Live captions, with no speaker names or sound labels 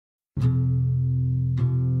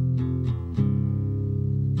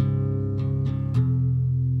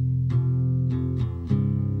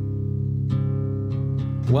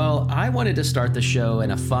Well, I wanted to start the show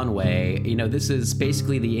in a fun way. You know, this is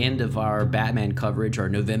basically the end of our Batman coverage, our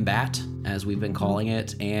Novembat, as we've been calling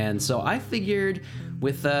it. And so I figured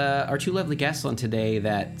with our two lovely guests on today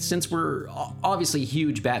that since we're obviously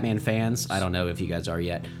huge Batman fans, I don't know if you guys are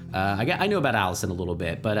yet. I know about Allison a little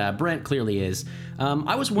bit, but Brent clearly is.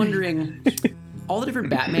 I was wondering... all the different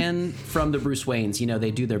Batman from the Bruce Waynes, you know,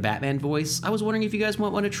 they do their Batman voice. I was wondering if you guys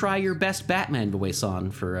want to try your best Batman voice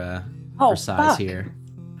on for size here.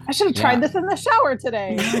 I should have tried this in the shower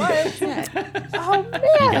today. Oh, man.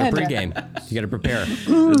 You got a pregame. You got to prepare.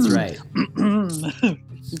 That's right.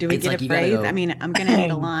 Do we get a phrase? I mean, I'm going to need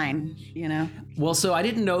a line, you know? Well, so I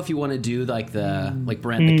didn't know if you want to do like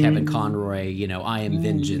Brent, the Kevin Conroy, you know, I am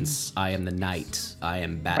vengeance, I am the night, I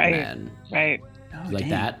am Batman. Right. You like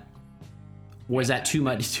that? Or is that too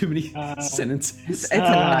many sentences? It's a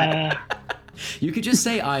lot. You could just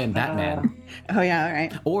say, I am Batman. Oh, yeah, all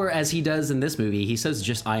right. Or as he does in this movie, he says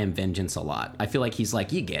just, I am vengeance a lot. I feel like he's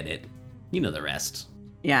like, you get it. You know the rest.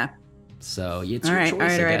 Yeah. So it's all your right,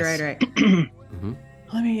 choice, all I right. guess. Mm-hmm.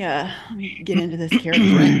 Let me get into this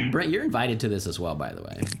character. Brent, you're invited to this as well, by the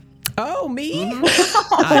way. Oh, me?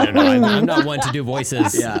 I don't know. I'm not one to do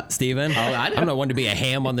voices, Steven. I'm not one to be a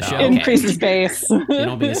ham on the show. Increase the space. You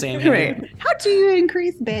don't be the same ham. Right. How do you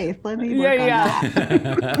increase bass? Let me work on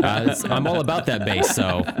that. I'm all about that bass,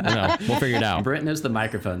 so we'll figure it out. Brent knows the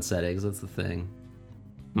microphone settings. That's the thing.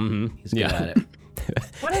 Mm-hmm. He's good at it.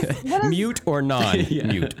 What is mute or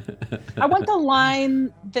non-mute? I want the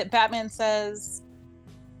line that Batman says,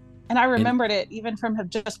 and I remembered it even from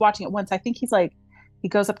just watching it once. I think he's like, he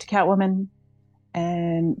goes up to Catwoman,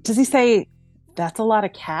 and does he say, "That's a lot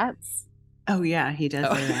of cats"? Oh yeah, he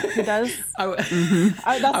does say that. He does. I would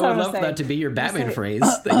love that to be your Batman phrase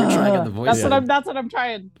that you're trying to the voice. That's what I'm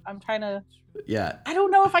trying. I'm trying to. Yeah. I don't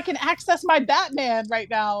know if I can access my Batman right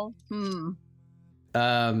now.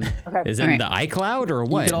 Okay. Is it in the iCloud or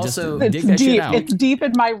what? You could also dig that shit out. It's deep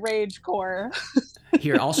in my rage core.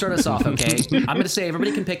 Here, I'll start us off. Okay, I'm going to say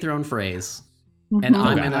everybody can pick their own phrase. And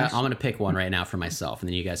I'm gonna pick one right now for myself, and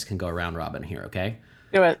then you guys can go around robin here, okay?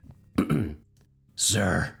 Do it.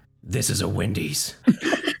 Sir, this is a Wendy's.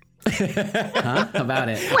 Huh? How about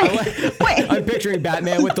it? Wait. I'm picturing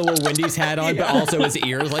Batman with the little Wendy's hat on, but also his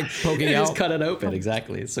ears like poking out. Just cut it open,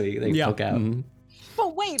 exactly, so they poke out. Mm-hmm.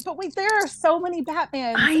 But wait, there are so many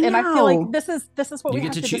Batmans, I and I feel like know. this is what You we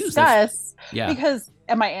get have to to choose. discuss. Yeah. Because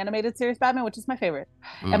am I animated series Batman, which is my favorite?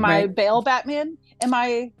 Am I Right. Bale Batman?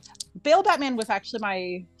 Bale Batman was actually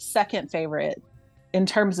my second favorite in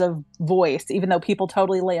terms of voice, even though people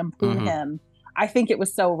totally lampoon him. I think it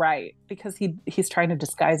was so right because he's trying to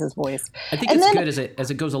disguise his voice. I think it's good as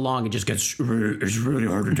it goes along. It just gets it's really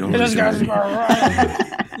hard to do. Yeah,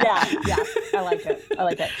 I like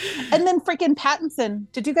it. And then freaking Pattinson.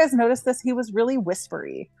 Did you guys notice this? He was really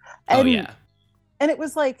whispery. And, and it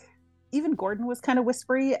was like even Gordon was kind of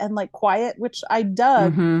whispery and like quiet, which I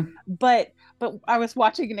dug. But I was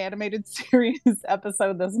watching an animated series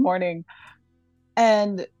episode this morning,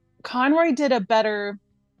 and Conroy did a better,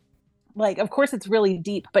 like, of course it's really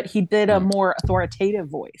deep, but he did a more authoritative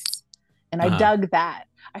voice, and I dug that.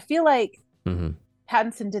 I feel like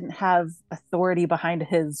Pattinson didn't have authority behind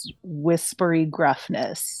his whispery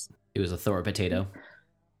gruffness. It was a Thor potato.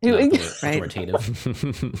 Authoritative.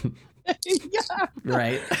 Yeah.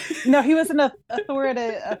 Right. No, he was an Thor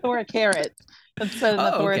carrot instead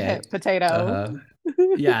of a potato.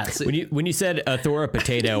 Yeah. So, when you said a Thor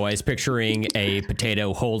potato, I was picturing a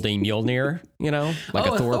potato holding Mjolnir, you know, like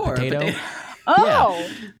a Thor potato. Oh, yeah.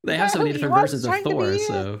 They have so many different versions of Thor,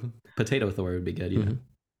 so potato Thor would be good, you know.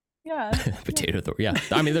 Yeah. Potato Thor. Yeah.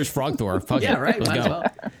 I mean, there's Frog Thor. Fuck yeah, it. right. Let's Might go. as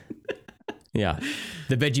well. Yeah.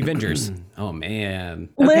 The Veggie Vengers. Oh man.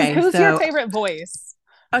 Liz, Okay, who's so- your favorite voice?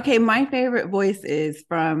 Okay, my favorite voice is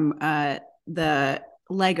from the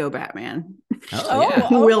Lego Batman. Oh, yeah.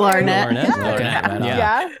 Will okay. Arnett. Will Arnett? Yeah. Okay. Right on.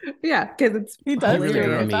 Yeah. Yeah, because it's He does really do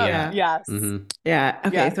grew on it. me, yeah. Yes. Mhm. Yeah.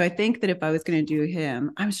 Okay. Yeah. So I think that if I was going to do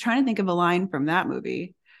him, I was trying to think of a line from that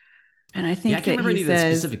movie, and I think Yeah, I can't that remember any he of the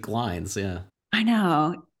says, specific lines. Yeah. "I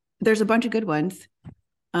know there's a bunch of good ones,"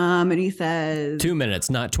 and he says, 2 minutes,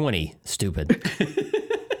 not 20. Stupid.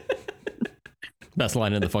 Best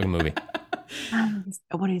line in the fucking movie.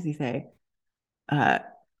 "What does he say?"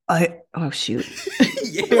 Oh shoot!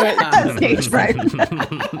 Yeah. Stage fright.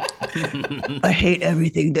 I hate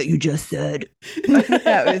everything that you just said.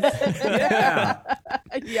 That was Yeah.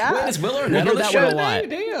 Yeah. Wait, is Will I Arnett hear on the that show? one a lot.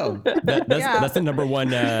 Damn. That's the number one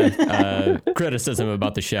criticism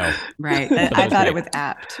about the show. right. that I was thought great. it was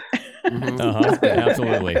apt.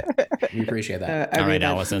 Absolutely. We appreciate that. All right,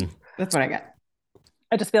 Allison. That's what I got.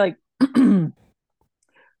 I just feel like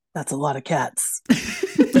that's a lot of cats.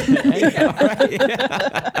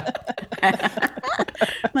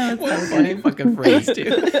 What a funny fucking phrase,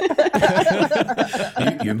 dude.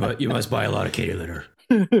 you must buy a lot of kitty litter.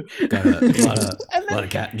 Got a lot of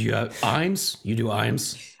cat. Do you have Iams? You do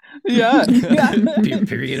Iams? Yeah.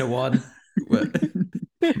 Period one. All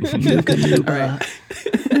right.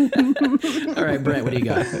 All right, Brett, what do you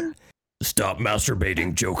got? Stop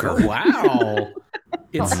masturbating, Joker. Oh, wow.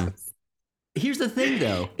 Here's the thing,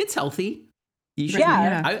 though. It's healthy. You should.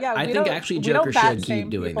 I think actually Joker should keep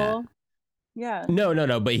doing that. Yeah.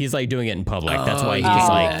 No. But he's like doing it in public. That's why he's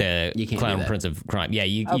like the clown prince of crime. Yeah,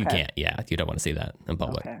 you can't. Yeah, you don't want to see that in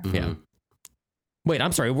public. Okay. Yeah. Mm-hmm. Wait,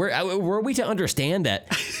 I'm sorry. Were we to understand that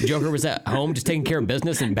Joker was at home just taking care of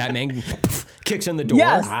business and Batman kicks in the door?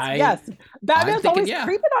 Yes. Batman's always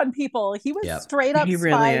creeping on people. He was straight up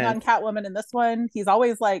spying on Catwoman in this one. He's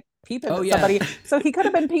always like peeping at somebody. So he could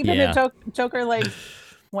have been peeping at Joker like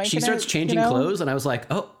wanking. She starts changing clothes and I was like,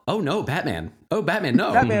 oh no, Batman. Oh, Batman,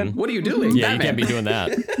 no. Batman. What are you doing? Yeah, Batman. You can't be doing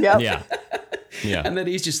that. Yep. Yeah. And then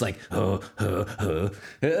he's just like,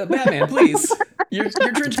 Batman, please. Your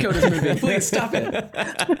trench coat is moving. Please stop it.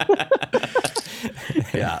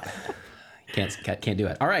 Yeah. Can't do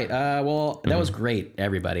it. All right. Well, that was great,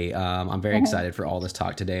 everybody. I'm very excited for all this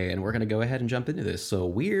talk today, and we're going to go ahead and jump into this. So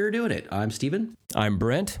we're doing it. I'm Steven. I'm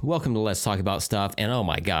Brent. Welcome to Let's Talk About Stuff. And oh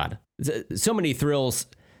my God, so many thrills,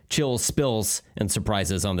 chills, spills, and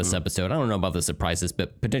surprises on this episode. I don't know about the surprises,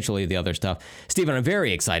 but potentially the other stuff. Steven, I'm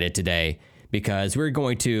very excited today because we're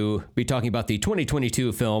going to be talking about the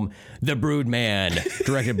 2022 film, The Brood Man,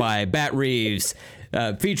 directed by Bat Reeves,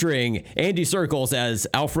 featuring Andy Serkis as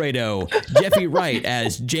Alfredo, Jeffrey Wright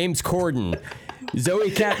as James Corden,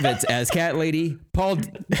 Zoe Kravitz as Cat Lady, Paul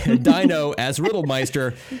Dano as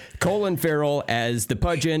Riddlemeister, Colin Farrell as the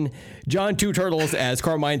Pudgeon, John Two Turtles as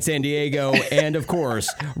Carmine Sandiego, and of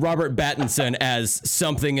course, Robert Pattinson as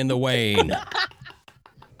Something in the Wayne.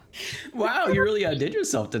 Wow, you really outdid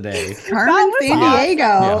yourself today. Carmen Sandiego.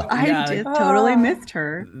 Yeah. I just totally missed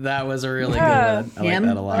her. That was a really good one. I like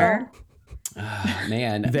that a lot.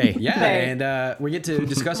 Man. And we get to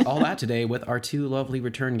discuss all that today with our two lovely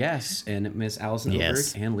return guests, and Miss Allison Oberg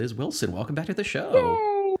and Liz Wilson. Welcome back to the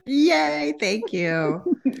show. Yay, thank you.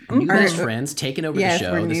 New best friends taking over the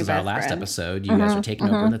show. This is our last episode. You guys are taking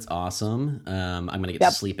over, and that's awesome. I'm going to get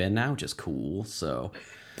to sleep in now, which is cool. So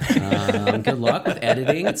good luck with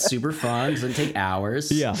editing. It's super fun. Doesn't take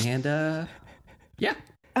hours. Yeah. And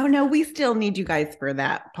oh no, we still need you guys for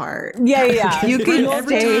that part. Yeah. You can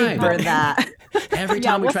stay for that. Every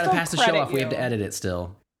time we try to pass the show off, we have to edit it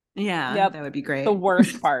still. Yeah, that would be great. The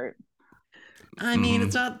worst part. I mean,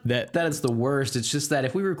 it's not that it's the worst. It's just that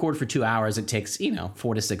if we record for 2 hours, it takes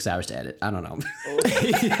 4 to 6 hours to edit. I don't know.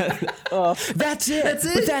 That's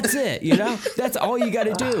it. That's it. You know, that's all you got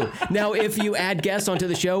to do. Now, if you add guests onto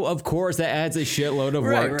the show, of course, that adds a shitload of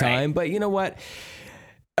work time. But you know what?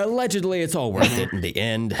 Allegedly, it's all worth it in the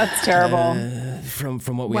end. That's terrible. From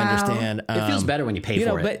what we understand, it feels better when you pay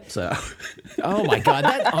for it. So, oh my God,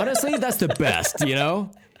 honestly, that's the best. You know.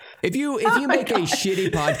 If you make a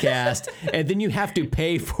shitty podcast and then you have to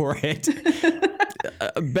pay for it,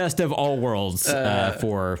 best of all worlds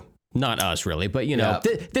for not us really, but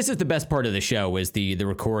this is the best part of the show is the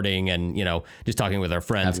recording and just talking with our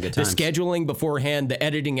friends, the scheduling beforehand, the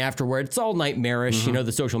editing afterward. It's all nightmarish,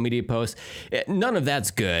 the social media posts. None of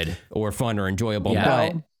that's good or fun or enjoyable,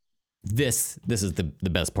 but this is the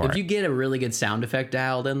best part. If you get a really good sound effect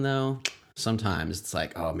dialed in though, sometimes it's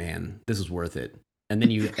like, oh man, this is worth it. And then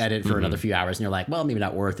you edit for another few hours and you're like, well, maybe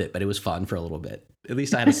not worth it, but it was fun for a little bit. At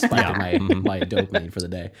least I had a spike in my dopamine for the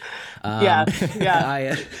day.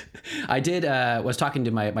 I did, was talking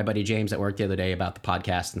to my buddy James at work the other day about the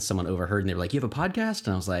podcast and someone overheard and they were like, you have a podcast?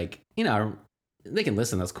 And I was like, they can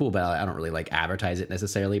listen. That's cool, but I don't really like advertise it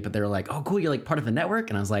necessarily. But they were like, oh, cool. You're like part of a network.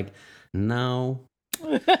 And I was like, no.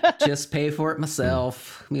 Just pay for it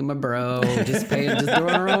myself. Me and my bro just doing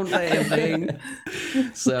our own thing.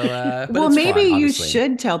 So, but maybe fun, you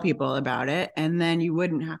should tell people about it, and then you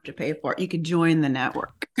wouldn't have to pay for it. You could join the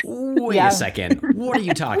network. Wait a second. What are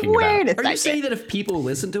you talking about? Are you saying that if people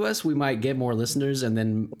listen to us, we might get more listeners, and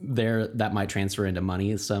then that might transfer into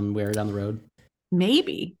money somewhere down the road?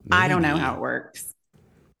 Maybe. I don't know how it works.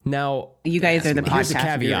 Now, you guys are the podcast. Here's a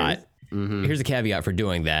caveat. Here's a caveat for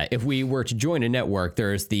doing that. If we were to join a network,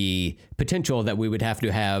 there's the potential that we would have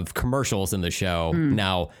to have commercials in the show.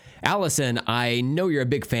 Now, Allison, I know you're a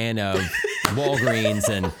big fan of Walgreens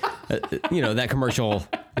and, that commercial,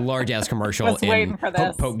 large-ass commercial. I was waiting for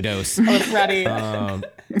this. Poke dose. I was ready.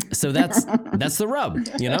 So that's the rub,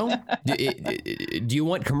 Do you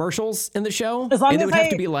want commercials in the show? As long and as it would have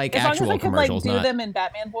to be like actual commercials. Do them in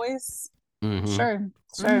Batman voice. Mm-hmm.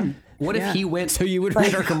 Sure. What if he went? So you would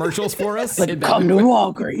read our commercials for us? Like, come to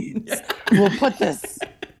Walgreens. We'll put this.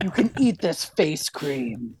 You can eat this face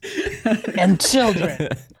cream, and children,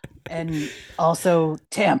 and also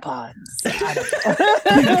tampons.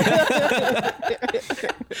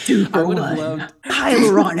 Super one.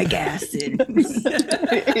 Hyaluronic acid.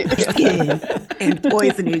 Skin and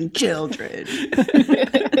poisoning children.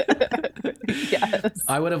 Yes.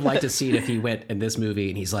 I would have liked to see it if he went in this movie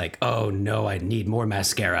and he's like, "Oh no, I need more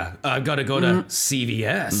mascara. I've got to go to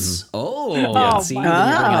CVS." Oh, see, bring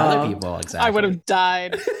other people. Exactly. I would have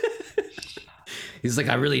died. He's like,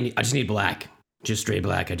 I just need black, just straight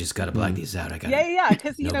black. I just got to black these out. I got Yeah,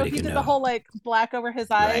 because he Nobody did can the know. whole like black over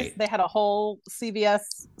his eyes. Right. They had a whole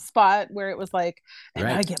CVS spot where it was like, and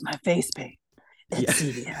Right. I get my face paint at Yeah.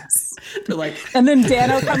 CVS. They're like, And then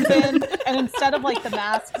Dano comes in, and instead of like the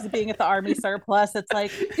masks being at the army surplus, it's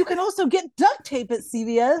like you can also get duct tape at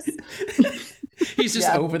CVS. he's just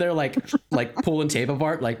Yeah. over there like pulling tape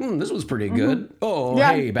apart. Like, this was pretty good. Oh,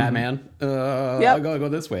 Yeah. hey, Batman. I gotta go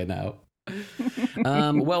this way now.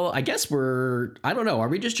 Well, I guess I don't know. Are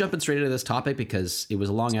we just jumping straight into this topic because it was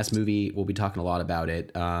a long ass movie? We'll be talking a lot about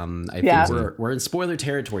it. I Yeah. think we're in spoiler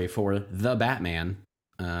territory for the Batman.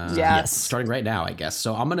 Yes. Starting right now, I guess.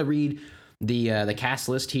 So I'm gonna read the cast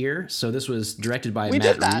list here. So this was directed by We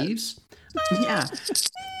Matt did that. Reeves. Yeah.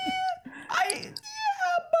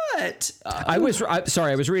 But I was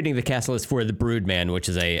reading the cast list for The Broodman, which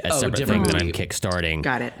is a separate thing different that I'm movie. kickstarting.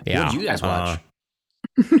 Got it. Yeah. what did you guys watch?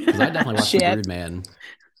 Because I definitely watched The Shit. Broodman.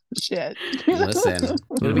 Shit. Listen,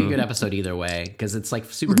 it'll be a good episode either way because it's like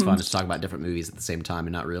super fun to talk about different movies at the same time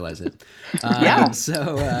and not realize it. Yeah. So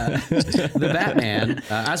the Batman,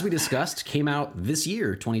 as we discussed, came out this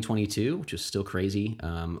year, 2022, which is still crazy.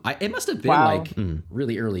 It must have been Wow. like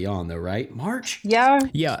really early on though, right? March? Yeah.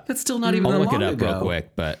 Yeah. That's still not even I'll that look long it up ago. real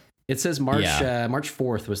quick, but It says March Yeah. March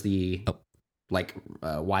 4th was the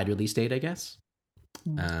wide release date, I guess.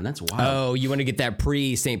 And that's wild. oh, you want to get that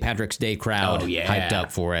pre-St. Patrick's Day crowd Oh, yeah. hyped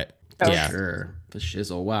up for it. Oh, yeah. Sure. The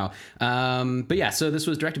shizzle. Wow. But yeah, so this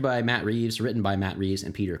was directed by Matt Reeves, written by Matt Reeves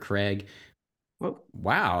and Peter Craig. Whoa.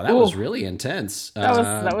 Wow, that Ooh. was really intense.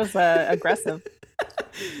 That was aggressive.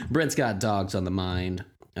 Brent's got dogs on the mind.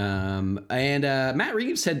 And Matt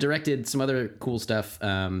Reeves had directed some other cool stuff.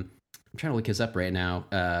 I'm trying to look his up right now.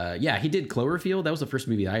 Yeah, he did Cloverfield. That was the first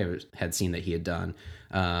movie I ever had seen that he had done.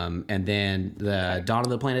 And then the Dawn of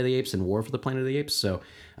the Planet of the Apes and War for the Planet of the Apes. So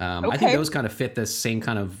I think Okay. those kind of fit the same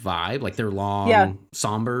kind of vibe. Like they're long,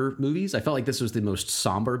 somber movies. I felt like this was the most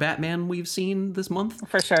somber Batman we've seen this month.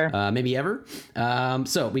 For sure. Maybe ever.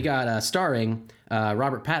 So we got starring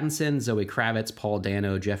Robert Pattinson, Zoe Kravitz, Paul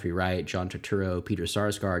Dano, Jeffrey Wright, John Turturro, Peter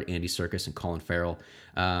Sarsgaard, Andy Serkis, and Colin Farrell.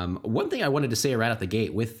 One thing I wanted to say right out the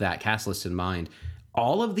gate with that cast list in mind,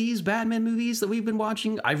 all of these Batman movies that we've been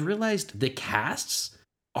watching, I've realized the casts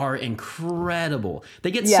are incredible.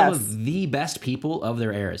 They get some Yes. of the best people of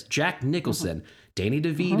their eras. Jack Nicholson, Danny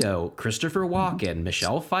DeVito, Christopher Walken,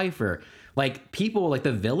 Michelle Pfeiffer, like people like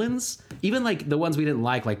the villains, even like the ones we didn't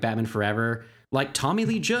like Batman Forever, like Tommy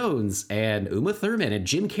Lee Jones and Uma Thurman and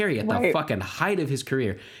Jim Carrey at the Right. fucking height of his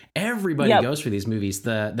career. Everybody Yep. goes for these movies.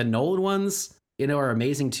 The Nolan ones, are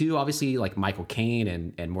amazing too. Obviously, like Michael Caine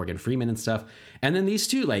and Morgan Freeman and stuff. And then these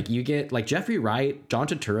two, like you get like Jeffrey Wright, John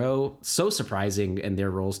Turturro, so surprising in their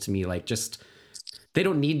roles to me. Like just they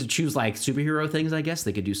don't need to choose like superhero things. I guess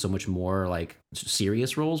they could do so much more like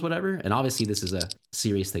serious roles, whatever. And obviously, this is a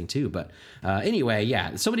serious thing too. But anyway,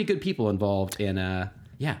 yeah, so many good people involved in.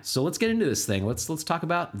 Yeah, so let's get into this thing. Let's talk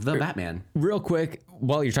about the Batman. Real quick,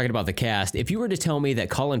 while you're talking about the cast, if you were to tell me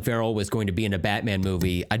that Colin Farrell was going to be in a Batman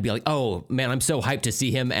movie, I'd be like, oh man, I'm so hyped to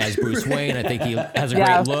see him as Bruce Wayne. I think he has a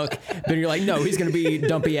Yeah. great look. But you're like, no, he's going to be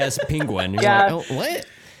dumpy ass Penguin. You're Yeah. like, oh, what?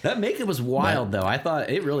 That makeup was wild, though. I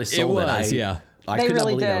thought it really sold it. was, yeah. I They could not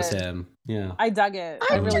really believe that was did. him. Yeah. I dug it.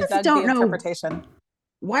 I I really just dug don't the know. interpretation.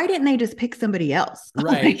 Why didn't they just pick somebody else?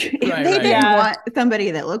 Right, Like, if right, they right. didn't Yeah. want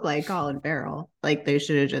somebody that looked like Colin Farrell, like they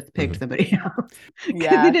should have just picked somebody else. 'Cause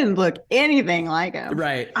Yeah. he didn't look anything like him.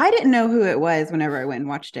 Right. I didn't know who it was whenever I went and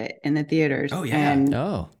watched it in the theaters. Oh, yeah. And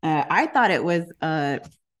Oh. I thought it was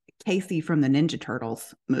Casey from the Ninja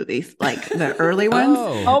Turtles movies, like the early ones.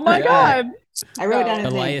 Oh my Yeah. God. I wrote down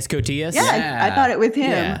his name. Elias Koteas? Yeah, Yeah. I thought it was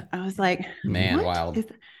him. Yeah. I was like, Man, what wild. is-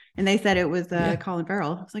 and they said it was Yeah. Colin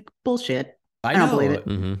Farrell. I was like, bullshit. I don't know. believe it.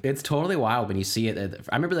 Mm-hmm. It's totally wild when you see it.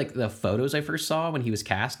 I remember like the photos I first saw when he was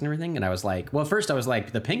cast and everything, and I was like, well, first I was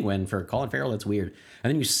like, the Penguin for Colin Farrell, that's weird.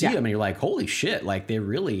 And then you see him and you're like, holy shit, like they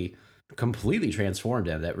really completely transformed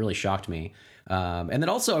him. That really shocked me. And then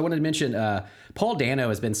also I wanted to mention Paul Dano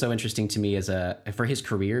has been so interesting to me for his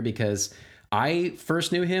career because I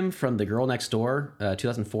first knew him from The Girl Next Door,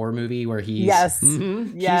 2004 movie where he's Yes.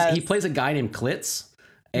 he plays a guy named Klitz.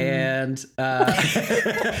 And It's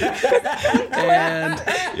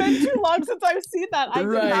been too long since I've seen that. I did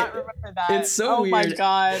not remember that. It's so weird. Oh my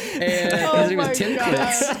god! And his name was Tim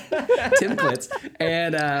Klitz. Tim Klitz.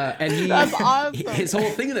 And he, That's awesome. his whole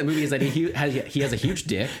thing in that movie is that he has a huge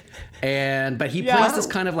dick, but he plays this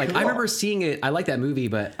kind of like, I remember seeing it. I like that movie,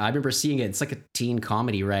 but I remember seeing it. It's like a teen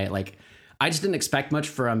comedy, right? Like, I just didn't expect much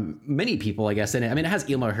from many people, I guess, in it. I mean, it has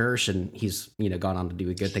Elmer Hirsch, and he's, gone on to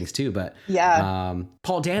do good things too. But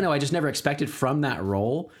Paul Dano, I just never expected from that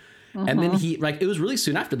role. Mm-hmm. And then it was really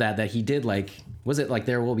soon after that he did was it like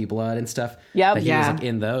There Will Be Blood and stuff? Yeah, he was like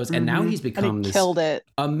in those, and now he's become this killed it.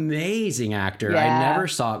 Amazing actor. I never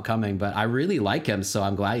saw it coming, but I really like him, so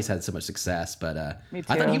I'm glad he's had so much success. But Me too.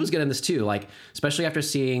 I thought he was good in this too, like especially after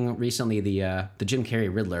seeing recently the Jim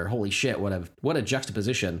Carrey Riddler. Holy shit, what a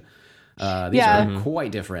juxtaposition. These are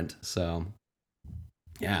quite different. So,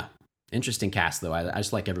 yeah, interesting cast though. I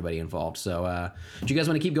just like everybody involved. So, do you guys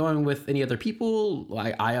want to keep going with any other people?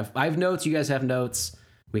 I have notes. You guys have notes.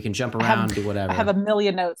 We can jump around, do whatever. I have a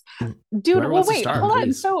million notes, dude. Whoever Well, wants to wait, start, hold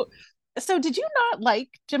please. on. So did you not like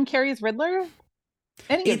Jim Carrey's Riddler?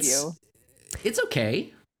 Any of you? It's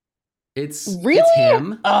okay. It's Really? It's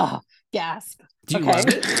him. Oh, gasp. Do you love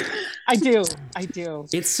it? I do.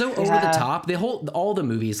 It's so over the top. All the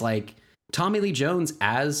movies, like Tommy Lee Jones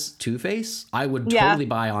as Two-Face, I would totally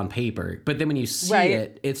buy on paper. But then when you see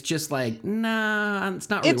it, it's just like, nah, it's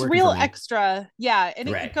not really it's working real for me. extra. Yeah. And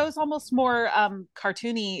it goes almost more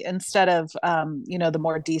cartoony instead of, the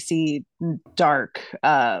more DC dark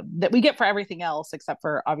that we get for everything else, except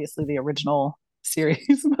for obviously the original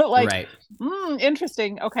series. But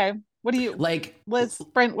interesting. Okay. What do you like, Liz,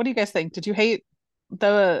 Brent? What do you guys think? Did you hate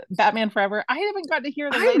the Batman Forever? I haven't gotten to hear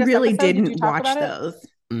the latest really episode. didn't watch those.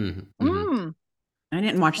 Mm-hmm. I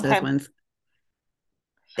didn't watch those ones.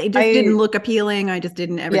 They just didn't look appealing. I just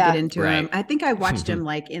didn't ever get into them. I think I watched them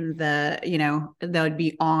like in the, that would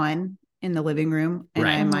be on in the living room, and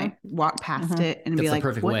I might walk past it and be like,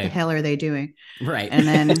 what the hell are they doing? Right. And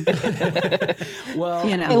then well,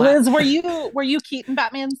 Hey, Liz, were you Keaton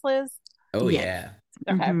Batman's, Liz? Oh yeah.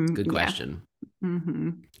 Okay. Good question.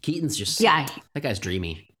 Mm-hmm. Keaton's just that guy's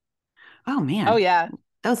dreamy. Oh man. Oh yeah.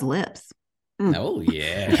 Those lips. Oh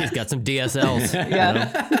yeah. He's got some DSLs.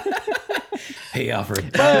 Yeah. Hey,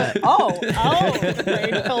 Alfred. Ray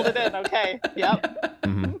filled it in. Okay. Yep.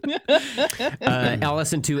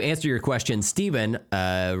 Allison, to answer your question, Steven,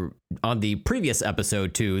 on the previous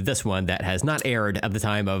episode to this one that has not aired at the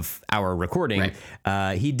time of our recording,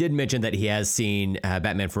 he did mention that he has seen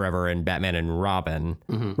Batman Forever and Batman and Robin,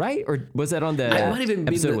 right? Or was that on the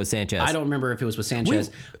episode with Sanchez? I don't remember if it was with Sanchez.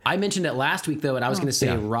 I mentioned it last week, though, and I was going to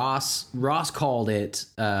say Ross called it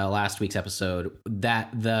last week's episode that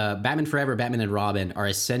the Batman Forever, Batman and Robin are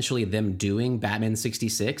essentially them doing Batman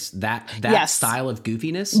 66, that style of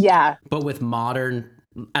goofiness, but with modern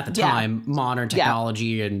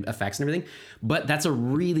technology and effects and everything. But that's a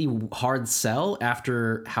really hard sell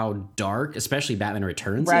after how dark, especially Batman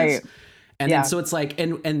Returns is. And then so it's like,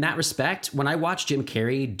 in that respect, when I watch Jim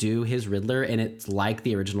Carrey do his Riddler and it's like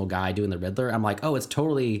the original guy doing the Riddler, I'm like, oh, it's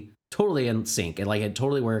totally in sync. And like, it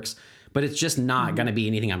totally works. But it's just not going to be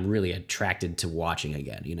anything I'm really attracted to watching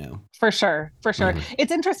again, For sure.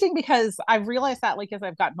 It's interesting because I've realized that like as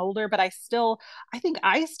I've gotten older, but I think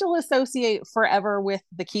I still associate Forever with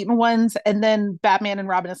the Keaton ones, and then Batman and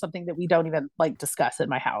Robin is something that we don't even like discuss in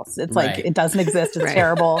my house. It's like it doesn't exist. It's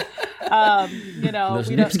terrible. Those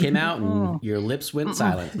nips came out and your lips went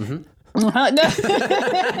silent.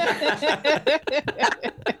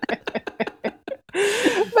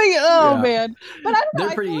 Man, but I don't know.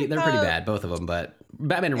 They're pretty bad, both of them. But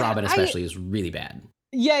Batman and Robin especially is really bad.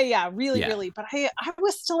 Really. But I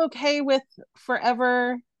was still okay with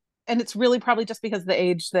Forever, and it's really probably just because of the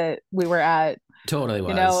age that we were at. Totally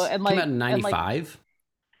was. And like came out in 95.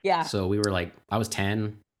 So we were like, I was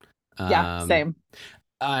 10. Same.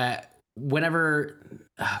 Whenever,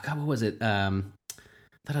 God, what was it?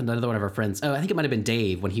 Another one of our friends. Oh, I think it might have been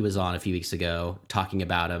Dave when he was on a few weeks ago talking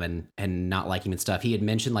about him and not liking him and stuff. He had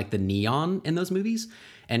mentioned like the neon in those movies.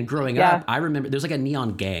 And growing up, I remember there's like a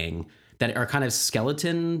neon gang that are kind of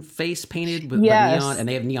skeleton face painted with neon, and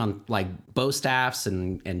they have neon like bow staffs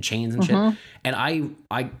and chains and shit. And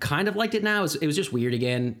I kind of liked it now. It was just weird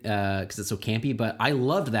again because it's so campy, but I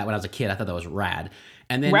loved that when I was a kid. I thought that was rad.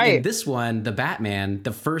 And then in this one, the Batman,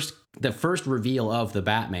 the first reveal of the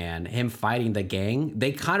Batman, him fighting the gang,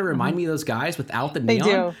 they kind of remind me of those guys without the neon.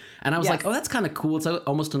 They do. And I was like, oh, that's kind of cool. It's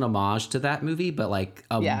almost an homage to that movie, but like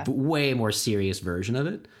a way more serious version of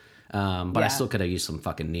it. But I still could have used some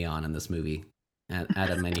fucking neon in this movie.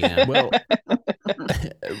 Adam and Ian. Well,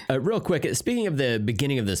 real quick, speaking of the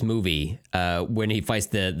beginning of this movie, when he fights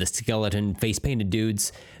the skeleton face painted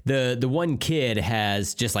dudes, the one kid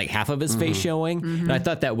has just like half of his face showing, and I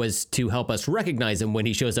thought that was to help us recognize him when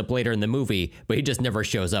he shows up later in the movie, but he just never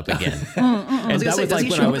shows up again. And that was like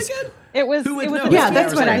when I was. Again? It was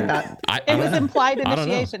that's what I thought. It was implied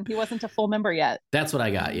initiation. He wasn't a full member yet. That's what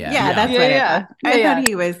I got. Yeah, that's what I thought. I thought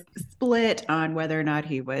he was split on whether or not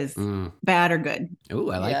he was bad or good. Oh,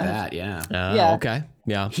 I like that. Yeah. Okay.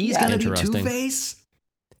 Yeah. He's gonna be Two-Face.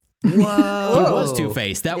 Whoa. He was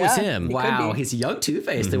Two-Face. That was him. Wow. He's young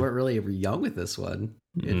Two-Face. They weren't really young with this one.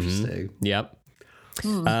 Interesting. Yep.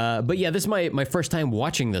 But yeah, this is my first time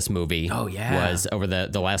watching this movie. Oh yeah, was over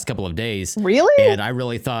the last couple of days. Really? And I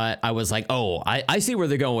really thought, I was like, oh, I see where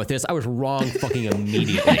they're going with this. I was wrong fucking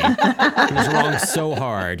immediately. I was wrong so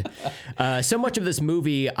hard. So much of this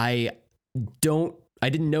movie, I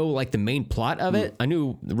didn't know like the main plot of it. I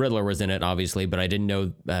knew the Riddler was in it, obviously, but I didn't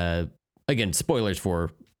know. Again, spoilers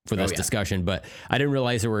for this discussion, but I didn't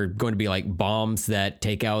realize there were going to be like bombs that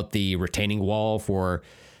take out the retaining wall for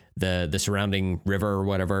the surrounding river or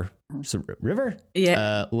whatever. River?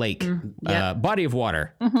 Yeah. Lake. Body of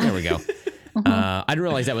water. There we go. I didn't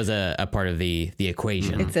realize that was a part of the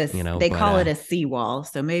equation. It's they call it a seawall,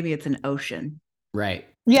 so maybe it's an ocean. Right.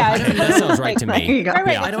 Yeah. That sounds right to me.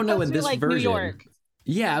 Right. I don't know in this like version. New York.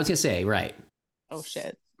 Yeah, I was gonna say, right. Oh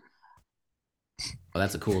shit. Well,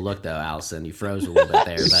 that's a cool look, though, Allison. You froze a little bit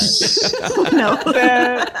there, but No.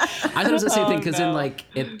 I thought it was the same thing because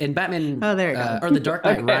in Batman, or The Dark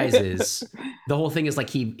Knight Rises, the whole thing is like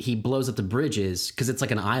he blows up the bridges because it's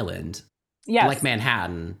like an island, like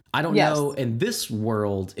Manhattan. I don't know in this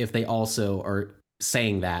world if they also are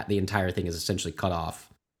saying that the entire thing is essentially cut off,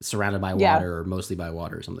 surrounded by water or mostly by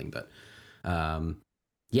water or something. But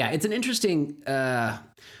it's an interesting.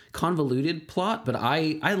 Convoluted plot, but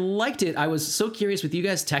I liked it. I was so curious with you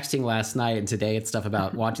guys texting last night and today and stuff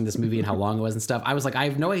about watching this movie and how long it was and stuff. I was like, I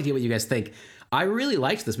have no idea what you guys think. I really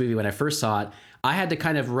liked this movie when I first saw it. I had to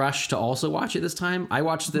kind of rush to also watch it this time. I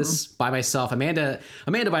watched this by myself. Amanda,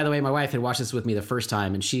 by the way, my wife had watched this with me the first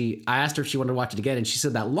time, and I asked her if she wanted to watch it again, and she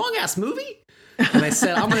said, that long ass movie? And I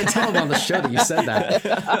said, I'm going to tell them on the show that you said that.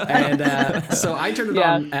 And so I turned it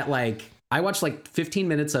on at I watched like 15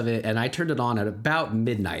 minutes of it, and I turned it on at about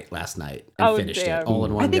midnight last night and finished it all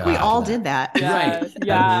in one go. I think we all did that. Right.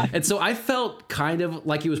 Yeah. And so I felt kind of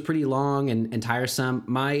like it was pretty long and tiresome.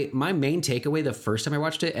 My main takeaway the first time I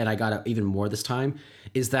watched it, and I got it even more this time,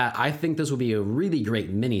 is that I think this will be a really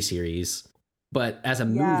great miniseries. But as a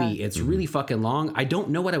movie, it's really fucking long. I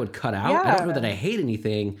don't know what I would cut out. I don't know that I hate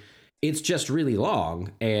anything. It's just really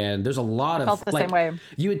long, and there's a lot of felt the same way.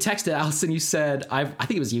 You had texted Allison. You said, I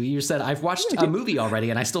think it was you. You said, I've watched a movie already,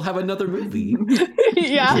 and I still have another movie.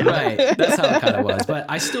 Right. That's how it kind of was. But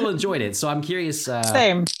I still enjoyed it. So I'm curious.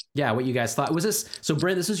 Same. Yeah, what you guys thought. Was this so?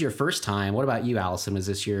 Brent, this was your first time. What about you, Allison? Was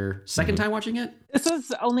this your second time watching it? This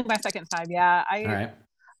was only my second time. Yeah. All right.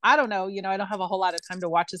 I don't know, I don't have a whole lot of time to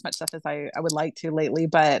watch as much stuff as I would like to lately,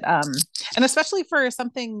 but and especially for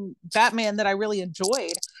something Batman that I really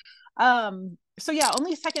enjoyed. So yeah,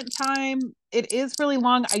 only second time. It is really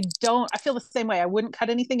long. I feel the same way. I wouldn't cut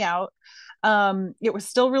anything out. It was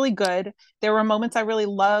still really good. There were moments I really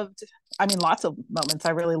loved. I mean, lots of moments I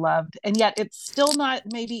really loved, and yet it's still not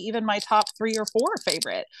maybe even my top 3 or 4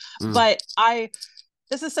 favorite, but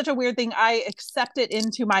this is such a weird thing. I accept it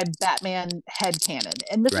into my Batman headcanon.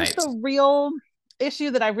 And this is the real issue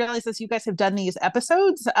that I realized as you guys have done these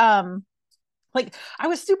episodes. Like, I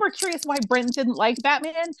was super curious why Brent didn't like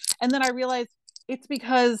Batman. And then I realized it's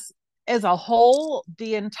because as a whole,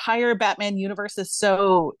 the entire Batman universe is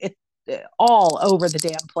so all over the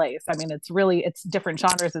damn place. I mean, it's different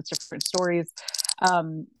genres, it's different stories.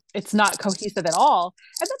 It's not cohesive at all.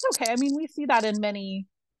 And that's okay. I mean, we see that in many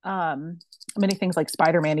things like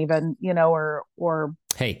Spider-Man even, or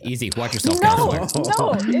hey, easy, watch yourself. No,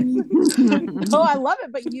 I love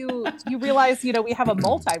it, but you realize, we have a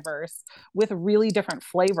multiverse with really different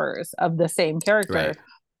flavors of the same character. Right.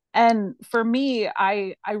 And for me,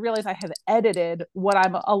 I realize I have edited what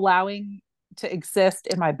I'm allowing to exist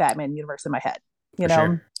in my Batman universe in my head,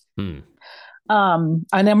 Sure. And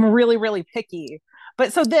I'm really, really picky.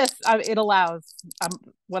 But so this, it allows,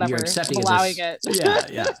 whatever, I'm allowing it.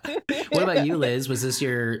 Yeah. What about you, Liz? Was this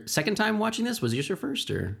your second time watching this? Was this your first,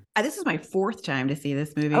 or? This is my 4th time to see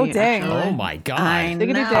this movie. Oh, dang. Actually. Oh, my God.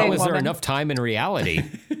 How is there enough time in reality?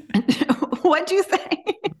 What'd you say?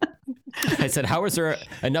 I said, how is there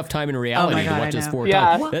enough time in reality to watch this 4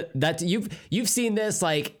 times? You've seen this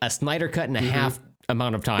like a Snyder cut and a half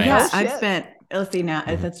amount of times. Yeah, I've spent let's see now.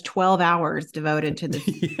 That's 12 hours devoted to this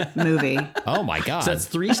movie. Oh my God. So that's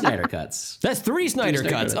 3 Snyder cuts. That's 3 Snyder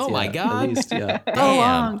cuts. Oh my God. At least, yeah.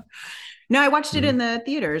 Damn. No, I watched it in the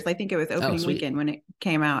theaters. I think it was opening weekend when it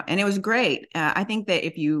came out, and it was great. I think that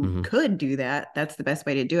if you could do that, that's the best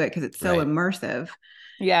way to do it because it's so immersive.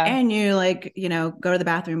 Yeah. And you like, go to the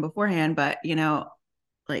bathroom beforehand, but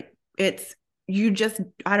like you just,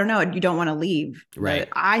 I don't know, you don't want to leave. Right.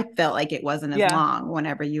 But I felt like it wasn't as long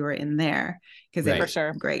whenever you were in there because it was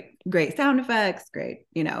great sound effects, great,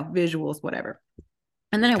 visuals, whatever.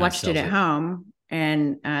 And then I watched it at home.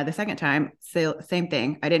 And the second time, same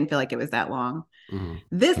thing. I didn't feel like it was that long.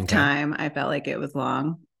 This time, I felt like it was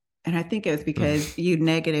long. And I think it was because you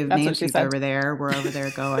negative Nancy's over there were over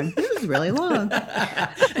there going, this is really long.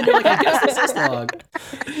 And you're like, I guess this is long.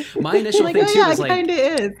 My initial thing too was like, it kind of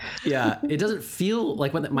is. Yeah, it doesn't feel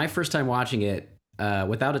like my first time watching it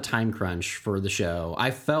without a time crunch for the show,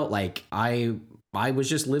 I felt like I was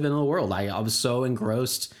just living in the world. I was so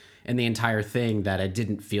engrossed in the entire thing that it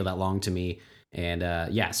didn't feel that long to me. And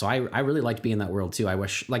so I really liked being in that world too. I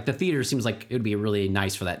wish like the theater seems like it would be really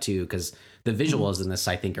nice for that too, because the visuals in this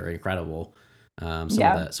I think are incredible. Some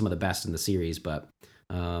of the best in the series, but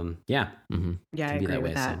I agree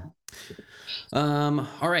with that. So.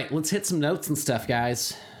 All right, let's hit some notes and stuff,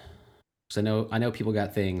 guys. So I know people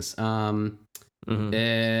got things. My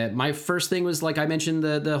first thing was like I mentioned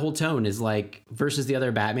the whole tone is like versus the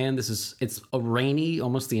other Batman. It's a rainy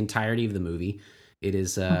almost the entirety of the movie. It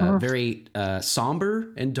is very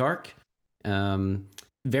somber and dark.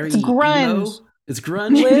 Very it's grunge. Emo. It's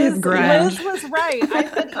grunge. Liz was right. I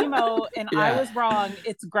said emo, and I was wrong.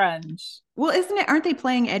 It's grunge. Well, aren't they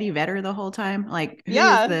playing Eddie Vedder the whole time? Like,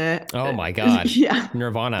 oh my God.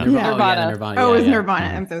 Nirvana. Nirvana. Oh, it's Nirvana.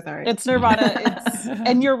 I'm so sorry. It's Nirvana.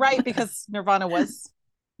 And you're right because Nirvana was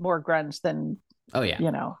more grunge than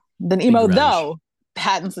than emo. Though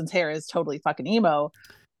Pattinson's hair is totally fucking emo.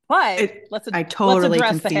 But I totally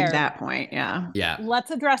concede that point. Yeah.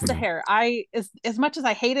 Let's address the hair. As much as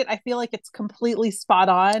I hate it, I feel like it's completely spot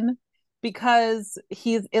on because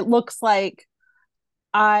it looks like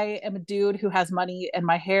I am a dude who has money and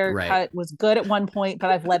my hair cut was good at one point, but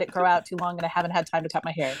I've let it grow out too long and I haven't had time to cut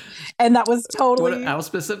my hair. And that was totally how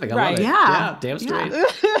specific. I love it. Yeah. Damn straight.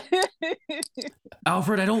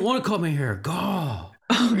 Alfred, I don't want to cut my hair. Go.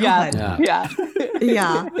 Oh, God.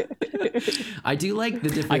 Yeah. I do like the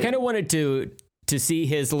different. I kind of wanted to see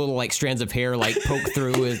his little like strands of hair like poke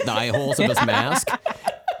through the eye holes of his mask,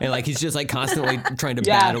 and like he's just like constantly trying to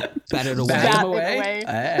bat it away. Bat away.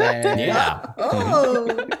 Hey. Yeah.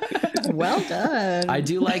 Oh, well done. I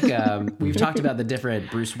do like. We've talked about the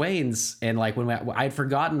different Bruce Waynes, and like when I'd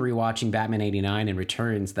forgotten rewatching Batman '89 and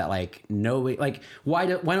Returns that like why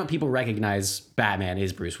don't people recognize Batman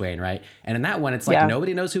is Bruce Wayne, right? And in that one, it's like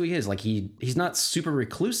nobody knows who he is. Like he's not super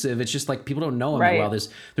reclusive. It's just like people don't know him that well.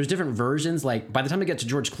 There's different versions. Like by the time we get to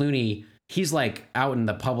George Clooney, he's like out in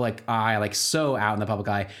the public eye, like so out in the public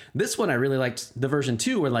eye. This one I really liked the version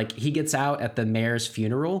 2 where like he gets out at the mayor's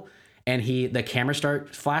funeral and the camera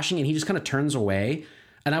starts flashing and he just kind of turns away.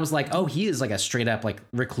 And I was like, oh, he is like a straight up like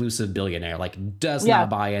reclusive billionaire, like does not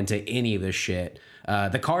buy into any of this shit.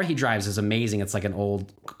 The car he drives is amazing. It's like an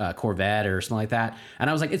old Corvette or something like that. And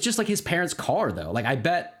I was like, it's just like his parents' car though. Like I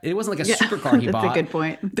bet it wasn't like a supercar he bought. That's a good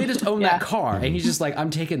point. They just own that car. And he's just like, I'm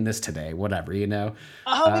taking this today, whatever, Oh,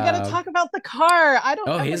 we got to talk about the car. I don't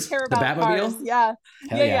ever care about the cars. Batmobile? Yeah.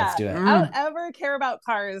 Let's do it. I don't ever care about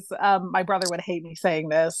cars. My brother would hate me saying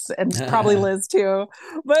this and probably Liz too,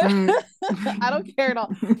 but I don't care at all.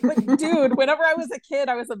 But dude, whenever I was a kid,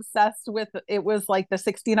 I was obsessed with, it was like the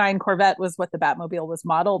 69 Corvette was what the Batmobile was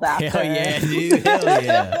modeled after. Hell yeah, dude. Hell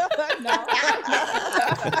yeah.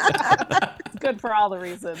 It's good for all the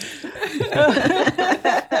reasons.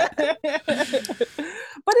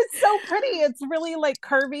 But it's so pretty. It's really like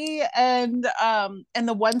curvy and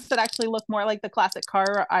the ones that actually look more like the classic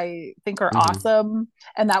car I think are awesome.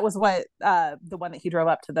 And that was what the one that he drove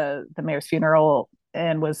up to the mayor's funeral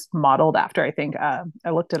and was modeled after. I think I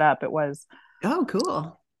looked it up. It was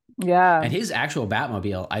cool. Yeah. And his actual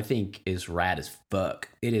Batmobile, I think, is rad as fuck.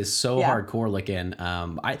 It is so hardcore looking.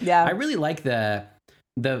 I really like the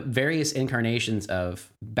various incarnations of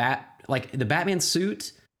like the Batman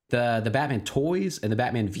suit, the Batman toys, and the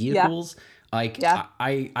Batman vehicles. Like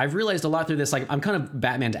I've realized a lot through this. Like I'm kind of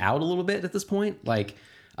Batmaned out a little bit at this point. Like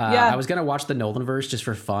I was gonna watch the Nolanverse just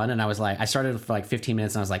for fun, and I started for like 15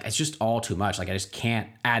 minutes, and I was like, it's just all too much. Like, I just can't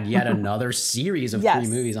add yet another series of 3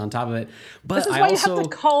 movies on top of it. But this is why you have to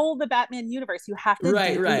cull the Batman universe. You have to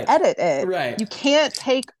edit it. Right. You can't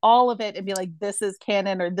take all of it and be like, this is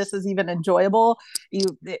canon or this is even enjoyable.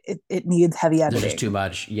 It needs heavy editing. There's just too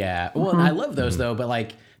much. Yeah. Well, I love those though, but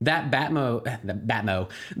like that Batmobile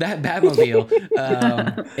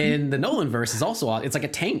in the Nolanverse is also, it's like a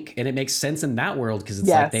tank, and it makes sense in that world because it's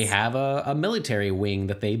like they have a military wing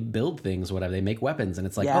that they build things, whatever, they make weapons, and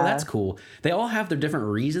it's like, oh, that's cool. They all have their different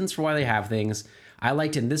reasons for why they have things. I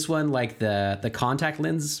liked in this one, like the contact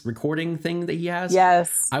lens recording thing that he has.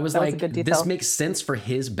 Yes. I was like, this makes sense for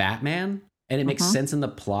his Batman, and it makes sense in the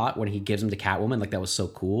plot when he gives him to Catwoman. Like, that was so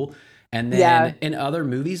cool. And then in other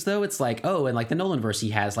movies, though, it's like, oh, and like the Nolanverse, he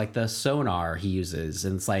has like the sonar he uses,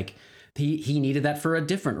 and it's like he needed that for a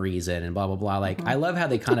different reason, and blah blah blah. Like, I love how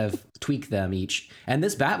they kind of tweak them each. And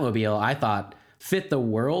this Batmobile, I thought, fit the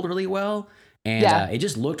world really well, and it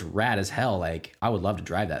just looked rad as hell. Like, I would love to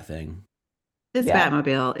drive that thing. This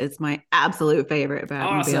Batmobile is my absolute favorite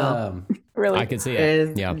Batmobile. Awesome. Really, I can see it.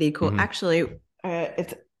 It is the cool. Actually,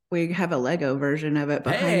 we have a Lego version of it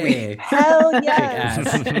behind me. Hell yes.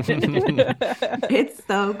 It's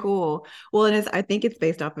so cool. Well, I think it's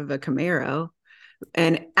based off of a Camaro.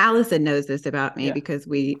 And Allison knows this about me because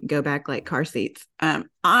we go back like car seats. I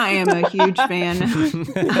am a huge fan of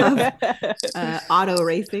auto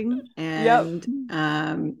racing.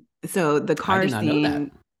 And so the car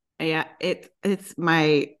scene, it's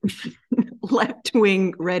my left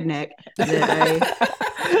wing redneck that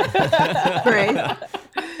I praise.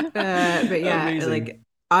 But yeah, amazing. Like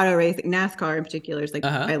auto racing, NASCAR in particular is like,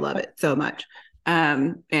 I love it so much.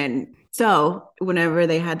 And so whenever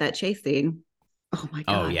they had that chase scene, oh my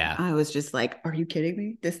God. Oh, yeah. I was just like, are you kidding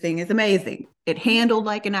me? This thing is amazing. It handled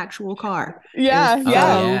like an actual car.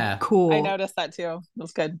 Yeah. Cool. I noticed that too. It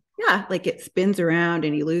was good. Yeah. Like, it spins around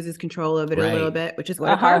and he loses control of it a little bit, which is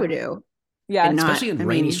what a car would do. Yeah. Especially in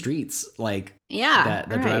rainy streets. Like, that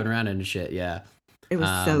they're driving around and shit. Yeah. It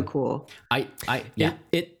was so cool. I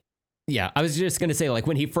was just gonna say, like,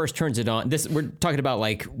 when he first turns it on, we're talking about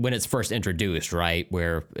like when it's first introduced, right?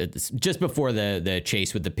 Where it's just before the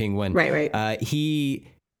chase with the penguin. Right. He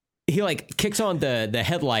like kicks on the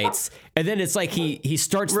headlights, and then it's like he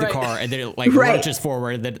starts the car, and then it like launches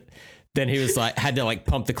forward. Then he was like, had to like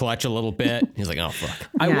pump the clutch a little bit. He's like, oh fuck.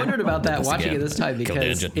 I wondered about that watching it this time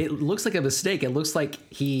because it looks like a mistake. It looks like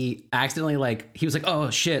he accidentally he was like, oh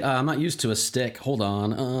shit, I'm not used to a stick. Hold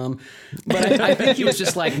on. But I think he was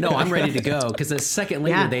just like, no, I'm ready to go. Because a second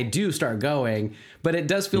later they do start going, but it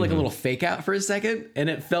does feel like a little fake out for a second. And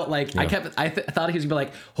it felt like I thought he was gonna be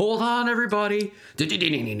like, hold on everybody. Like,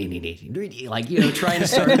 trying to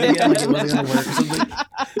start it again. Like it wasn't gonna work or something.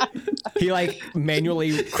 He like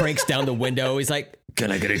manually cranks down the window. He's like,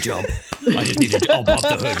 can I get a jump? I just need to jump off the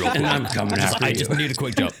hood real quick. And I'm coming after you. I just need a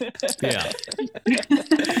quick jump. Yeah.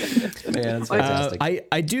 Man, that's fantastic.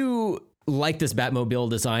 I do like this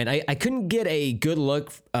Batmobile design. I couldn't get a good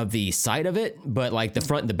look of the side of it, but like the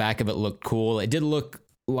front and the back of it looked cool. It did look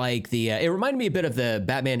like it reminded me a bit of the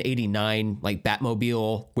Batman 89 like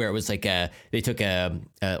Batmobile, where it was like they took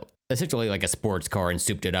essentially like a sports car and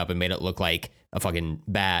souped it up and made it look like a fucking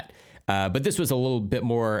bat. But this was a little bit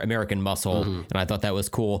more American muscle, and I thought that was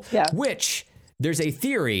cool. Yeah. Which there's a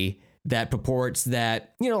theory that purports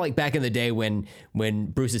that, like back in the day when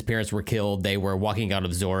Bruce's parents were killed, they were walking out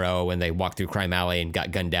of Zorro and they walked through Crime Alley and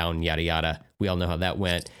got gunned down, yada, yada. We all know how that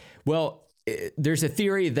went. Well, there's a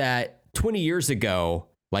theory that 20 years ago,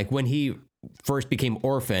 like when he first became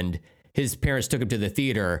orphaned, his parents took him to the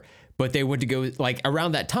theater, but they went to go, like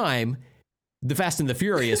around that time, The Fast and the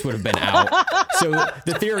Furious would have been out. So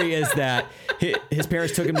the theory is that his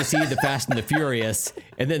parents took him to see The Fast and the Furious,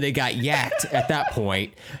 and then they got yacked at that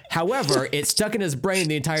point. However, it stuck in his brain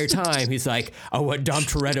the entire time. He's like, I want Dom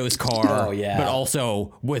Toretto's car, but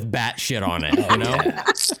also with bat shit on it, you know?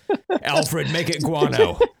 Alfred, make it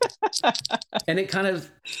guano. And it kind of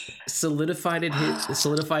solidified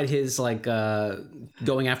his like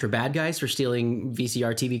going after bad guys for stealing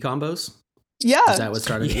VCR TV combos. Yeah. Is that what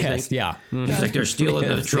started? Yes, yeah. He's like, they're stealing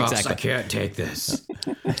the trucks. Exactly. I can't take this.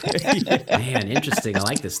 Man, interesting. I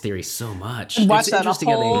like this theory so much. Watch that,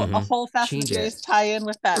 a whole Fast and Furious tie-in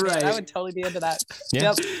with that. Right. I would totally be into that.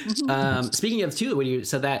 Yeah. Yep. Speaking of, too, when you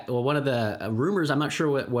said that, well, one of the rumors, I'm not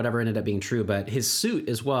sure whatever ended up being true, but his suit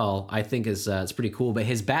as well, I think is it's pretty cool. But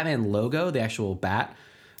his Batman logo, the actual bat,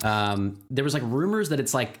 there was like rumors that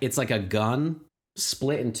it's like a gun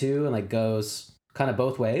split in two and like goes kind of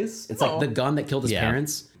both ways. It's like the gun that killed his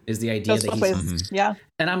parents is the idea that he's yeah.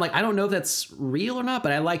 And I'm like, I don't know if that's real or not,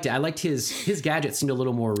 but I liked it. I liked his gadget seemed a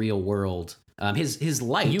little more real world. His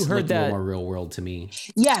light looked a little more real world to me.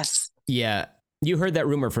 Yes. Yeah. You heard that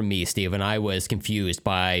rumor from me, Steve, and I was confused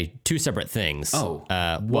by two separate things. Oh,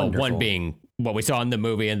 one being what we saw in the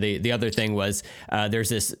movie, and the other thing was there's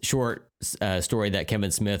this short story that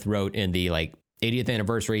Kevin Smith wrote in the 80th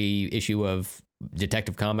anniversary issue of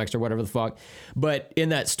Detective Comics or whatever the fuck. But in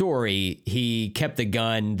that story, he kept the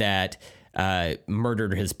gun that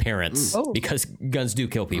murdered his parents because guns do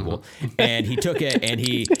kill people. And he took it and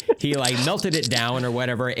he melted it down or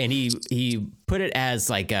whatever. And he put it as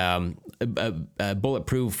a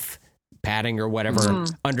bulletproof padding or whatever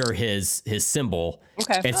under his symbol.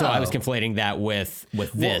 Okay. And so I was conflating that with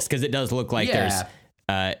this because it does look like there's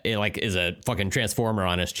it is a fucking transformer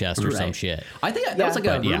on his chest or some shit. I think that was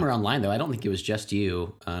a rumor online though. I don't think it was just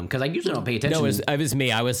you because I usually don't pay attention. No, it was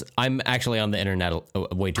me. I'm actually on the internet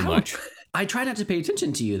way too much. I try not to pay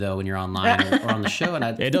attention to you though when you're online or on the show,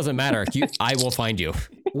 and it doesn't matter. I will find you.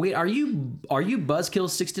 Wait, are you Buzzkill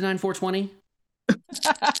 69420?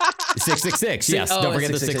 666. Yes, don't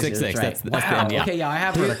forget the 666. That's the end. Yeah. Okay, yeah, I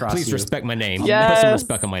have heard across. Please respect my name. Yes. Put some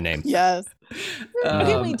respect on my name. Yes.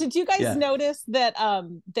 Wait, did you guys notice that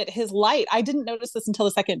that his light? I didn't notice this until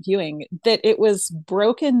the second viewing. That it was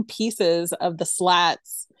broken pieces of the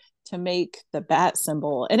slats to make the bat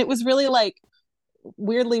symbol, and it was really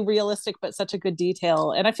weirdly realistic, but such a good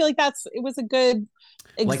detail. And I feel like it was a good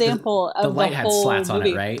example of the light had whole slats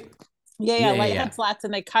movie. On it, right? Yeah, light had slats,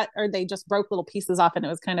 and they just broke little pieces off, and it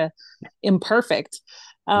was kind of imperfect.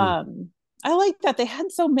 I like that they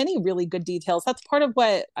had so many really good details. That's part of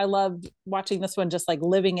what I loved watching this one, just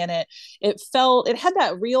living in it. It had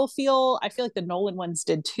that real feel. I feel like the Nolan ones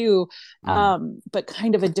did too, but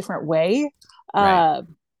kind of a different way. Right.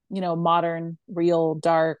 Modern, real,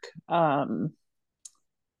 dark. I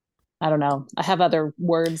don't know. I have other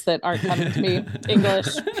words that aren't coming to me. English.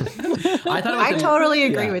 I totally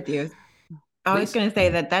agree with you. I was going to say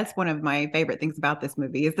that's one of my favorite things about this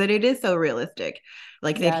movie is that it is so realistic.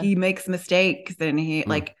 That he makes mistakes and he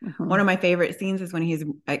one of my favorite scenes is when he's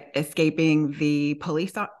escaping the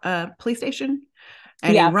police station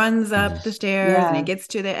and he runs up the stairs and he gets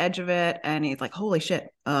to the edge of it and he's like, holy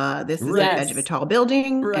shit, this is the edge of a tall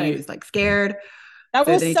building. And he was scared. That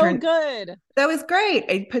was so good. That was great.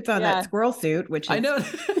 He puts on that squirrel suit, which is... I know.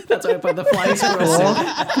 That's why I put the flying squirrel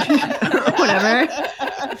suit. Whatever.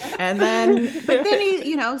 And then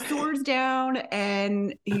he, soars down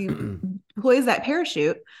and he deploys that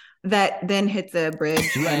parachute that then hits a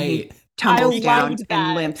bridge and he tumbles down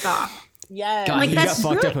and limps off. Yeah. God, he got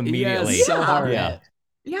fucked up immediately. Yes, so hard.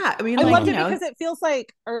 Yeah, I mean, I loved it because it feels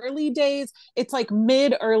like early days. It's like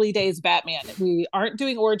early days Batman. We aren't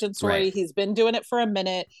doing origin story. Right. He's been doing it for a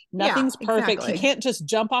minute. Nothing's perfect. Exactly. He can't just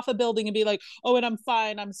jump off a building and be like, "Oh, and I'm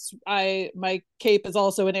fine. My cape is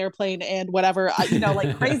also an airplane and whatever."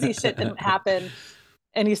 Crazy shit didn't happen,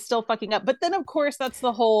 and he's still fucking up. But then, of course, that's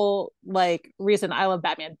the whole reason I love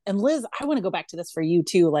Batman. And Liz, I want to go back to this for you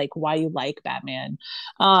too. Why you like Batman.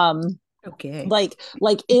 Okay.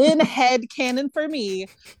 In head canon for me,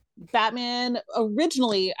 Batman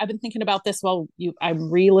originally, I've been thinking about this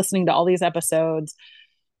I'm re-listening to all these episodes.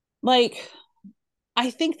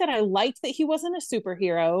 I think that I liked that he wasn't a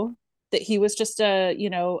superhero, that he was just a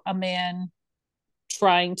man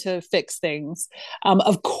trying to fix things.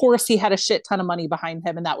 Of course he had a shit ton of money behind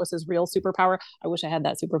him and that was his real superpower. I wish I had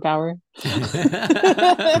that superpower.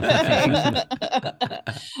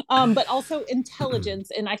 But also intelligence.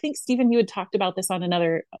 And I think Stephen, you had talked about this on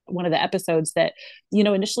one of the episodes that,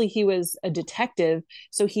 initially he was a detective.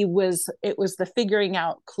 So it was the figuring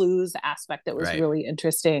out clues aspect that was really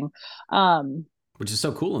interesting. Which is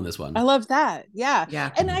so cool in this one. I love that. Yeah.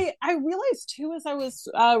 Yeah. And I realized too, as I was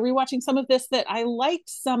rewatching some of this, that I liked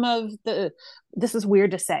some of this is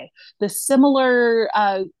weird to say, the similar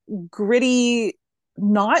gritty,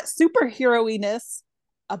 not superhero-iness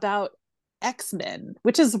about X-Men,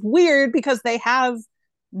 which is weird because they have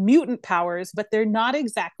mutant powers, but they're not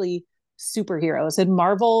exactly superheroes. And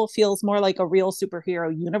Marvel feels more like a real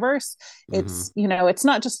superhero universe. It's, it's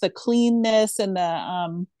not just the cleanness and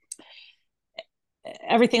the,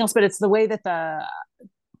 everything else, but it's the way that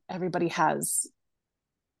everybody has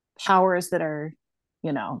powers that are,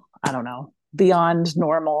 I don't know, beyond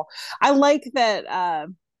normal. I like that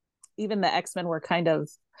even the X-Men were kind of,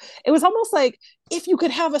 it was almost like if you could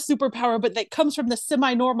have a superpower, but that comes from the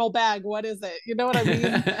semi-normal bag, what is it? You know what I mean?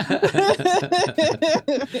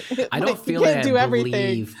 I don't feel like I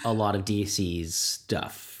believe a lot of DC's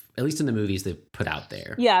stuff. at least in the movies they've put out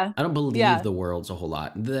there. Yeah. I don't believe the world's a whole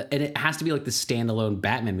lot. And it has to be like the standalone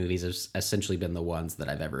Batman movies have essentially been the ones that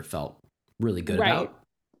I've ever felt really good about.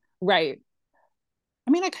 Right.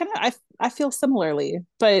 I mean, I feel similarly,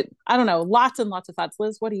 but I don't know. Lots and lots of thoughts.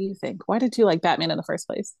 Liz, what do you think? Why did you like Batman in the first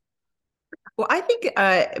place? Well, I think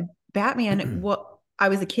Batman, well, I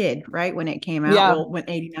was a kid, right? When it came out, well, when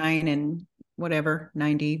 89 and whatever,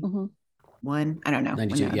 91, I don't know.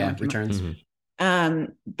 92, Returns.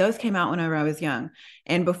 Those came out whenever I was young.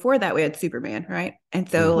 And before that, we had Superman, right? And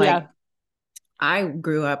so like I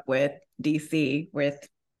grew up with DC with,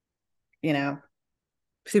 you know,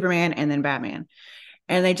 Superman and then Batman.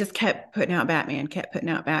 And they just kept putting out Batman.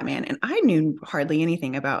 And I knew hardly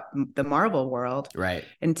anything about the Marvel world. Right.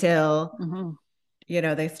 Until, you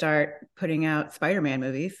know, they start putting out Spider-Man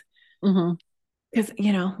movies. Because,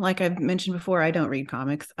 you know, like I've mentioned before, I don't read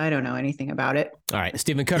comics. I don't know anything about it. All right.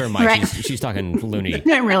 Stephen Cutter, Mike. Right. She's talking loony.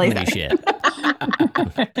 I'm really loony shit.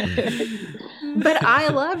 But I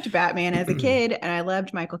loved Batman as a kid, and I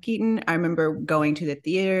loved Michael Keaton. I remember going to the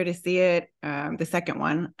theater to see it, the second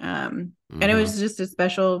one. And it was just a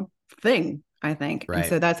special thing, I think. Right. And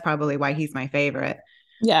so that's probably why he's my favorite.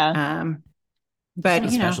 Yeah.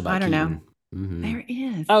 But, you know, I don't know. There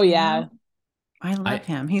is. Oh, yeah. You know? I love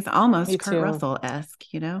him. He's almost Kurt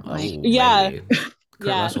Russell-esque, you know? Like, Kurt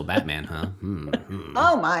Russell Batman, huh?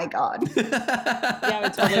 Oh my God. I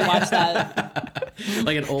would totally watch that.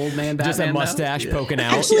 Like an old man Batman. Just a mustache poking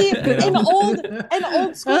out. Actually, an old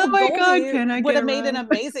school Goldie would have made an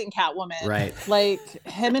amazing Catwoman. Right. Like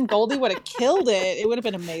him and Goldie would have killed it. It would have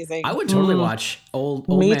been amazing. I would totally watch old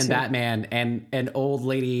man Batman and old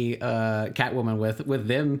lady Catwoman with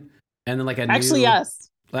them, and then like a actually yes.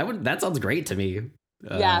 That sounds great to me.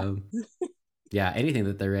 Yeah, anything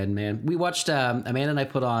that they're in, man. We watched Amanda and I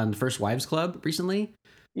put on First Wives Club recently.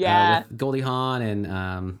 Yeah, with Goldie Hawn and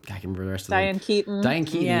I can't remember the rest of Diane Keaton. Diane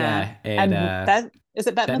Keaton, yeah. And is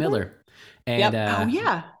it Bette Midler? And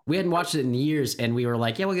yep. We hadn't watched it in years, and we were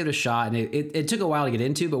like, yeah, we'll give it a shot. And it took a while to get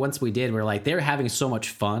into, but once we did, we were like, they're having so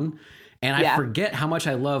much fun. And I forget how much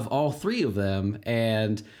I love all three of them.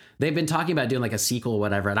 And they've been talking about doing like a sequel or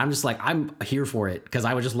whatever. And I'm just like, I'm here for it because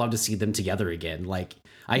I would just love to see them together again. Like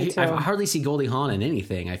I hardly see Goldie Hawn in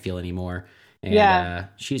anything, I feel, anymore. And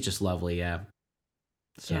she's just lovely. Yeah.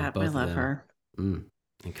 So I love her. And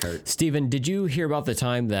Kurt. Steven, did you hear about the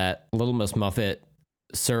time that Little Miss Muffet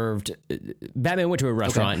served Batman went to a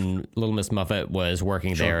restaurant and Little Miss Muffet was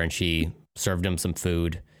working there and she served him some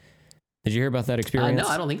food? Did you hear about that experience? No,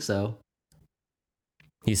 I don't think so.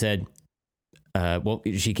 He said, well,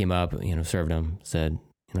 she came up, served him, said,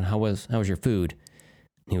 how was your food?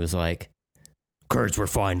 He was like, curds were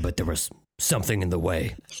fine, but there was something in the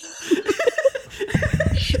way.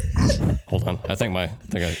 Hold on. I think I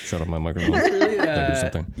shut off my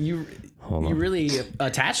microphone. You really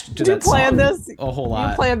attached to that song. You planned this a whole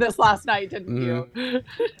lot. You planned this last night, didn't you?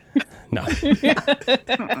 No.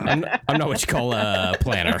 I'm not what you call a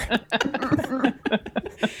planner.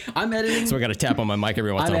 I'm editing. So I got to tap on my mic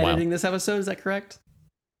every once in a while. I'm editing this episode. Is that correct?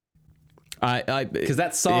 Because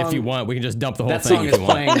that song, if you want, we can just dump the whole thing. That song is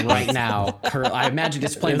playing right now. I imagine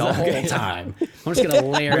it's playing the whole time. I'm just gonna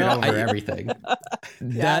layer it over everything.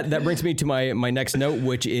 That brings me to my next note,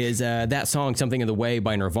 which is that song "Something in the Way"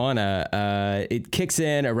 by Nirvana. It kicks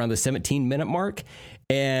in around the 17-minute mark,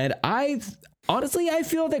 and I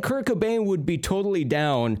feel that Kurt Cobain would be totally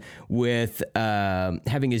down with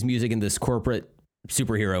having his music in this corporate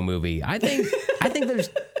superhero movie. I think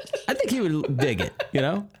he would dig it.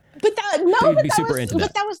 But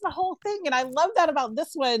that was the whole thing. And I love that about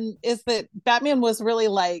this one is that Batman was really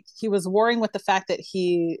like, he was warring with the fact that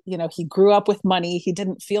he grew up with money. He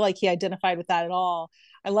didn't feel like he identified with that at all.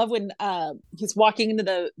 I love when he's walking into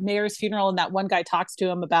the mayor's funeral and that one guy talks to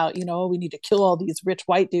him about, we need to kill all these rich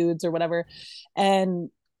white dudes or whatever.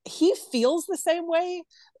 And he feels the same way.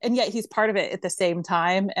 And yet he's part of it at the same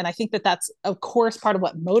time. And I think that that's, of course, part of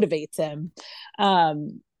what motivates him.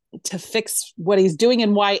 To fix what he's doing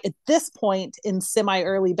and why at this point in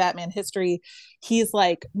semi-early Batman history, he's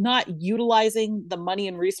like not utilizing the money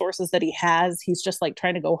and resources that he has. He's just like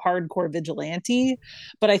trying to go hardcore vigilante.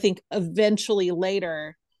 But I think eventually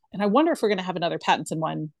later, and I wonder if we're going to have another Pattinson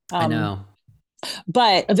one. I know.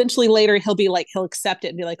 But eventually later he'll accept it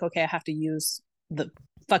and be like, okay, I have to use the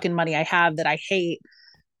fucking money I have that I hate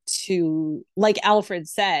to, like Alfred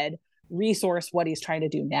said, resource what he's trying to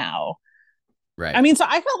do now. Right. I mean, so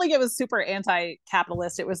I felt like it was super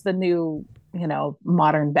anti-capitalist. It was the new,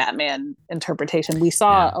 modern Batman interpretation. We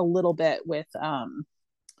saw a little bit with, I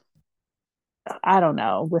don't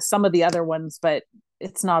know, with some of the other ones, but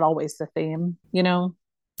it's not always the theme,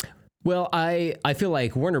 Well, I feel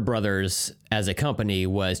like Warner Brothers as a company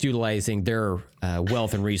was utilizing their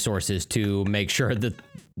wealth and resources to make sure that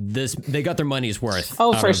they got their money's worth.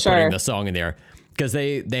 Oh, for sure. Putting the song in there, because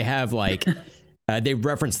they have like they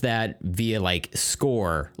reference that via like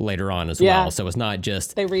score later on as well. So it's not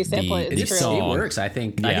just they resample it. It works. I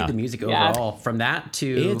think the music overall from that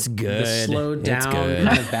to it's good. The slowed down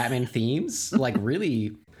kind of Batman themes like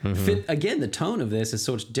really fit. Again, the tone of this is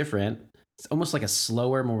so much different. It's almost like a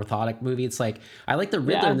slower, more methodic movie. It's like I like the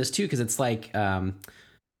Riddler in this too because it's like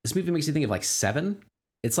this movie makes you think of like Seven.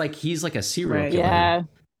 It's like he's like a serial killer,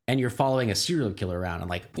 and you're following a serial killer around and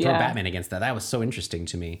like throw Batman against that. That was so interesting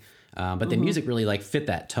to me. But the music really like fit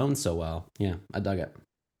that tone so well. Yeah, I dug it.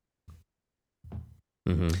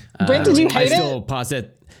 Brent, did you hate it? I still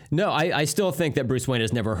posit. No, I still think that Bruce Wayne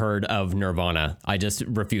has never heard of Nirvana. I just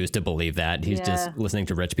refuse to believe that. He's just listening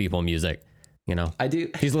to rich people music. You know, I do.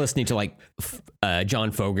 He's listening to like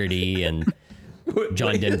John Fogerty and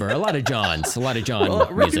John Denver. A lot of John music.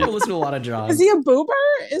 People listen to a lot of John. Is he a boomer?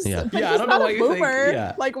 I don't know why you think.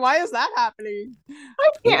 Yeah. Like, why is that happening? I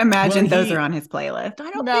can't imagine those are on his playlist.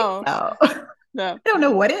 I don't think so. No. I don't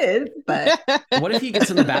know what is, but what if he gets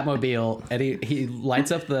in the Batmobile and he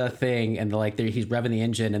lights up the thing and he's revving the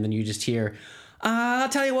engine and then you just hear, I'll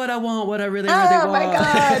tell you what I want, what I really want. Oh my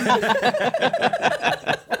God.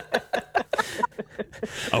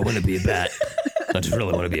 I want to be a bat. I just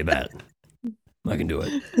really want to be a bat. I can do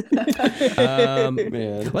it.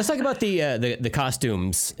 Let's talk about the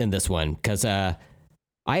costumes in this one because I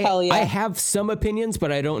have some opinions,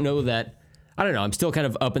 but I don't know that. I don't know. I'm still kind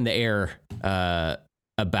of up in the air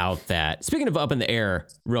about that. Speaking of up in the air,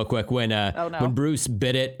 real quick, when Bruce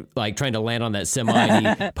bit it, like trying to land on that semi, and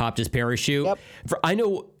he popped his parachute. Yep. I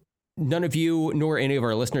know none of you nor any of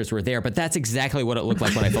our listeners were there, but that's exactly what it looked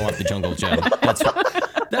like when I fell off the jungle gym.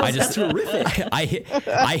 That's terrific. I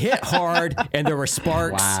hit hard, and there were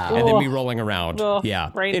sparks, and then me rolling around.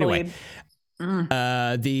 Anyway,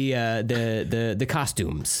 the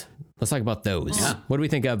costumes. Let's talk about those. Yeah. What do we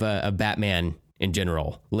think of Batman in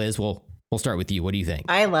general? Liz, we'll start with you. What do you think?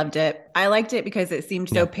 I loved it. I liked it because it seemed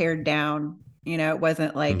so pared down. You know, it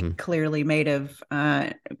wasn't like clearly made of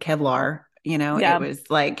Kevlar. You know, it was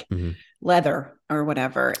like leather or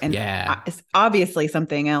whatever. And it's obviously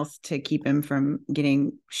something else to keep him from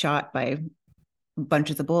getting shot by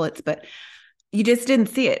bunches of bullets, but you just didn't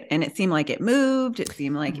see it. And it seemed like it moved. It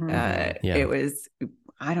seemed like it was,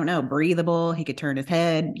 I don't know, breathable. He could turn his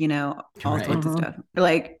head, you know, all sorts of stuff.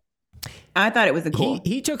 Like, I thought it was cool.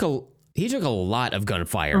 He took a lot of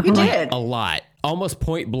gunfire. He did. A lot. Almost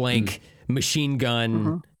point blank machine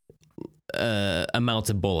gun amounts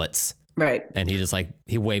of bullets. Right. And he just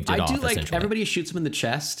he waved it off. I do like everybody shoots him in the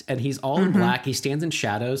chest and he's all in black. He stands in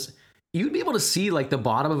shadows. You'd be able to see like the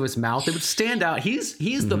bottom of his mouth. It would stand out. He's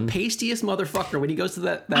the pastiest motherfucker when he goes to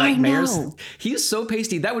that mayor's. He's so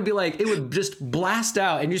pasty. That would be like, it would just blast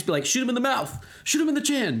out and you just be like, shoot him in the mouth, shoot him in the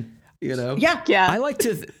chin, you know? Yeah. I like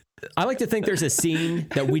to think there's a scene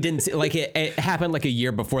that we didn't see, like it happened like a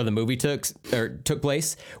year before the movie took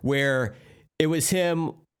place where it was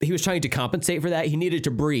him. He was trying to compensate for that. He needed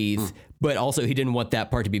to breathe, but also he didn't want that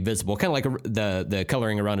part to be visible, kind of like the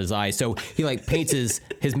coloring around his eyes. So he paints his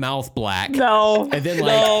mouth black. And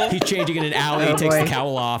then he's changing in an alley, takes the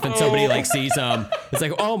cowl off, and somebody sees him. It's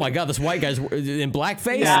like, oh my God, this white guy's in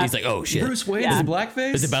blackface. And he's like, oh shit, Bruce Wayne is in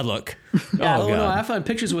blackface. It's a bad look. Oh no, I found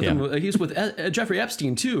pictures with him. He's with Jeffrey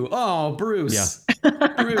Epstein too. Oh, Bruce. Yeah.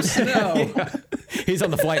 Bruce, no. He's on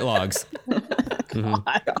the flight logs.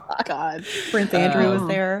 God. Prince Andrew was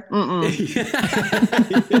there.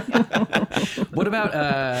 What about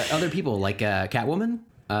other people like Catwoman?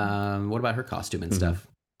 What about her costume and stuff?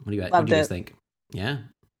 What do you guys think? Yeah.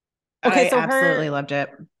 Okay, so I absolutely loved it.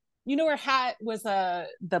 You know, her hat was the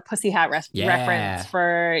pussy hat reference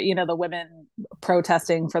for, you know, the women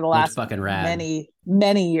protesting for the last many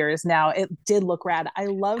years now. It did look rad. I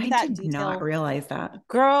love that detail. I did not realize that.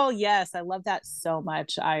 Girl, yes, I love that so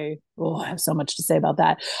much. I have so much to say about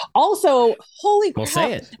that. Also, holy crap. Well,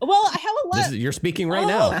 say it. Well, I have a lot. You're speaking right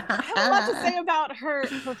now. I have a lot to say about her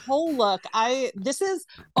whole look.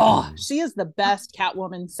 She is the best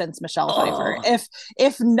Catwoman since Michelle Pfeiffer.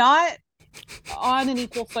 If not on an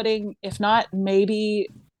equal footing, if not maybe,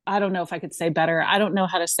 I don't know if I could say better. I don't know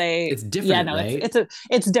how to say. It's different, right?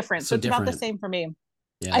 It's different. So it's about the same for me.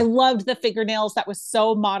 Yeah. I loved the fingernails. That was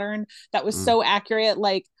so modern. That was so accurate.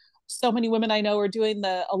 Like, so many women I know are doing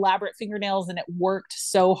the elaborate fingernails and it worked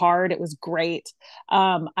so hard. It was great.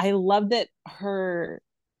 I love that her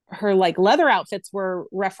like leather outfits were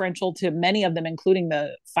referential to many of them, including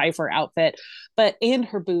the Pfeiffer outfit, and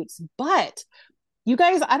her boots. But you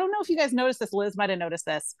guys, I don't know if you guys noticed this. Liz might have noticed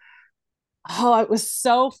this. Oh, it was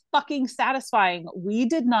so fucking satisfying. We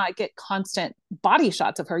did not get constant body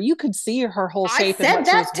shots of her. You could see her whole shape and what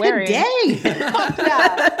she was wearing. Yes.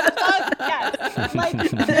 Like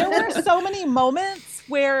there were so many moments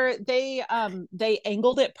where they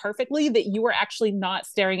angled it perfectly that you were actually not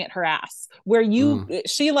staring at her ass. Where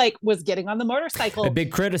she like was getting on the motorcycle. A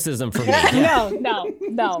big criticism for me.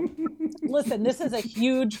 No. Listen, this is a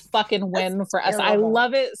huge fucking win for us. I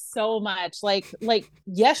love it so much. Like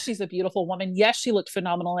yes, she's a beautiful woman. Yes, she looked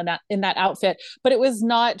phenomenal in that outfit, but it was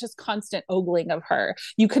not just constant ogling of her.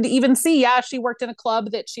 You could even see, she worked in a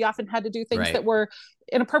club that she often had to do things that were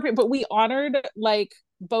inappropriate, but we honored like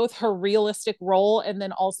both her realistic role and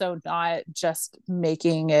then also not just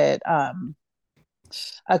making it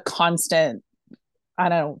a constant, I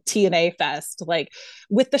don't know, TNA fest, like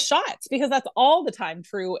with the shots, because that's all the time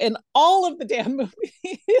true in all of the damn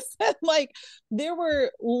movies. And like there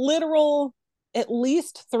were literal at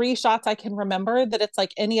least 3 shots I can remember that it's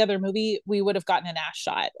like any other movie we would have gotten an ass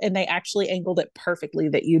shot, and they actually angled it perfectly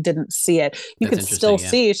that you didn't see it. You could still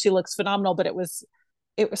see she looks phenomenal, but it was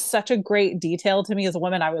such a great detail to me as a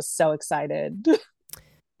woman. I was so excited.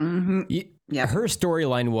 Mm-hmm. Yeah, her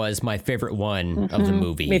storyline was my favorite one of the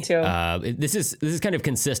movie. Me too. This is kind of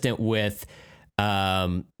consistent with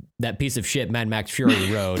that piece of shit Mad Max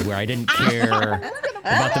Fury Road, where I didn't care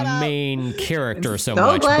about the main character so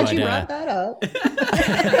much. Glad you brought that up.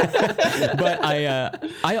 But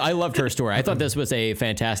I loved her story. I thought this was a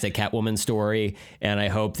fantastic Catwoman story, and I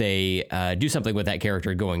hope they do something with that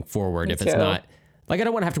character going forward. Me if too. It's not. Like, I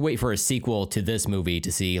don't want to have to wait for a sequel to this movie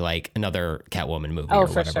to see, like, another Catwoman movie or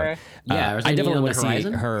whatever. Sure. Yeah, I definitely want to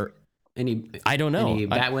see her... I don't know. Any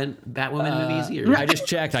Batwoman movies? Or? I just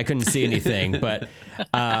checked. I couldn't see anything. But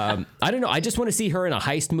I don't know. I just want to see her in a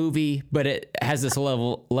heist movie, but it has this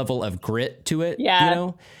level of grit to it. Yeah. You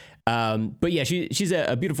know? But yeah, she's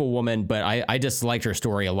a beautiful woman, but I just liked her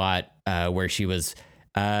story a lot, where she was...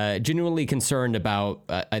 genuinely concerned about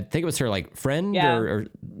I think it was her like friend or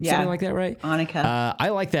something like that, right? Annika. I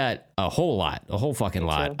like that a whole fucking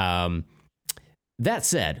lot. That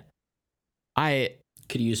said, I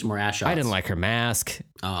could use some more ass shots. I didn't like her mask.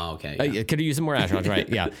 Oh, okay. Could have used some more ass shots, right?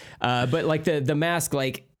 Yeah. But like the mask,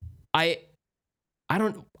 like I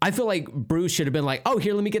feel like Bruce should have been like, oh,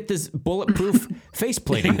 here, let me get this bulletproof face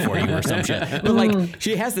plating for you or some shit. But like,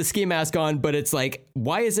 she has the ski mask on, but it's like,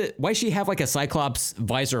 why does she have like a Cyclops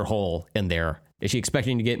visor hole in there? Is she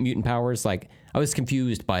expecting to get mutant powers? Like, I was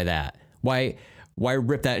confused by that. Why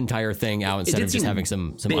rip that entire thing out instead of just having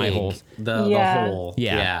some big, eye holes? The hole.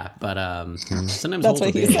 Yeah. But sometimes that's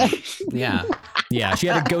what he said. Yeah. Yeah, she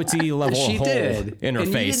had a goatee level hole in her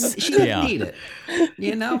face. She didn't need it.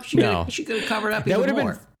 You know, she could have covered up even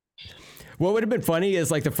more. What would have been funny is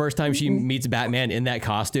like the first time she meets Batman in that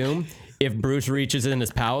costume, if Bruce reaches in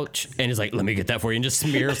his pouch and is like, let me get that for you, and just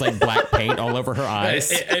smears like black paint all over her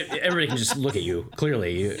eyes. Everybody can just look at you.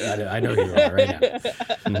 Clearly, I know who you are right now.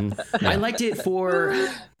 Mm-hmm. I liked it for,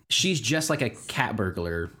 she's just like a cat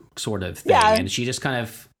burglar sort of thing. Yeah. And she just kind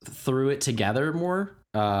of threw it together more.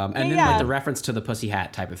 And then like the reference to the pussy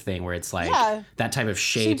hat type of thing, where it's like that type of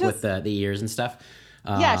shape with the ears and stuff.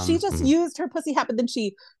 She just used her pussy hat, but then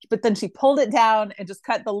she pulled it down and just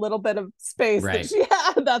cut the little bit of space that she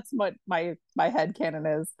had. That's what my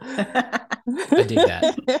headcanon is. I dig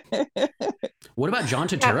that. What about John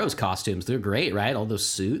Turturro's costumes? They're great, right? All those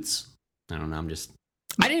suits. I don't know.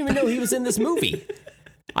 I didn't even know he was in this movie.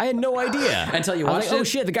 I had no idea until you watched it. Oh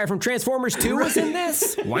shit, the guy from Transformers 2 was in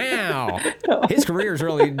this? Wow. His career is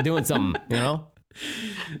really doing something, you know?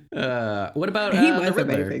 What about he was the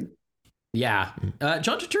Riddler? Amazing. Yeah.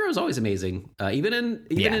 John Turturro is always amazing. Even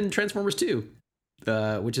in Transformers 2,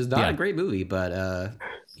 which is not a great movie, but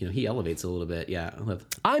he elevates a little bit. Yeah.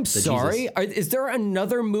 I'm sorry. Is there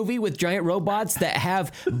another movie with giant robots that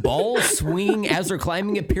have balls swinging as they're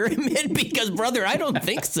climbing a pyramid? Because, brother, I don't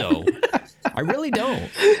think so. I really don't.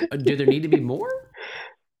 Do there need to be more?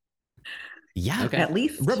 Yeah. Okay. At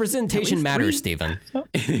least representation matters, Stephen.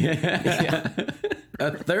 Yeah.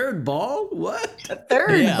 A third ball? What? A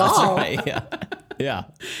third ball? That's right. Yeah.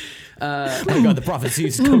 Oh my God, the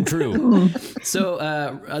prophecies come true. So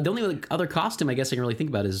the only other costume I guess I can really think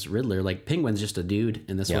about is Riddler. Like Penguin's just a dude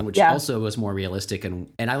in this one, which also was more realistic, and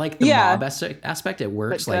I like the mob aspect. It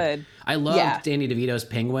works. Like I love Danny DeVito's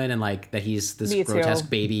Penguin, and like that he's this grotesque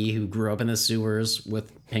baby who grew up in the sewers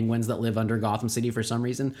with penguins that live under Gotham City for some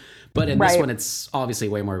reason. But in this one, it's obviously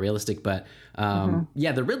way more realistic. But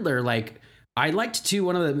the Riddler, like I liked too.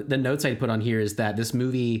 One of the notes I put on here is that this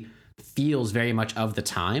movie feels very much of the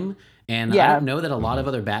time. And I don't know that a lot of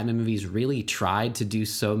other Batman movies really tried to do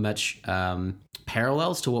so much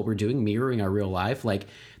parallels to what we're doing, mirroring our real life. Like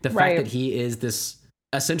the fact that he is this,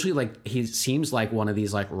 essentially, like, he seems like one of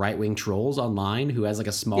these like right-wing trolls online who has like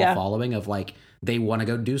a small following of like, they want to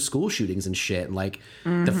go do school shootings and shit. And like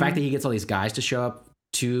the fact that he gets all these guys to show up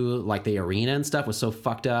to like the arena and stuff was so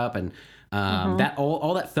fucked up. And that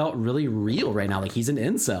all that felt really real right now. Like he's an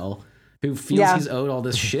incel who feels he's owed all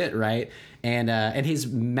this shit, right? And he's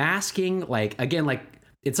masking, like, again, like,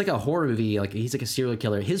 it's like a horror movie. Like, he's like a serial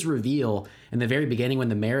killer. His reveal in the very beginning when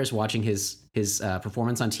the mayor is watching his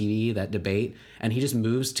performance on TV, that debate, and he just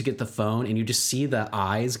moves to get the phone, and you just see the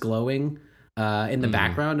eyes glowing in the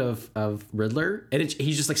background of Riddler, and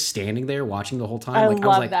he's just like standing there watching the whole time. I was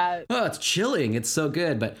like, that. Oh, it's chilling. It's so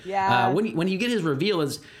good. But when you get his reveal,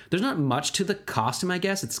 there's not much to the costume. I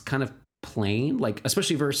guess it's kind of plain, like,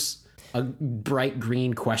 especially versus a bright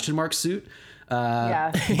green question mark suit.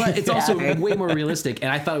 But it's also way more realistic,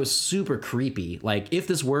 and I thought it was super creepy. Like, if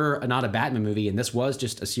this were not a Batman movie and this was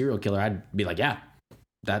just a serial killer, I'd be like, yeah,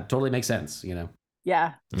 that totally makes sense, you know?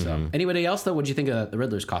 Yeah. So anybody else, though, what'd you think of the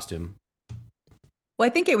Riddler's costume? Well, I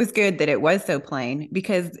think it was good that it was so plain,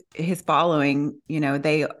 because his following, you know,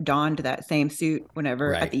 they donned that same suit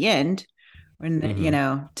whenever at the end, when you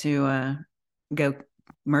know, to go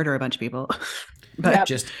murder a bunch of people. But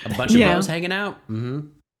just a bunch of bros hanging out.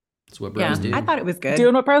 That's what bros do. I thought it was good.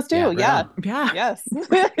 Doing what bros do. Yeah. Yes.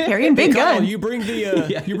 Carrying big guns. You bring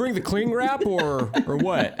the you bring the cling wrap or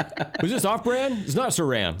what? Was this off brand? It's not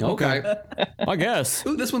Saran. Okay. I guess.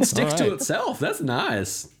 Ooh, this one sticks to itself. That's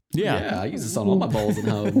nice. Yeah. I use this on all my bowls at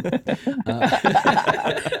home.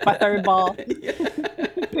 My third ball.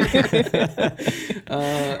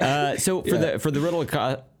 So for the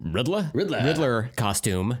Riddler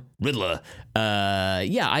costume,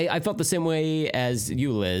 I felt the same way as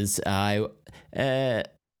you, Liz. I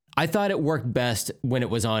thought it worked best when it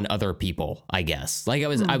was on other people, I guess. Like I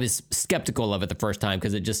was skeptical of it the first time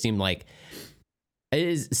because it just seemed like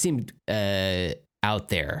it seemed out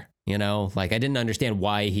there, you know? Like I didn't understand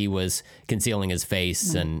why he was concealing his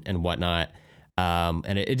face and whatnot.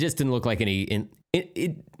 And it just didn't look like any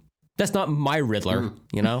that's not my Riddler,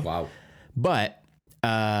 you know? Wow. But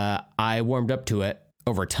I warmed up to it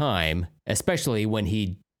over time, especially when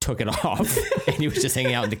he took it off and he was just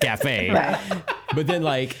hanging out in the cafe. Right. But then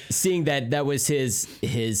like seeing that was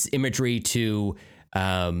his imagery to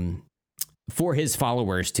for his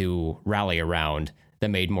followers to rally around, that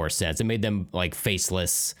made more sense. It made them like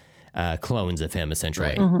faceless clones of him,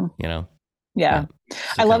 essentially, you know? Yeah.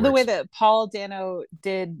 I love the way that Paul Dano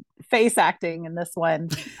did face acting in this one.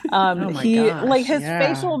 His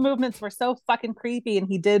facial movements were so fucking creepy, and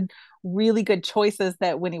he did really good choices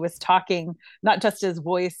that when he was talking, not just his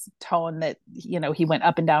voice tone that, you know, he went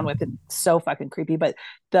up and down with, it so fucking creepy, but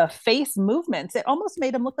the face movements, it almost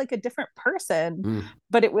made him look like a different person,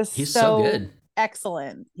 but it was so good.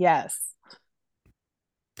 Excellent. Yes.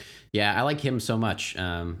 Yeah, I like him so much.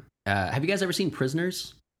 Have you guys ever seen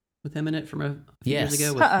Prisoners with him in it from a few years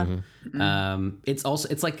ago?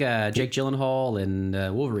 It's like Jake Gyllenhaal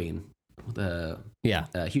and Wolverine with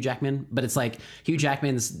Hugh Jackman, but it's like Hugh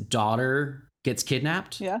Jackman's daughter gets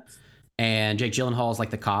kidnapped. Yeah. And Jake Gyllenhaal is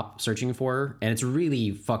like the cop searching for her, and it's a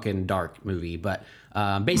really fucking dark movie. But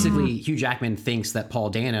basically, Hugh Jackman thinks that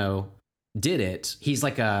Paul Dano did it. He's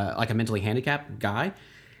like a mentally handicapped guy,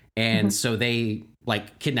 and so they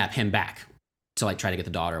like kidnap him back to like try to get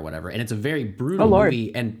the daughter or whatever. And it's a very brutal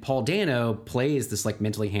movie. And Paul Dano plays this like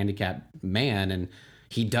mentally handicapped man, and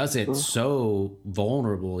he does it so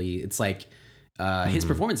vulnerably. It's like his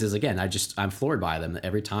performances, again, I'm floored by them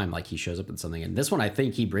every time like he shows up in something. And this one, I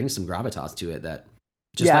think he brings some gravitas to it that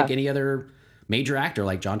just like any other major actor,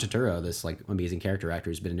 like John Turturro, this like amazing character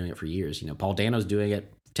actor who's been doing it for years. You know, Paul Dano's doing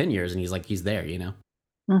it 10 years and he's there, you know?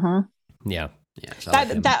 Yeah. Yeah.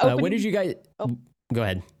 So what did you guys... Go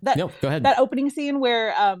ahead. Go ahead. That opening scene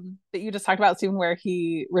where that you just talked about, soon, where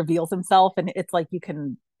he reveals himself, and it's like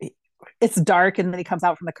it's dark, and then he comes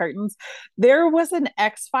out from the curtains. There was an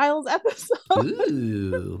X-Files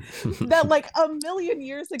episode that like a million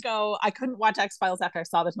years ago. I couldn't watch X-Files after I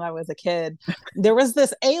saw this when I was a kid. There was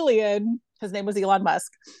this alien. His name was Elon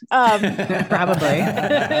Musk. Probably.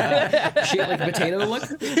 She had like a potato look.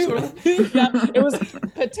 Yeah, it was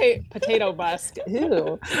potato Musk.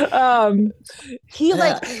 Ew. He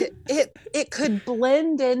like it could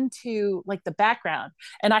blend into like the background,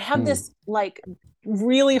 and I have this like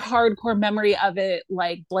really hardcore memory of it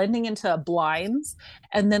like blending into blinds,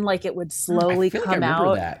 and then like it would slowly come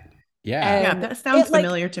out. Yeah, that sounds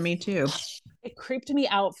familiar to me too. It creeped me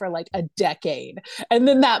out for like a decade. And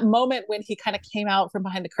then that moment when he kind of came out from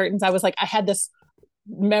behind the curtains, I was like, I had this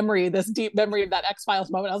memory, this deep memory of that X-Files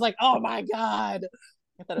moment. I was like, oh my God.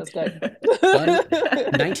 I thought it was good.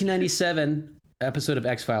 1997 episode of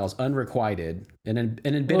X-Files, Unrequited. An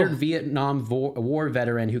embittered Vietnam War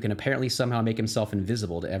veteran who can apparently somehow make himself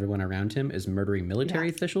invisible to everyone around him is murdering military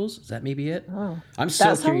officials. Is that maybe it? Oh, I'm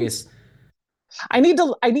so curious. I need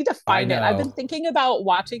to find it. I've been thinking about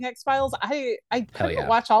watching X-Files. I couldn't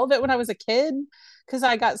watch all of it when I was a kid because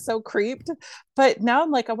I got so creeped. But now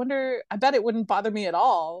I'm like, I bet it wouldn't bother me at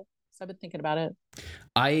all. So I've been thinking about it.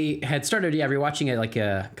 I had started rewatching it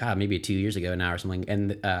like maybe 2 years ago now or something, and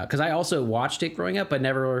because I also watched it growing up but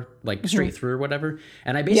never like straight through or whatever,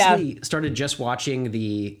 and I basically started just watching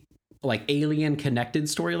the like alien connected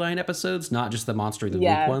storyline episodes, not just the Monster of the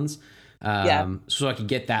Week ones, so I could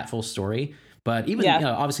get that full story. But even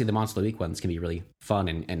obviously the Monster of the Week ones can be really fun,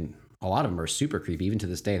 and a lot of them are super creepy. Even to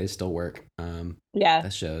this day, they still work.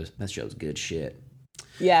 That show's good shit.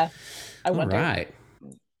 Yeah, I wonder. All right.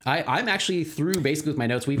 I'm actually through basically with my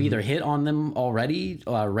notes. We've either hit on them already,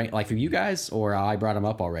 like for you guys, or I brought them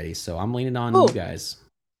up already. So I'm leaning on you guys.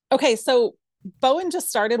 Okay, so Bowen just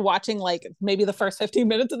started watching like maybe the first 15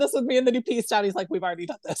 minutes of this with me, and then he pieced out. He's like, "We've already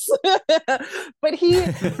done this," but he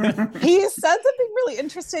said something really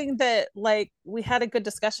interesting that like we had a good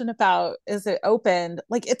discussion about. Is it opened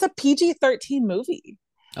like it's a PG-13 movie?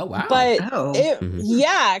 Oh wow! But because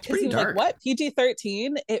he was like, "What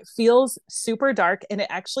PG-13?" It feels super dark, and it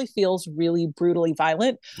actually feels really brutally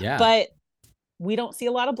violent. Yeah. But we don't see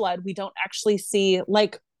a lot of blood. We don't actually see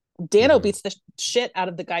like Dano beats the shit out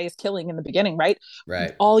of the guy he's killing in the beginning, right?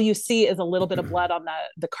 Right. All you see is a little bit of blood on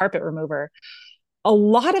the carpet remover. A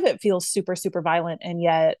lot of it feels super super violent, and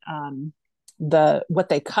yet what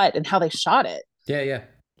they cut and how they shot it,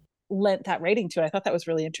 lent that rating to it. I thought that was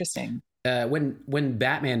really interesting. When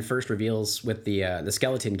Batman first reveals with the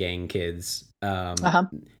skeleton gang kids,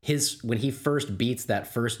 when he first beats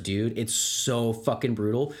that first dude, it's so fucking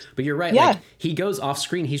brutal. But you're right, like he goes off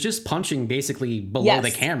screen, he's just punching basically below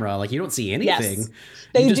the camera, like you don't see anything. Yes.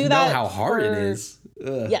 They you just do know that how hard it is.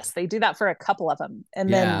 Ugh. Yes, they do that for a couple of them,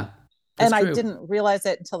 and then I didn't realize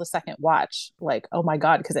it until the second watch. Like, oh my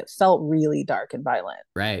God, because it felt really dark and violent.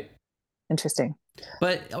 Right. Interesting.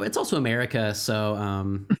 But it's also America,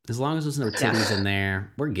 so as long as there's no titties in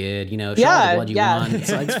there, we're good. You know, show all the blood you want.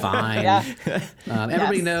 It's fine.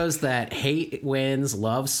 Everybody knows that hate wins,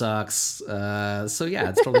 love sucks. So yeah,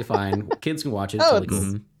 it's totally fine. Kids can watch it. It's totally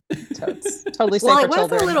cool. Totally safe for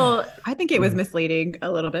children. I think it was misleading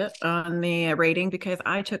a little bit on the rating because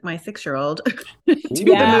I took my 6-year-old to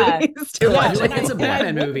the movies to watch it. It's a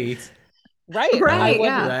Batman movie. Right.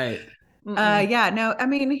 Right. No, I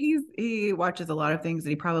mean, he watches a lot of things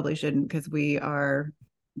that he probably shouldn't because we are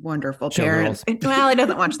wonderful parents. Well, he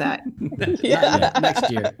doesn't watch that.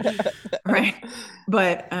 Next year. Right.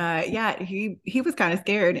 But he was kind of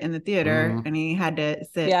scared in the theater and he had to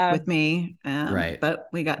sit with me. Right. But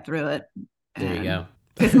we got through it. There you go.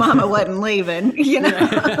 His mama wasn't leaving, you know.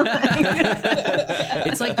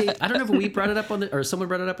 It's like I don't know if we brought it up or someone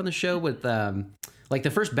brought it up on the show with like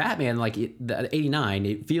the first Batman, like the 89,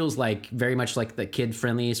 it feels like very much like the kid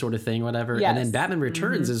friendly sort of thing, whatever. Yes. And then Batman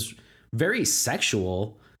Returns is very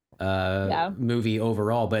sexual movie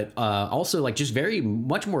overall, but also like just very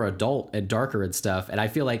much more adult and darker and stuff. And I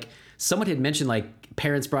feel like someone had mentioned like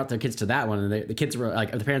parents brought their kids to that one, and the kids were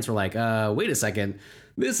like, the parents were like, wait a second.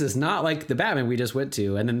 This is not like the Batman we just went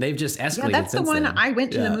to, and then they've just escalated. Yeah, that's the one then. I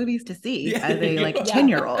went to the movies to see as a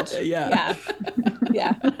 10-year-old. Yeah.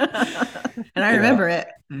 And I remember it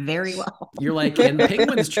very well. You're like, and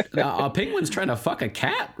penguin's trying to fuck a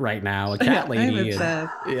cat right now, a cat lady.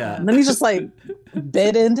 And then he just like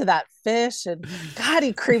bit into that fish, and God,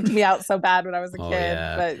 he creeped me out so bad when I was a kid.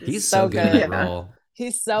 Yeah. But he's so good at that role.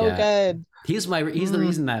 He's so good. He's the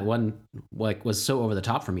reason that one like was so over the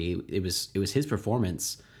top for me. It was his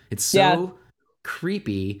performance. It's so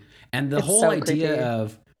creepy, and the whole idea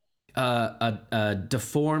of a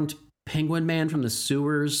deformed penguin man from the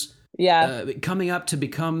sewers coming up to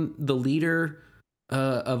become the leader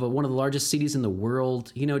of one of the largest cities in the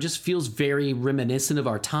world, you know, just feels very reminiscent of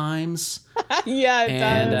our times. It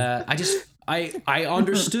does. I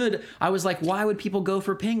understood. I was like, why would people go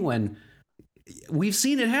for Penguin? We've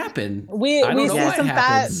seen it happen. We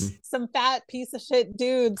see some fat piece of shit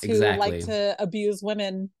dudes who like to abuse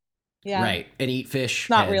women. Yeah. Right. And eat fish.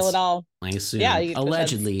 Not real at all. I assume. Yeah.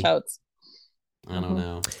 Allegedly. Totes. I don't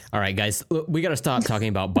know. All right, guys, we got to stop talking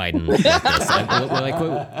about Biden.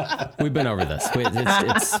 We've been over this.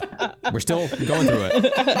 We're still going through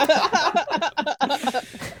it.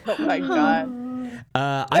 Oh my God.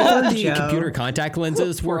 I thought the computer contact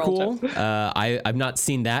lenses were cool. I've not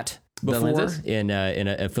seen that before in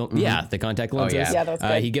a film. Mm-hmm. Yeah, the contact lenses. Yeah, that was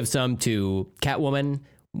good. He gives some to Catwoman,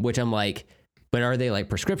 which I'm like, but are they like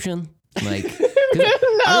prescription? Like,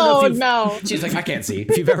 no. She's like, I can't see.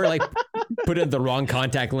 If you've ever like put in the wrong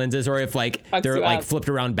contact lenses, or if like they're like flipped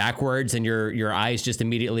around backwards and your eyes just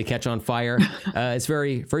immediately catch on fire, it's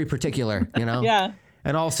very, very particular, you know? Yeah.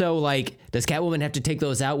 And also, like, does Catwoman have to take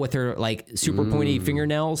those out with her like super pointy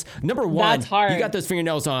fingernails? Number one, that's hard. You got those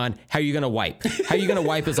fingernails on. How are you gonna wipe? How are you gonna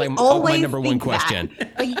wipe is like my number one question.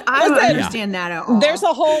 I don't understand that at all. There's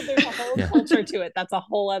a whole culture to it. That's a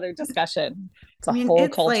whole other discussion. It's a whole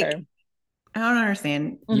culture. Like, I don't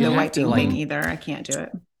understand the wiping thing either. I can't do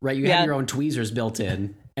it. Right, you have your own tweezers built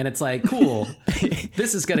in, and it's like, cool,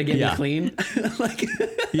 this is gonna get me clean. Like,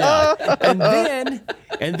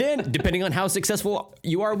 and then depending on how successful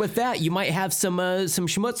you are with that, you might have some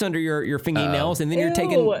schmutz under your fingernails, and then you're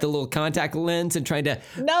taking the little contact lens and trying to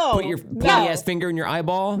put your pointy ass finger in your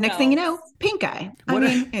eyeball. Next thing you know, pink eye.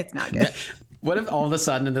 It's not good. What if all of a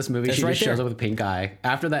sudden in this movie she just shows up with a pink eye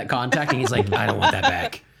after that contact, and he's like, I don't want that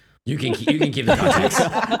back. You can keep the contacts.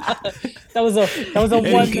 that was a $1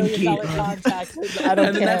 million contact. I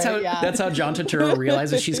don't care. That's how John Turturro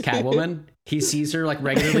realizes she's Catwoman. He sees her like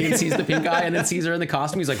regularly and sees the pink eye, and then sees her in the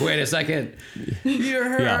costume. He's like, wait a second, you're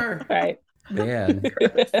her. Yeah. Right. Man,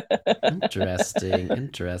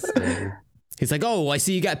 interesting. He's like, oh, I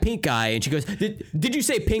see you got pink eye, and she goes, did you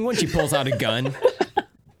say penguin? She pulls out a gun.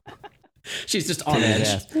 She's just on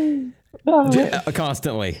edge.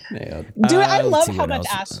 Constantly. Dude, I love how much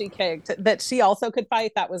ass she kicked. That she also could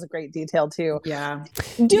fight. That was a great detail too. Yeah.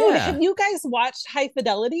 Dude, have you guys watched High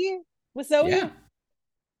Fidelity with Zoe? Yeah.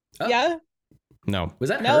 Oh. Yeah? No. Was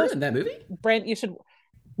that her in that movie? Brent, you should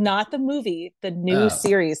not the movie, the new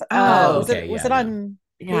series. Was it on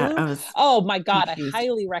Oh my god, confused. I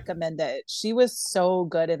highly recommend it. She was so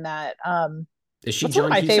good in that. Is she one of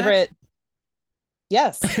my favorite?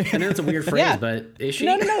 Yes. I know it's a weird phrase, but is she?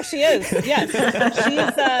 No, she is. Yes.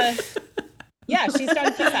 She's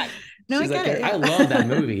John Cusack. No, I love that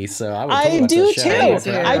movie, so I do too.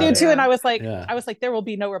 I do too, and I was like, there will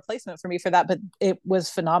be no replacement for me for that, but it was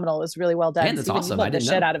phenomenal. It was really well done. And it's awesome. I did the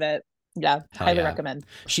shit out of it. Yeah, highly recommend.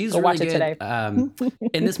 She's Go really watch good. It today.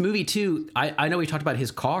 In this movie too, I know we talked about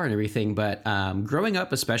his car and everything, but growing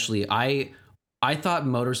up especially, I thought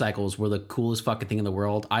motorcycles were the coolest fucking thing in the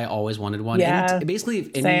world. I always wanted one. Yeah, and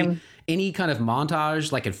basically, any kind of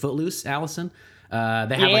montage, like in Footloose, Allison, they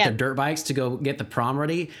have like their dirt bikes to go get the prom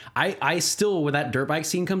ready. I still, when that dirt bike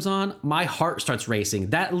scene comes on, my heart starts racing.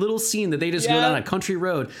 That little scene that they just go down a country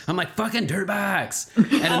road, I'm like, fucking dirt bikes.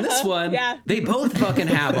 And in this one, they both fucking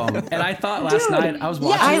have them. And I thought last night, I was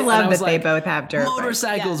watching I love that they both have dirt bikes.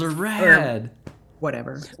 Motorcycles are rad.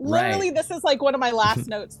 Whatever. Literally, this is like one of my last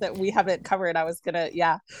notes that we haven't covered. I was gonna,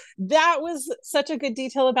 that was such a good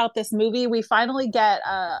detail about this movie. We finally get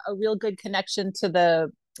a real good connection to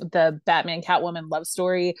the Batman Catwoman love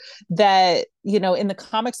story that, in the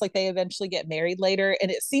comics, like they eventually get married later,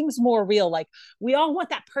 and it seems more real. Like we all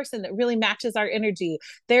want that person that really matches our energy.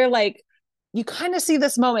 They're like, you kind of see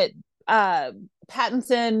this moment.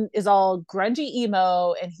 Pattinson is all grungy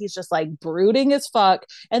emo and he's just like brooding as fuck.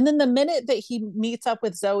 And then the minute that he meets up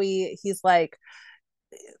with Zoe, he's like,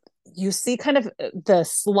 you see kind of the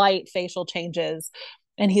slight facial changes.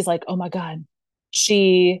 And he's like, oh my God,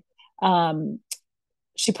 she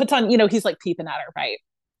puts on, he's like peeping at her, right?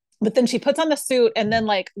 But then she puts on the suit and then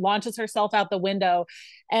like launches herself out the window,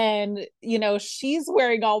 and she's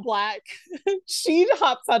wearing all black. She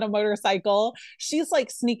hops on a motorcycle. She's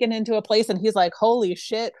like sneaking into a place, and he's like, holy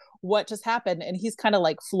shit, what just happened? And he's kind of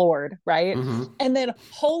like floored, right? Mm-hmm. And then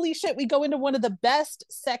holy shit, we go into one of the best,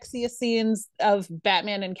 sexiest scenes of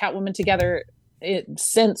Batman and Catwoman together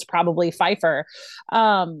since probably Pfeiffer,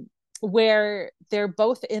 where they're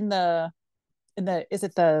both in the is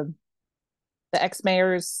it the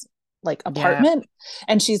ex-mayor's like apartment,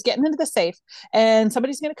 and she's getting into the safe, and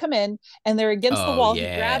somebody's gonna come in, and they're against the wall. He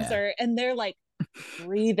grabs her, and they're like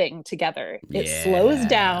breathing together. It slows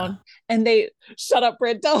down, and they shut up,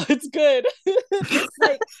 Brentel. It's good. It's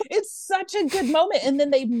like it's such a good moment, and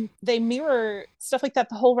then they mirror stuff like that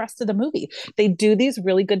the whole rest of the movie. They do these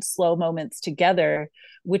really good slow moments together,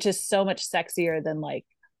 which is so much sexier than like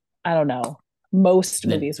I don't know most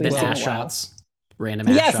movies we've seen. Shots. Random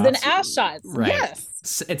ass shots. Then ass shots. Right. Yes.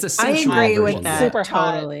 It's a sensual I agree with that. Super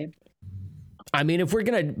totally. Hot. I mean, if we're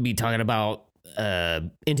going to be talking about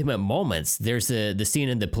intimate moments, there's the scene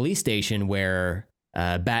in the police station where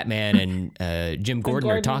Batman and Jim Gordon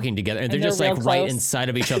are talking together, and they're just like right inside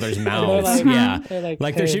of each other's mouths.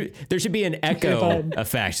 Like hey, there should be an echo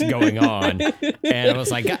effect going on. And I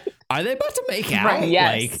was like, are they about to make out? Right,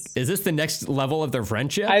 yes. Like, is this the next level of their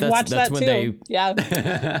friendship? I'd watch that when too.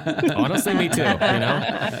 Honestly, me too.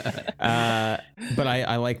 But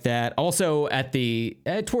I like that. Also, at the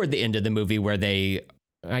toward the end of the movie where they.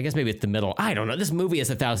 I guess maybe it's the middle. I don't know. This movie is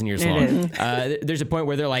 1,000 years long. There's a point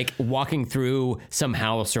where they're like walking through some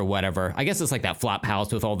house or whatever. I guess it's like that flop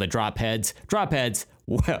house with all the drop heads. Drop heads.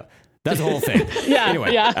 Well, that's the whole thing.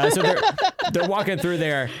 Anyway, so they're walking through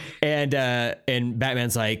there, and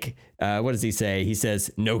Batman's like, what does he say? He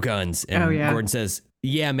says, "No guns." And Gordon says,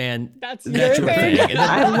 "Yeah, man, that's your thing." And then,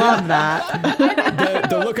 I love that.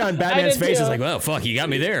 The look on Batman's face is like, "Well, fuck, you got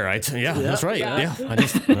me there." That's right. Yeah, I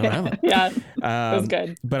don't have it. It was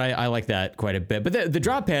good. But I like that quite a bit. But the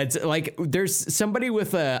drop heads, like, there's somebody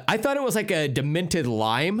with I thought it was like a demented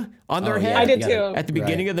lime on their head. I did too. At the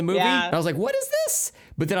beginning of the movie, I was like, "What is this?"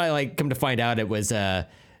 But then I come to find out it was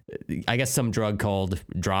I guess some drug called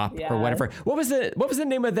drop or whatever. What was the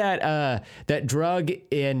name of that drug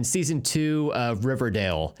in season 2 of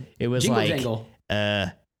Riverdale? It was Jingle like Jangle.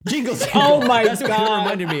 Jingle Jangle. Oh my That's God. what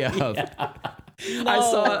it reminded me of. I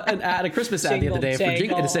saw an ad, a Christmas ad the other day for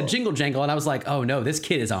Jingle, and it said Jingle Jangle, and I was like, oh no, this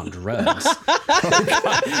kid is on drugs.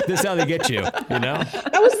 This is how they get you, you know?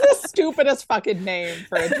 That was the stupidest fucking name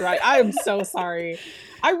for a drug. I am so sorry.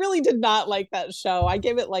 I really did not like that show. I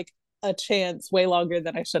gave it like a chance way longer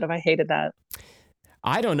than I should have. I hated that.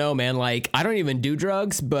 I don't know, man. Like, I don't even do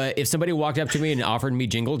drugs, but if somebody walked up to me and offered me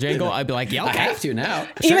Jingle Jangle, I'd be like, yeah, okay. I have to now.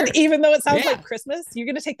 Even though it sounds like Christmas, you're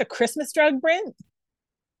going to take the Christmas drug, Brent?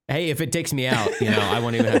 Hey, if it takes me out, I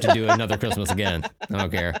won't even have to do another Christmas again. I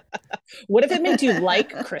don't care. What if it made you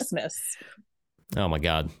like Christmas? Oh my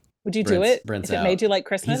God. Would you do it? Brent's if it out. made you like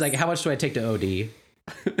Christmas? He's like, how much do I take to OD?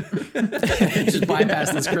 Just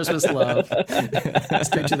bypass this Christmas love.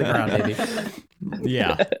 Straight to the ground, baby.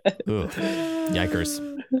 Yeah. Ooh. Yikers.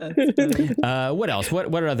 What else?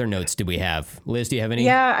 What other notes do we have? Liz, do you have any?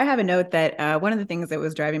 Yeah, I have a note that one of the things that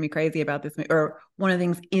was driving me crazy about this, or one of the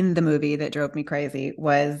things in the movie that drove me crazy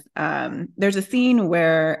was there's a scene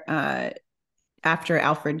where after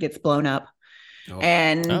Alfred gets blown up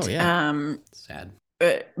and sad.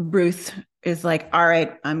 Bruce is like, all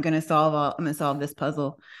right, I'm going to solve this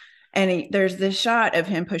puzzle. And there's this shot of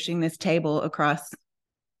him pushing this table across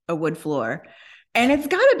a wood floor. And it's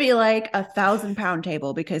got to be like 1,000-pound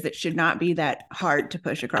table because it should not be that hard to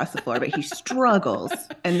push across the floor, but he struggles.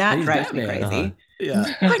 And that drives me crazy. Uh-huh. Yeah.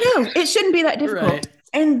 I know. It shouldn't be that difficult. Right.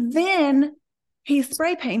 And then he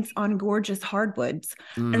spray paints on gorgeous hardwoods.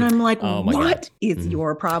 And I'm like, what is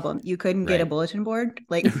your problem? You couldn't get a bulletin board?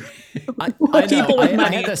 Like, I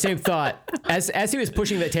had the same thought. As he was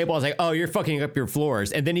pushing that table, I was like, oh, you're fucking up your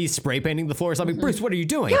floors. And then he's spray painting the floors. I'm like, Bruce, what are you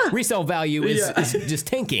doing? Yeah. Resale value is just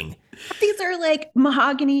tanking. These are like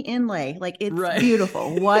mahogany inlay. Like, it's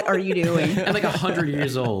beautiful. What are you doing? And like 100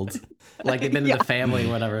 years old. Like they've been in the family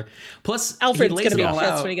or whatever. Plus, Alfred's gonna be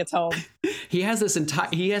pissed when he gets home. He has this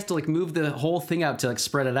he has to like move the whole thing out to like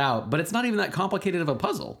spread it out, but it's not even that complicated of a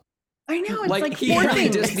puzzle. I know. It's like he really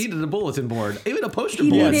just needed a bulletin board, even a poster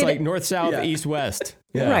board. Yeah, it's like north, south, east, west.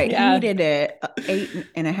 Yeah. Right. Yeah. He needed a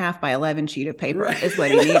 8.5 by 11 sheet of paper is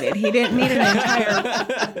what he needed. He didn't need an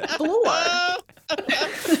entire floor.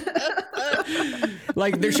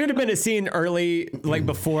 Like, there should have been a scene early, like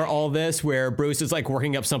before all this, where Bruce is like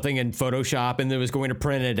working up something in Photoshop and then was going to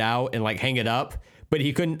print it out and like hang it up, but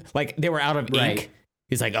he couldn't, like, they were out of ink.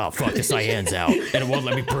 He's like, oh, fuck, the cyan's out and it won't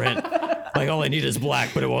let me print. Like, all I need is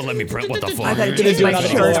black, but it won't let me print. What the fuck? I gotta get my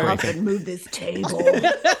shirt off and move this table.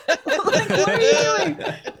 Like, what are you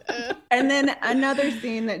doing? And then another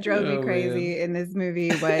scene that drove me crazy in this movie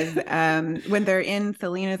was when they're in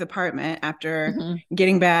Selena's apartment after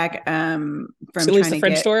getting back from she leaves the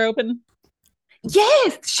French door open.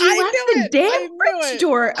 Yes, she left the damn French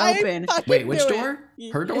door open. Wait, which door?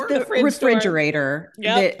 Her door? The refrigerator.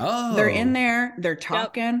 Yep. They're in there. They're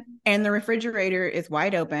talking, and the refrigerator is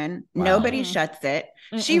wide open. Wow. Nobody shuts it.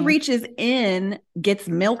 She reaches in, gets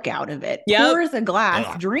milk out of it, pours a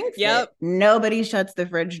glass, drinks it. Nobody shuts the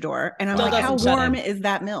fridge door, and I'm like, how warm is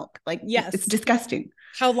that milk? Like, it's disgusting.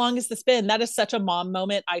 How long has this been? That is such a mom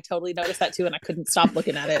moment. I totally noticed that too, and I couldn't stop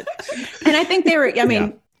looking at it. And I think they were. I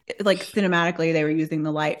mean. Like cinematically, they were using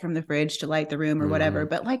the light from the fridge to light the room or whatever,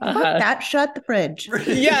 but like, fuck that, shut the fridge.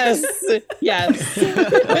 Yes.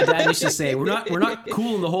 My dad used to say, we're not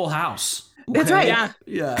cooling the whole house. That's right.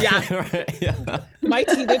 Yeah. My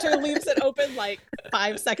teenager leaves it open like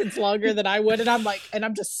 5 seconds longer than I would, and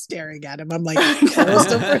I'm just staring at him. I'm like, close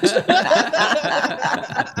the fridge.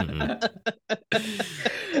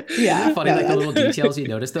 Yeah, funny, like the little details you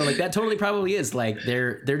notice though, like that totally probably is like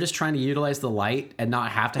they're just trying to utilize the light and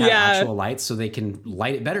not have to have actual lights, so they can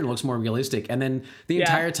light it better and it looks more realistic. And then the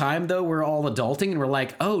entire time though, we're all adulting and we're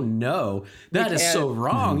like, oh no, that is so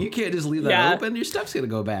wrong. You can't just leave that open. Your stuff's gonna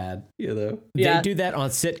go bad. You know, they do that on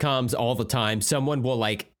sitcoms all the time. Someone will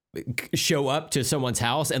like show up to someone's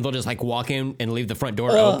house and they'll just like walk in and leave the front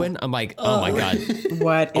door open. I'm like, oh my god,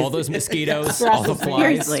 what? All those mosquitoes, all the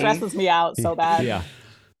flies. It stresses me out so bad. Yeah.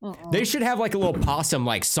 They should have like a little possum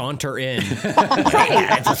like saunter in.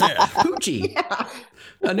 Poochie. Yeah.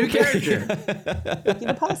 A new character.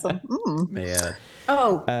 The possum. Man.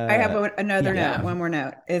 Oh, I have another note. One more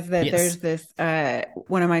note is that there's this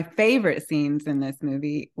one of my favorite scenes in this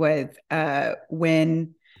movie was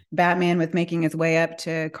when Batman was making his way up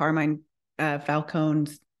to Carmine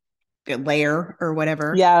Falcone's lair or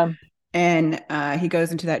whatever. Yeah. And he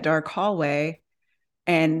goes into that dark hallway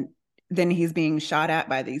and then he's being shot at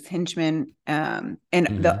by these henchmen. And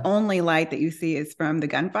the only light that you see is from the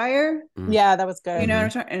gunfire. Yeah, that was good. You know what I'm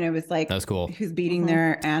talking? And it was like, that was cool. Who's beating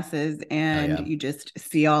their asses and you just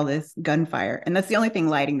see all this gunfire. And that's the only thing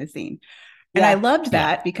lighting the scene. And I loved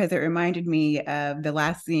that because it reminded me of the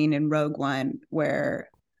last scene in Rogue One where,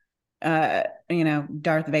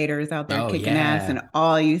 Darth Vader is out there kicking ass and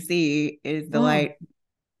all you see is the light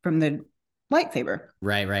from the lightsaber.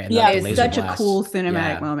 Right. And it's such a cool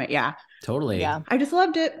cinematic moment. Yeah. Totally. Yeah. I just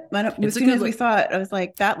loved it. As soon as we saw it, I was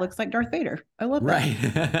like, that looks like Darth Vader. I love that. Right.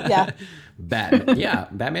 Yeah.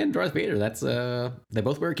 Batman and Darth Vader. That's they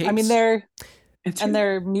both wear capes. I mean,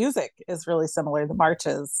 their music is really similar. The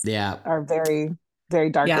marches are very, very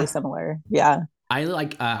darkly similar. Yeah. I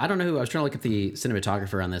like, I don't know who, I was trying to look at the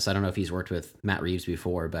cinematographer on this. I don't know if he's worked with Matt Reeves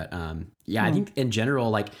before, but I think in general,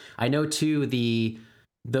 like I know too, the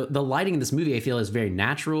lighting in this movie I feel is very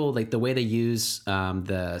natural, like the way they use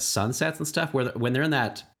the sunsets and stuff when they're in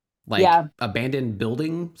that abandoned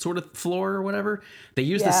building sort of floor or whatever, they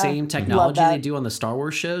use the same technology they do on the Star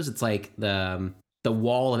Wars shows. It's like the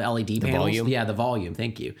wall of LED panels. Volume. Yeah, the volume.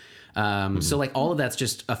 Thank you. So like all of that's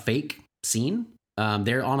just a fake scene.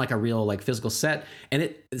 They're on like a real like physical set,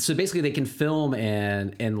 and so basically they can film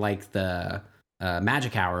in like the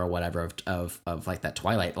magic hour or whatever of like that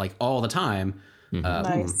Twilight like all the time.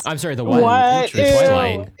 Nice. I'm sorry, the one.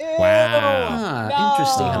 Twilight. Wow.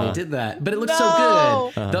 Interesting how they did that, but it looks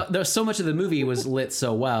so good. There's so much of the movie was lit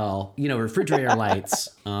so well. Refrigerator lights,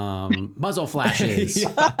 muzzle flashes,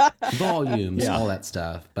 volumes, all that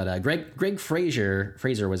stuff. But Greg Fraser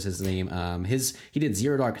was his name. He did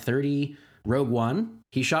Zero Dark 30, Rogue One.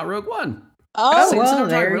 He shot Rogue One. Oh, well,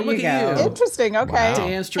 there you go. Interesting. Okay. Wow.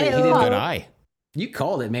 Damn straight. He did good eye. You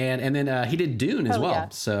called it, man. And then he did Dune as well. Yeah.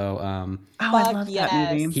 So I love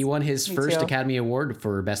that movie. He won his first Academy Award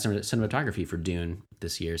for Best Cinematography for Dune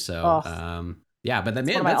this year. So but that's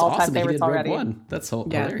awesome. He did Rogue One. That's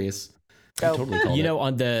hilarious. I totally called it.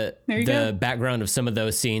 On the background of some of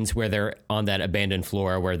those scenes where they're on that abandoned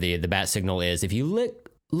floor where the bat signal is, if you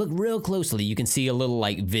look real closely, you can see a little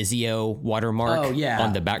like Vizio watermark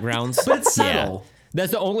on the backgrounds. But it's subtle.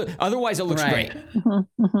 That's the only. Otherwise, it looks great.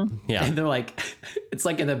 Yeah, and they're like, it's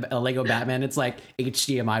like in a Lego Batman. It's like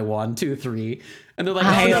HDMI 1, 2, 3, and they're like,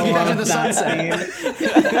 I the sunset.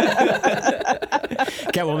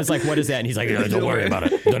 Catwoman's like, "What is that?" And he's like, "Don't worry about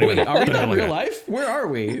it. Don't even. Are we in real life? Where are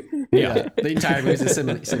we?" Yeah, the entire movie is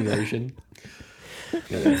a simulation.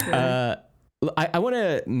 I want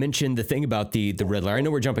to mention the thing about the Riddler. I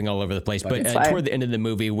know we're jumping all over the place, but toward the end of the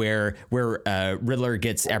movie where Riddler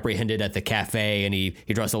gets apprehended at the cafe and he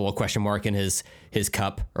draws a little question mark in his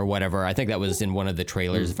cup or whatever. I think that was in one of the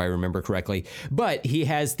trailers, if I remember correctly. But he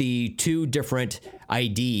has the two different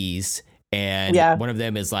IDs, and one of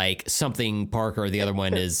them is like something Parker, the other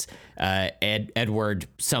one is Edward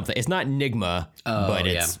something. It's not Nigma, but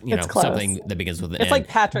it's something that begins with an N. It's like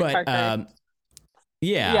Patrick Parker.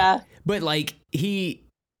 Yeah. But like he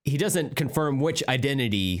doesn't confirm which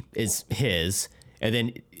identity is his. And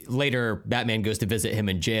then later Batman goes to visit him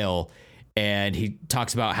in jail and he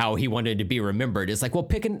talks about how he wanted to be remembered. It's like, well,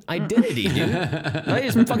 pick an identity, dude.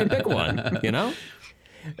 Just fucking pick one,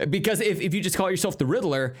 Because if you just call yourself the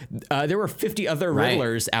Riddler, there were 50 other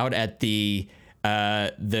Riddlers out at the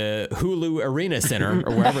Hulu Arena Center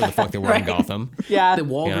or wherever the fuck they were in Gotham. Yeah. The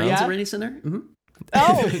Walgreens Arena Center? Mm-hmm.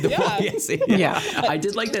 Yeah. I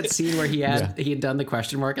did like that scene where he had done the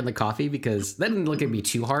question mark in the coffee, because that didn't look at me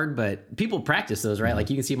too hard, but people practice those, right? Like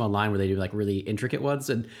you can see them online where they do like really intricate ones.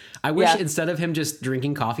 And I wish instead of him just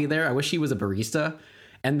drinking coffee there, I wish he was a barista.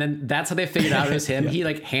 And then that's how they figured out it was him. He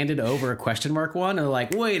like handed over a question mark one, and they're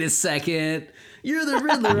like, wait a second, you're the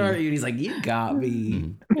Riddler, aren't you? And he's like, you got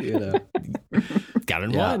me. You know, got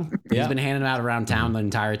in one. He's been handing them out around town the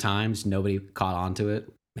entire time. Just nobody caught on to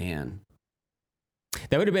it. Man.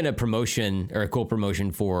 That would have been a promotion or a cool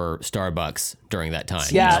promotion for Starbucks during that time.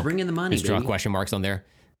 Yeah, bring in the money. Just draw question marks on there.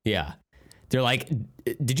 Yeah. They're like,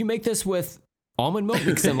 did you make this with almond milk?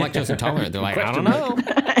 Because I'm lactose intolerant. They're like, I don't know.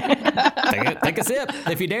 Take a sip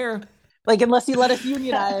if you dare. Like, unless you let us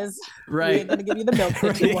unionize, right? We ain't gonna give you the milk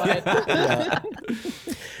that you want.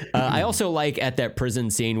 I also like at that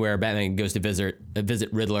prison scene where Batman goes to visit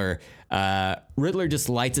Riddler. Riddler just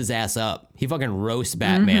lights his ass up. He fucking roasts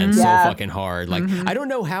Batman so fucking hard. Like, I don't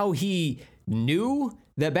know how he knew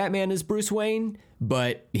that Batman is Bruce Wayne,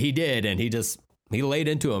 but he did, and he laid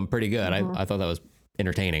into him pretty good. I thought that was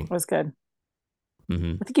entertaining. It was good. I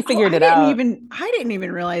think he figured it out. I didn't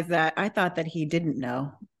even realize that. I thought that he didn't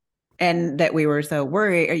know, and that we were so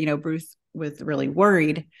worried. Or, you know, Bruce was really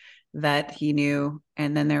worried that he knew,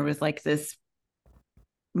 and then there was like this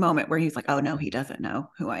moment where he's like, "Oh no, he doesn't know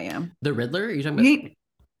who I am." The Riddler? Are you talking about?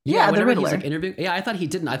 The Riddler. He's like interviewing. Yeah, I thought he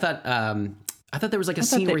didn't. I thought there was like a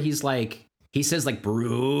scene where he's like, he says like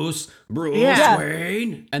Bruce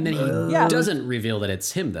Wayne, and then he doesn't reveal that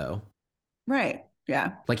it's him though. Right.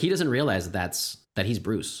 Yeah. Like he doesn't realize that he's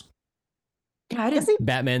Bruce. Yeah, I didn't.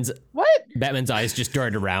 Batman's eyes just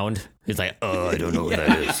darted around. He's like, "Oh, I don't know who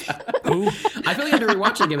that is." Who? I feel like I had to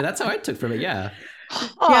rewatch the game, but that's how I took from it. Yeah.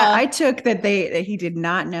 Yeah, I took that he did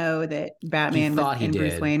not know that Batman and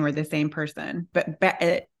Bruce Wayne were the same person, but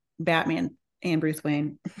Batman and Bruce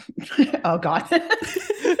Wayne. Oh God. I'm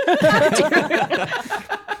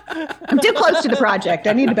too close to the project.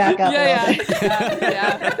 I need to back up.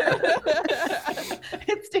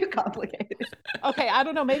 It's too complicated. Okay, I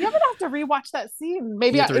don't know. Maybe I'm gonna have to rewatch that scene.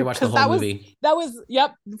 Maybe you have to rewatch the whole movie. That was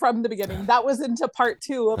from the beginning. That was into part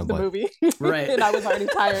 2 of the movie. Right. And I was already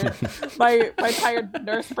tired. My tired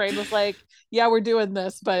nurse brain was like, "Yeah, we're doing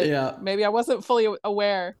this," but maybe I wasn't fully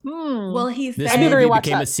aware. Well, this movie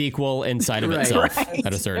became a sequel inside of itself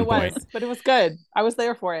at a certain point. But it was good. I was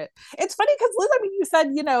there for it. It's funny because Liz, I mean, you said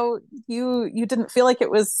you didn't feel like it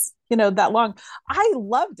was that long. I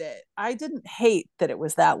loved it. I didn't hate that it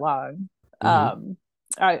was that long.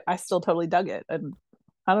 I still totally dug it, and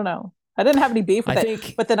I don't know. I didn't have any beef with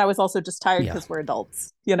it, but then I was also just tired because we're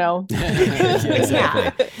adults, Exactly.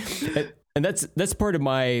 And that's part of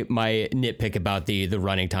my nitpick about the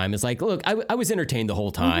running time is like, look, I was entertained the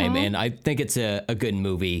whole time, and I think it's a good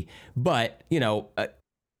movie, but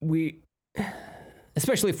we,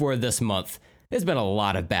 especially for this month, there's been a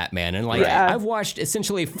lot of Batman, and I've watched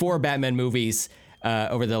essentially 4 Batman movies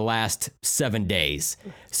over the last 7 days.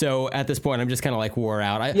 So at this point, I'm just kind of like wore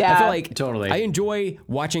out. I feel like I enjoy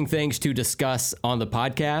watching things to discuss on the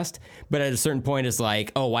podcast, but at a certain point, it's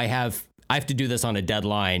like, oh, I have to do this on a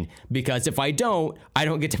deadline, because if I don't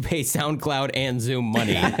get to pay SoundCloud and Zoom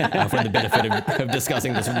money for the benefit of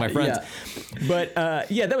discussing this with my friends. But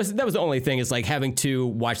that was the only thing, is like having to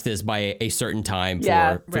watch this by a certain time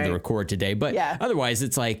for the record today. But otherwise,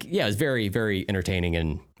 it's like, it's very, very entertaining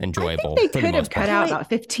and enjoyable. I think they could have cut out about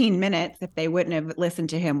 15 minutes if they wouldn't have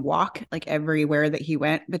listened to him walk like everywhere that he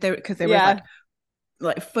went. But because there was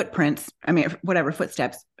like footprints. I mean, whatever,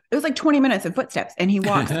 footsteps. It was like 20 minutes of footsteps, and he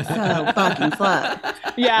walks so fucking slow.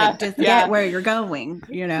 Just get where you're going.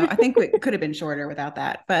 I think it could have been shorter without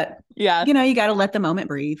that, but you got to let the moment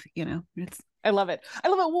breathe. I love it.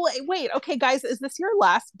 Well, wait, okay, guys, is this your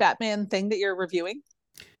last Batman thing that you're reviewing?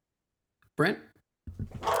 Brent?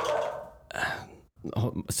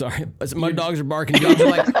 Oh, sorry, my dogs are barking. Dogs are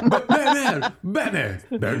like, Batman.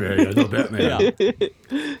 Yeah.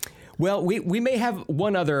 Well, we may have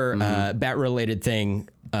one other bat-related thing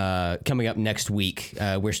coming up next week.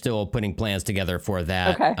 We're still putting plans together for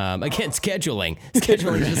that. Okay. Again, scheduling is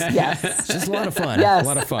just a lot of fun. A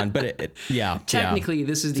lot of fun. But technically,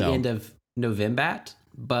 this is the end of November,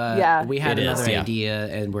 but we had another idea,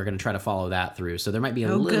 and we're going to try to follow that through. So there might be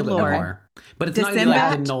a little bit more, but it's not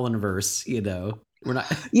like the Nolanverse. We're not.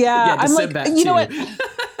 I'm like, what?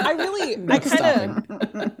 I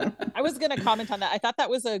was going to comment on that. I thought that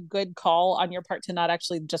was a good call on your part to not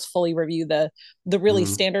actually just fully review the really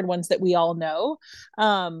standard ones that we all know.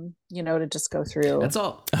 To just go through. That's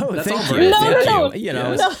all. Oh, that's all. No.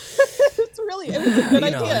 It's really, it was a good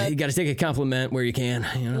idea. You got to take a compliment where you can.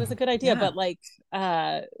 It was a good idea, but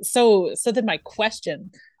so then my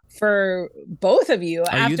question for both of you.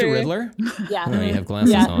 Are you the Riddler? Yeah. Oh, you have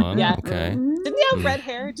glasses on. Yeah. Okay. Didn't you have red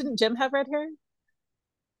hair? Didn't Jim have red hair?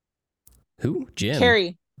 Who? Jim?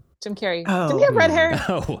 Jim Carrey. Oh. Didn't he have red hair?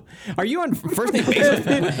 Oh, are you on first name basis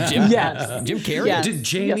with Jim? Yes. Jim Carrey? Yes. Did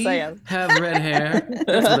Jamie Yes, I am. have red hair?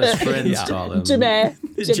 That's what his friends call him. Jimmy.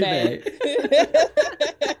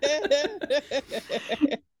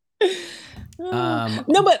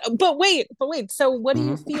 No, but wait. So what do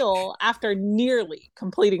you feel after nearly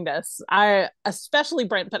completing this? I especially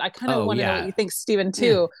Brent, but I kind of want to know what you think, Steven,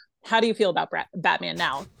 too. Yeah. How do you feel about Batman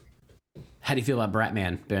now? How do you feel about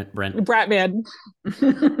Bratman, Brent? Bratman.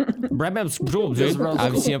 Bratman's cool, dude.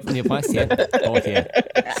 I've seen it from the place.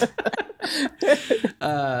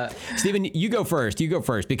 Steven, you go first.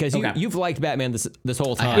 Because you've liked Batman this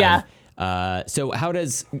whole time. Yeah. So how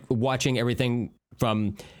does watching everything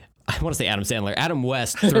from, I want to say Adam Sandler, Adam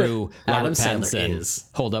West through Robert Pattinson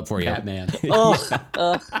hold up for you? Batman.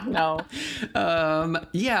 No.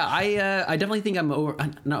 I definitely think I'm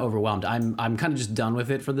not overwhelmed. I'm kind of just done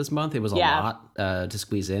with it for this month. It was a lot to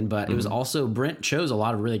squeeze in, but it was also, Brent chose a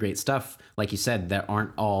lot of really great stuff, like you said, that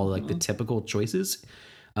aren't all like the typical choices.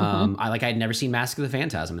 I had never seen Mask of the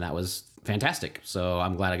Phantasm, and that was fantastic. So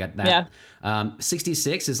I'm glad I got that. Yeah.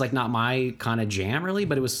 66 is like not my kind of jam really,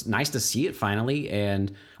 but it was nice to see it finally.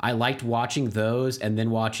 And I liked watching those, and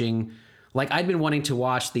then watching, like, I'd been wanting to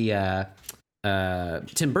watch the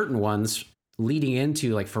Tim Burton ones leading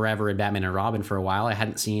into like Forever and Batman and Robin for a while. I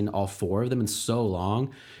hadn't seen all four of them in so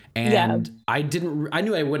long. And I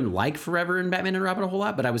knew I wouldn't like Forever and Batman and Robin a whole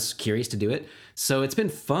lot, but I was curious to do it. So it's been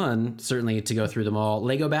fun, certainly, to go through them all.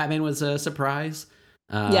 Lego Batman was a surprise.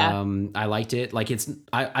 I liked it. Like,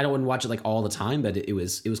 I don't want to watch it like all the time, but it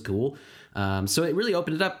was cool. So it really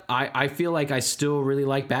opened it up. I feel like I still really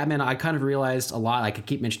like Batman. I kind of realized a lot. I could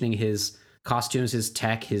keep mentioning his costumes, his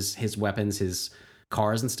tech, his weapons, his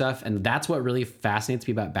cars and stuff. And that's what really fascinates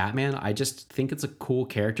me about Batman. I just think it's a cool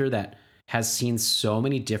character that has seen so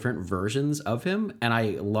many different versions of him. And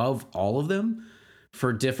I love all of them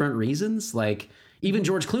for different reasons. Like, even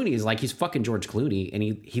George Clooney is like, he's fucking George Clooney, and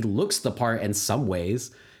he looks the part in some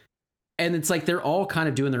ways. And it's like they're all kind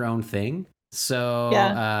of doing their own thing. So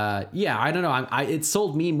I don't know. It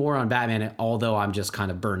sold me more on Batman, although I'm just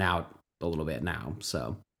kind of burnt out a little bit now.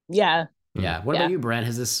 So yeah. What about you, Brent?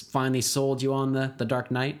 Has this finally sold you on the Dark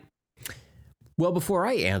Knight? Well, before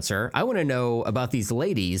I answer, I want to know about these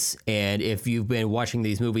ladies, and if you've been watching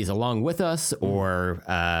these movies along with us, or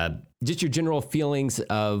just your general feelings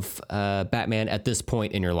of Batman at this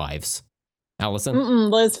point in your lives. Allison?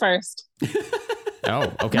 Liz first.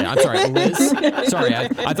 Oh, okay. I'm sorry. Liz? Sorry,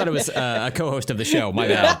 I thought it was a co-host of the show. My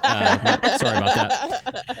bad. Sorry about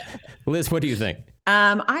that. Liz, what do you think?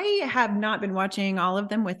 I have not been watching all of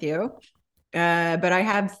them with you, but I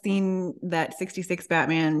have seen that 66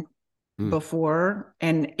 Batman before,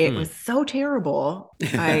 and it was so terrible. We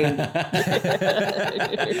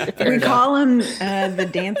call him the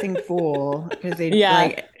dancing fool, because they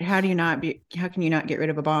like, how can you not get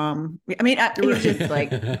rid of a bomb? I mean, it's just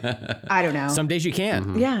like, I don't know. Some days you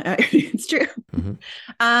can. Yeah, it's true.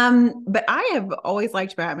 But I have always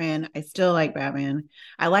liked Batman. I still like Batman.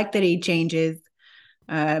 I like that he changes.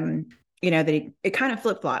 That it kind of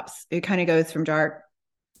flip-flops. It kind of goes from dark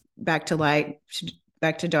back to light,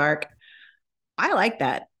 back to dark. I like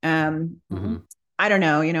that. I don't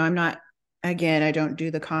know. I'm not, again, I don't do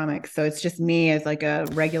the comics. So it's just me as like a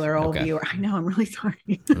regular old viewer. I know, I'm really sorry.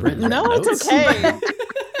 No, it's okay.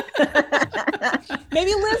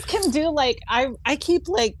 Maybe Liz can do like, I keep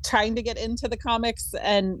like trying to get into the comics,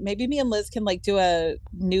 and maybe me and Liz can like do a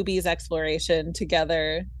newbies exploration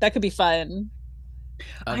together. That could be fun.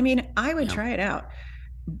 I mean, I would try it out,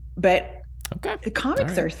 but the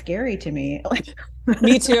comics are scary to me.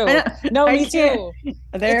 Me too. Me too.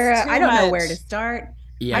 I don't know where to start.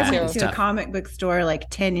 I went to a comic book store like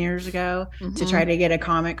 10 years ago to try to get a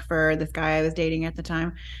comic for this guy I was dating at the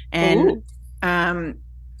time. And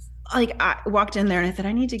I walked in there and I said,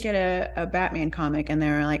 I need to get a Batman comic. And they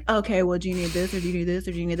were like, okay, well, do you need this, or do you need this,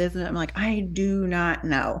 or do you need this? And I'm like, I do not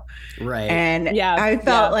know. Right. And I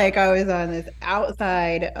felt like I was on this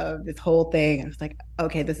outside of this whole thing. I was like,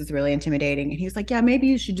 okay, this is really intimidating. And he was like, yeah, maybe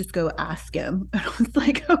you should just go ask him. And I was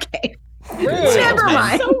like, okay. Rude. Never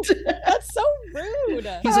mind. That's so rude.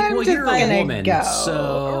 He's like, well, you're a woman,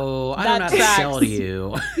 so I don't know how to sell to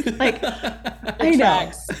you. Like, I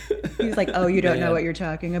know. He was like, oh, you don't know what you're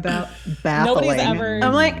talking about? Baffling.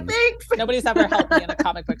 I'm like, thanks. Nobody's ever helped me in a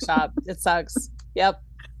comic book shop. It sucks. Yep.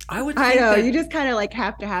 I know. You just kind of like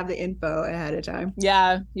have to have the info ahead of time.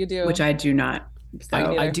 Yeah, you do. Which I do not.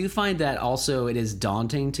 So I do find that also it is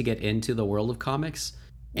daunting to get into the world of comics,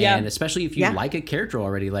 And especially if you like a character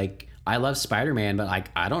already, like I love Spider-Man, but like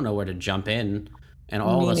I don't know where to jump in and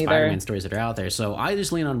all the Spider-Man stories that are out there. So I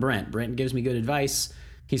just lean on Brent. Brent gives me good advice.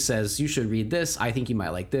 He says, you should read this. I think you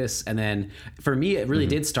might like this. And then for me, it really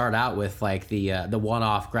did start out with like the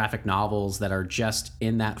one-off graphic novels that are just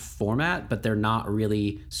in that format, but they're not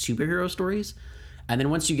really superhero stories. And then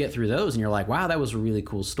once you get through those and you're like, wow, that was a really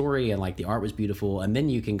cool story. And like the art was beautiful. And then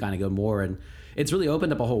you can kind of go more. And it's really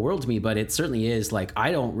opened up a whole world to me, but it certainly is like,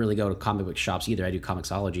 I don't really go to comic book shops either. I do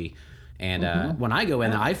Comixology. And when I go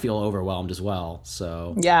in, I feel overwhelmed as well.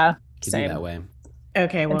 So yeah, can be that way.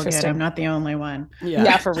 Okay, well, good. I'm not the only one.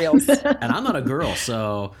 Yeah, for reals. And I'm not a girl,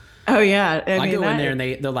 so oh yeah, I go in there and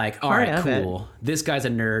they're like, all right, cool. This guy's a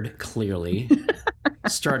nerd, clearly,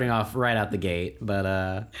 starting off right out the gate.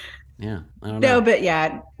 But yeah, I don't know. No, but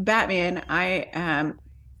yeah, Batman. I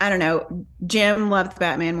don't know. Jim loves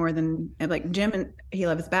Batman more than like Jim, and he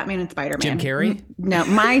loves Batman and Spider-Man. Jim Carrey? No,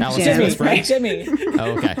 my Jim. Jimmy.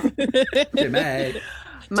 Oh, okay. Jimmy.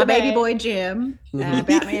 My baby boy Jim,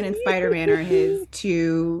 Batman and Spider-Man are his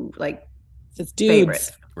two his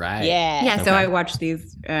favorites. Right. Yeah. Yeah. So I watch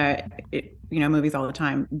these, movies all the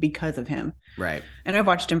time because of him. Right. And I've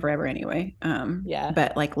watched him forever anyway. Yeah.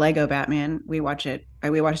 But like Lego Batman, we watched it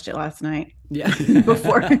last night. Yeah.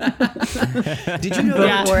 Before. Did you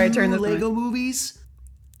know before I turned the Lego movies?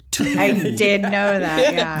 I did know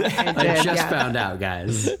that. Yeah, I just found out,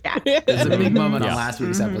 guys. Yeah. There's a big moment on last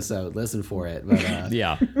week's episode. Listen for it. But,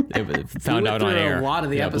 it found out on air. A lot of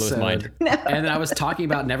the episode, and I was talking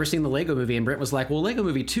about never seeing the Lego Movie, and Brent was like, "Well, Lego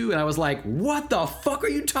Movie 2," and I was like, "What the fuck are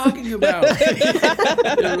you talking about?"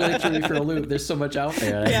 It really threw me for a loop. There's so much out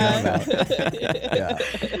there.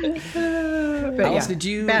 But Alice, did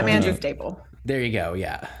you? Batman's a staple. There you go.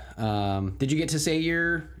 Yeah. Did you get to say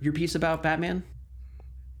your piece about Batman?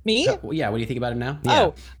 Me? Yeah, what do you think about him now? Yeah.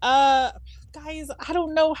 Guys, I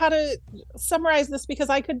don't know how to summarize this because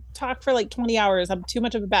I could talk for like 20 hours. I'm too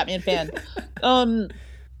much of a Batman fan.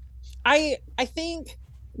 I think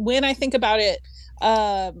when I think about it,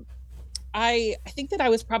 I think that I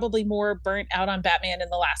was probably more burnt out on Batman in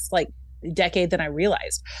the last like decade than I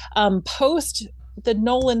realized. Post the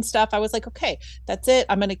Nolan stuff, I was like, okay, that's it.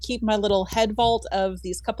 I'm going to keep my little head vault of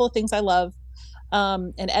these couple of things I love.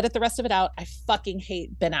 And edit the rest of it out. I fucking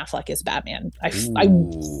hate Ben Affleck as Batman. I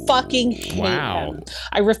fucking hate him.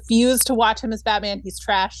 I refuse to watch him as Batman. He's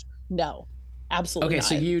trash. No, absolutely not.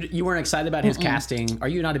 So you weren't excited about his casting. Are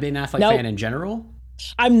you not a Ben Affleck fan in general?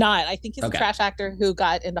 I'm not. I think he's a trash actor who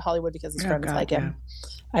got into Hollywood because his friends like him.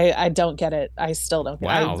 I don't get it. I still don't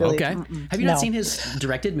get it. Wow, okay. Have you not seen his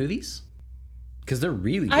directed movies? Because they're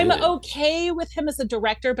really good. I'm okay with him as a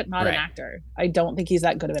director, but not an actor. I don't think he's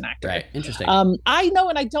that good of an actor. Right. Interesting. I know,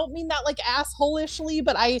 and I don't mean that like assholishly,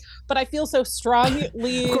 but I feel so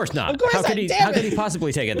strongly. Of course not. How could he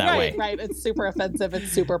possibly take it that way? Right. It's super offensive.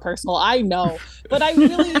 It's super personal. I know, but I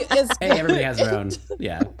really is. Hey, everybody has their own.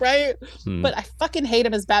 Yeah. Right. But I fucking hate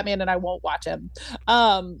him as Batman, and I won't watch him.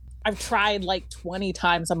 I've tried like 20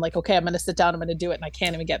 times. I'm like, okay, I'm going to sit down. I'm going to do it. And I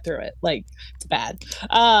can't even get through it. Like, it's bad.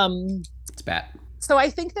 It's bad. So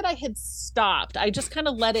I think that I had stopped. I just kind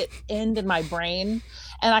of let it end in my brain.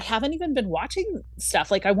 And I haven't even been watching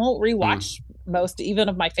stuff. Like I won't rewatch most even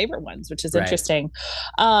of my favorite ones, which is interesting.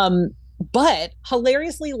 But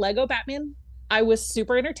hilariously, Lego Batman, I was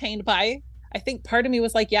super entertained by. I think part of me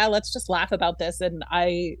was like, yeah, let's just laugh about this. And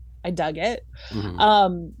I dug it.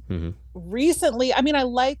 Recently, I mean, I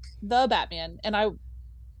like the Batman and I'm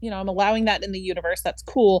allowing that in the universe. That's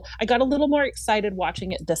cool. I got a little more excited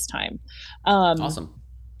watching it this time. Awesome.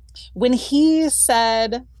 When he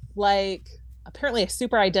said, like, apparently I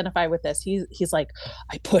super identify with this. He's like,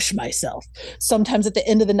 I push myself. Sometimes at the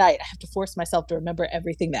end of the night, I have to force myself to remember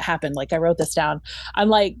everything that happened. Like I wrote this down. I'm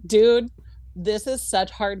like, dude, this is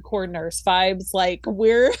such hardcore nurse vibes. Like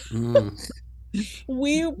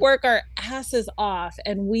we work our asses off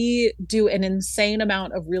and we do an insane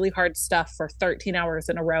amount of really hard stuff for 13 hours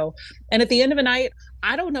in a row. And at the end of a night,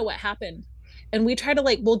 I don't know what happened. And we try to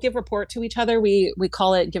we'll give report to each other. We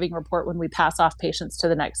call it giving report when we pass off patients to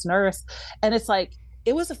the next nurse. And it's like,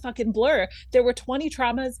 it was a fucking blur. There were 20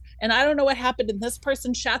 traumas and I don't know what happened. And this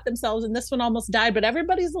person shot themselves and this one almost died, but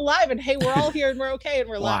everybody's alive. And hey, we're all here and we're okay. And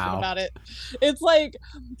we're laughing about it. It's like,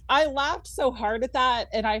 I laughed so hard at that.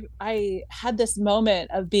 And I had this moment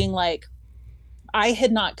of being like, I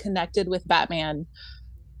had not connected with Batman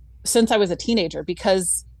since I was a teenager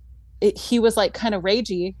because he was like kind of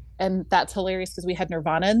ragey. And that's hilarious because we had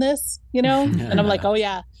Nirvana in this, and I'm like, oh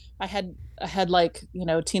yeah, I had like,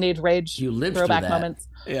 teenage rage throwback moments.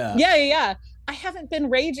 Yeah. I haven't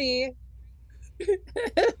been ragey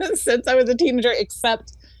since I was a teenager,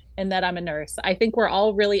 except and that I'm a nurse. I think we're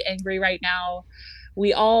all really angry right now.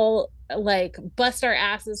 We all like bust our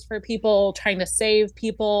asses for people trying to save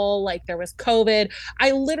people. Like there was COVID.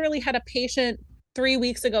 I literally had a patient 3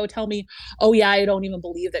 weeks ago tell me, oh yeah, I don't even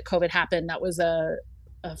believe that COVID happened. That was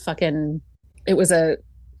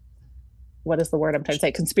what is the word I'm trying to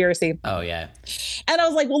say? Conspiracy. Oh yeah. And I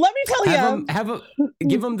was like, well, let me tell you.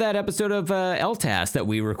 Give them that episode of LTAS that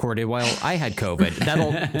we recorded while I had COVID.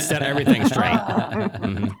 That'll set everything straight.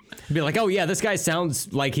 Mm-hmm. Be like, oh yeah, this guy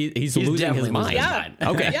sounds like he's losing his mind. Yeah.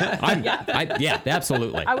 Okay. Yeah,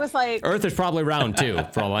 absolutely. I was like, Earth is probably round too,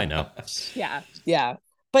 for all I know. Yeah.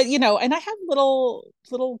 But and I have little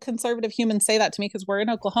conservative humans say that to me because we're in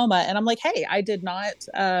Oklahoma, and I'm like, hey, I did not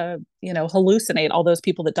hallucinate all those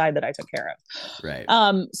people that died that I took care of. Right.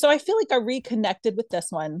 So I feel like I reconnected with this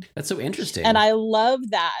one. That's so interesting. And I love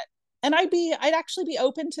that. And I'd actually be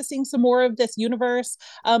open to seeing some more of this universe.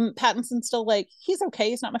 Pattinson's still like, he's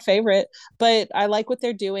okay, he's not my favorite, but I like what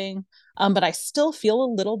they're doing. But I still feel a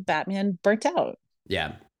little Batman burnt out.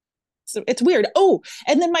 Yeah. So it's weird. Oh,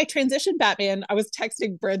 and then my transition Batman, I was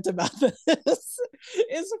texting Brent about this,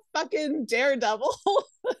 is fucking Daredevil.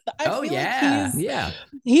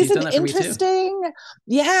 He's an interesting.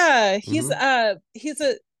 Yeah, he has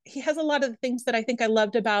a lot of the things that I think I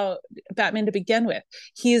loved about Batman to begin with.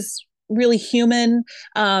 He's really human.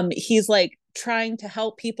 He's like trying to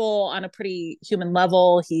help people on a pretty human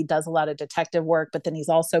level. He does a lot of detective work, but then he's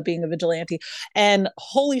also being a vigilante. And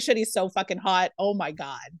holy shit, he's so fucking hot. Oh my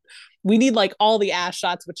God. We need like all the ass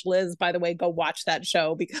shots, which Liz, by the way, go watch that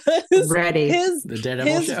show because his fighting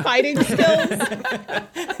skills.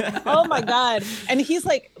 Oh my God. And he's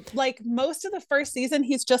like most of the first season,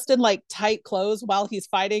 he's just in like tight clothes while he's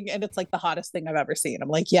fighting. And it's like the hottest thing I've ever seen. I'm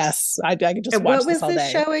like, yes, I could just watch this all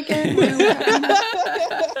day. What was this show again?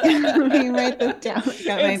 Let me write this down.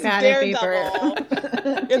 Got my pad of paper.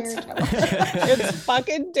 It's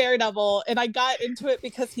fucking Daredevil. And I got into it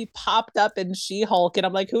because he popped up in She-Hulk. And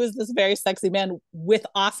I'm like, who is this very sexy man with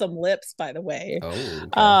awesome lips, by the way?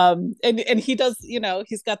 Oh, okay. And he does,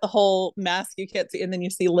 he's got the whole mask you can't see, and then you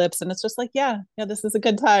see lips, and it's just like, yeah, this is a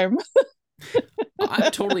good time. I'm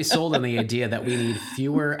totally sold on the idea that we need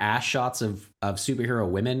fewer ass shots of superhero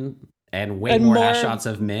women and way more ass shots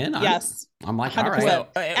of men. Yes. I'm like, all right.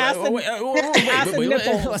 Let's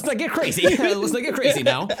not get crazy. Let's not get crazy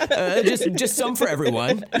now. Just some for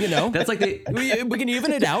everyone. That's like we can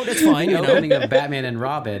even it out. It's fine. The opening of Batman and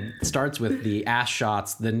Robin starts with the ass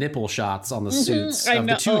shots, the nipple shots on the suits of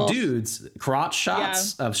the two dudes, crotch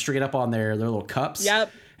shots of straight up on their little cups.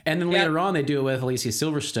 Yep. And then later on, they do it with Alicia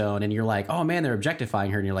Silverstone, and you're like, oh man, they're objectifying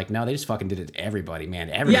her. And you're like, no, they just fucking did it to everybody, man.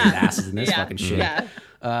 Everybody's asses in this fucking shit.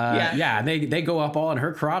 And they go up all on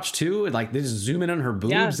her crotch too. And like they just zoom in on her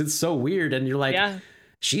boobs. Yeah. It's so weird. And you're like,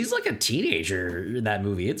 she's like a teenager in that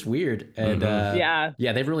movie. It's weird. And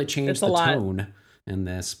they've really changed the tone in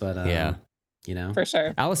this. But for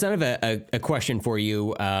sure. Alice, I have a question for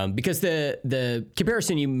you because the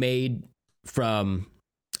comparison you made from,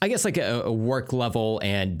 I guess, like a work level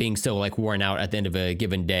and being so like worn out at the end of a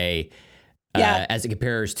given day, as it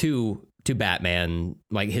compares to Batman,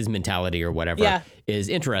 like his mentality or whatever, is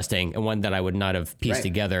interesting and one that I would not have pieced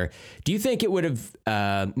together. Do you think it would have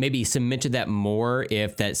maybe cemented that more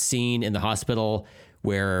if that scene in the hospital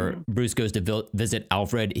where Bruce goes to visit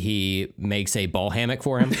Alfred, he makes a ball hammock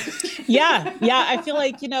for him? Yeah. I feel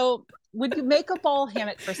like, would you make a ball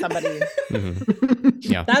hammock for somebody?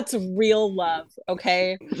 Yeah, that's real love.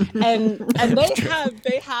 Okay. And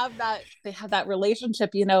they have that relationship,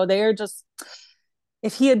 they're just,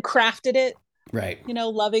 if he had crafted it right,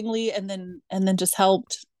 lovingly, and then just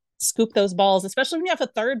helped scoop those balls, especially when you have a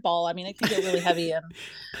third ball. I mean, it can get really heavy, and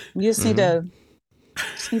you just need to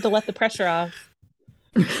let the pressure off.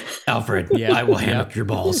 Alfred, I will hammock your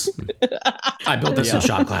balls. I built this in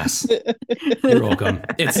shot glass. You're welcome.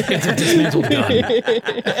 It's a dismantled gun.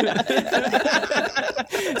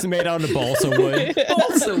 It's made out of balsa wood.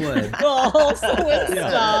 Balsa wood.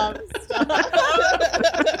 Stop.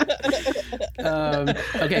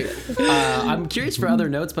 Okay. I'm curious for other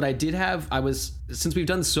notes, but since we've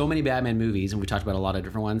done so many Batman movies and we talked about a lot of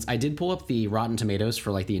different ones, I did pull up the Rotten Tomatoes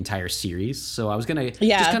for like the entire series. So I was going to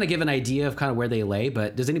just kind of give an idea of kind of where they lay,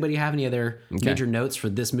 but does anybody have any other major notes for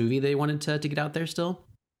this movie they wanted to get out there still?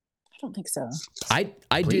 I don't think so.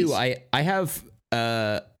 I do. I have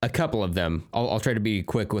a couple of them. I'll try to be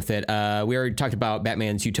quick with it. We already talked about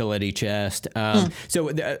Batman's utility chest. So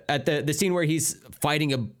at the scene where he's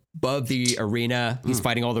fighting above the arena, he's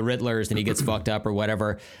fighting all the Riddlers and he gets fucked up or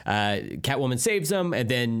whatever. Catwoman saves him, and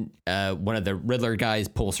then one of the Riddler guys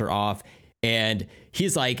pulls her off. and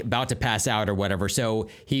he's like about to pass out or whatever. So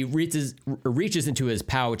he reaches into his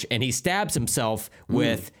pouch and he stabs himself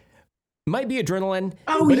with might be adrenaline,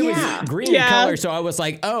 but it was green in color. So I was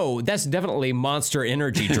like, oh, that's definitely Monster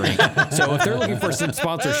Energy drink. So if they're looking for some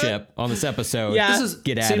sponsorship on this episode, this is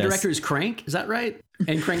get at same us. director as Crank, is that right?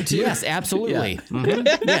 And Crank 2? Yes, absolutely.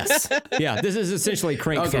 Yes. Yeah, this is essentially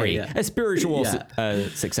Crank 3, a spiritual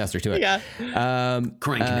successor to it. Yeah.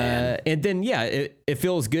 Crank Man. And then, it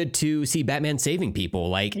feels good to see Batman saving people.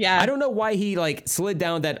 Like, I don't know why he, like, slid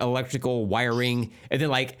down that electrical wiring and then,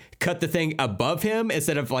 like, cut the thing above him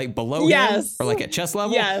instead of, like, below him or, like, at chest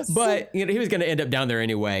level. Yes. But, he was going to end up down there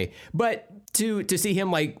anyway. But to see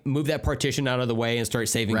him, like, move that partition out of the way and start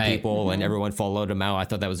saving people and everyone followed him out, I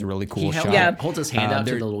thought that was a really cool shot. He holds his hand out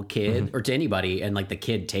to the little kid or to anybody, and, like, the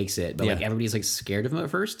kid takes it. But, like, everybody's, like, scared of him at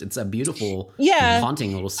first. It's a beautiful,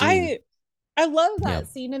 haunting little scene. I love that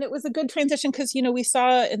scene, and it was a good transition because, we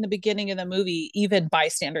saw in the beginning of the movie, even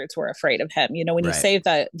bystanders were afraid of him. When he saved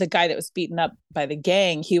the guy that was beaten up by the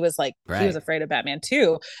gang, he was like, he was afraid of Batman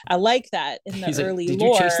too. I like that in the early lore. Did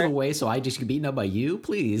you chase them away so I just get beaten up by you?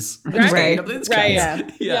 Please. Right.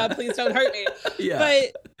 Yeah, please don't hurt me.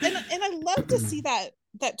 But, and I love to see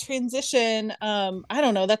that transition. I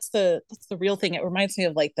don't know. That's the real thing. It reminds me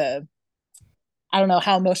of like I don't know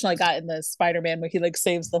how emotional I got in the Spider-Man where he like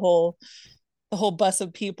saves the whole bus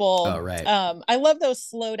of people. Oh, right. I love those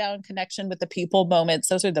slow down connection with the people moments.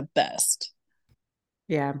 Those are the best.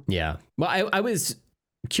 Yeah. Yeah. Well, I was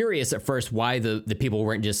curious at first why the people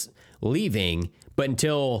weren't just leaving, but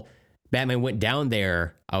until Batman went down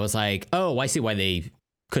there, I was like, oh, I see why they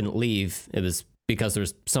couldn't leave. It was because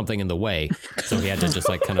there's something in the way. So he had to just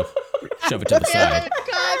like kind of shove it to the side.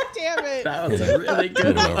 God damn it. That was a really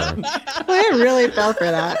good one. I really fell for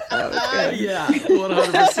that. That was good. Yeah,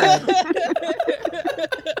 100%.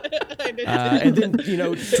 And then,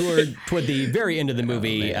 toward the very end of the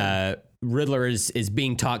movie, Riddler is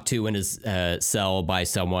being talked to in his cell by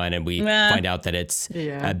someone, and we find out that it's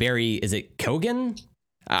Barry. Is it Keoghan?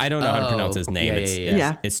 I don't know how to pronounce his name.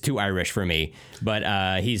 It's too Irish for me,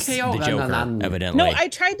 but he's the Joker, evidently. No, I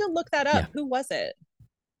tried to look that up. Who was it?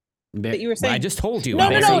 That you were saying? Well, I just told you. No,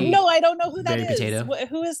 I don't know who that Barry is. Potato?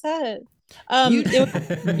 Who is that?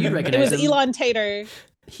 You recognize it was him. Elon Tater.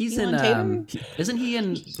 He's Elon in. Isn't he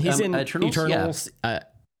in? He's in Eternals. I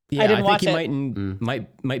didn't watch it.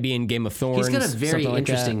 Might be in Game of Thorns. He's got a very like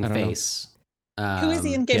interesting face. Who is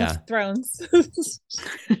he in Game of Thrones? This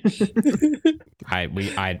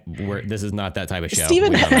is not that type of show.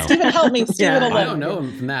 Steven, help me. Steven, I don't know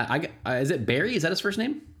him from that. Is it Barry? Is that his first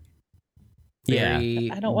name?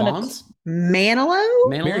 Barry I don't want to.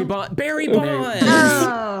 Manilow? Barry Bonds.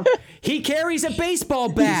 Oh. He carries a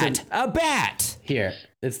baseball bat. A bat. Here,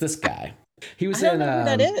 it's this guy. He was I don't know who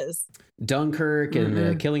that is. Dunkirk and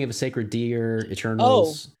The Killing of a Sacred Deer,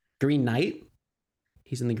 Eternals, Green Knight.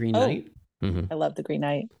 He's in The Green Knight. I love The Green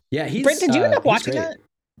Knight. Yeah, he's. Brent, did you end up watching that?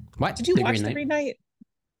 What? Did you watch The Green Knight?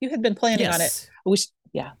 You had been planning on it.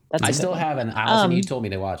 I still haven't. Allison, you told me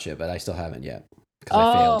to watch it, but I still haven't yet because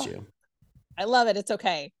I failed you. I love it. It's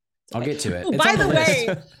okay. I'll get to it. Oh, by the way,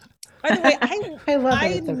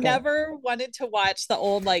 I never wanted to watch the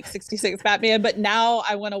old 66 Batman, but now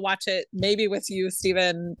I want to watch it maybe with you,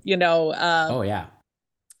 Steven. Oh yeah.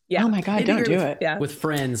 Yeah. Oh my God, don't do it. Yeah. With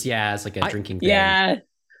friends, it's like a drinking thing.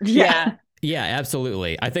 Yeah. Yeah,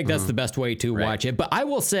 absolutely. I think that's the best way to watch it. But I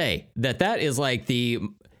will say that is like the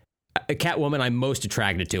Catwoman I'm most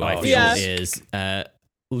attracted to. I feel is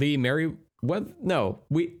Lee Mary. What? No,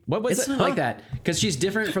 what was it's it? Not like that because she's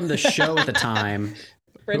different from the show at the time.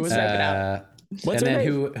 Who was and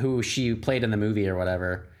then who she played in the movie or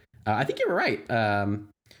whatever. I think you were right.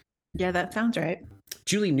 Yeah, that sounds right.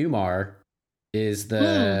 Julie Newmar is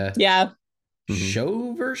the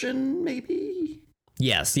show version, maybe.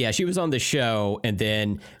 Yes, she was on the show, and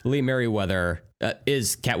then Lee Merriweather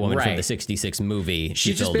is Catwoman from the '66 movie.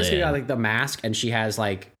 She just basically got like the mask, and she has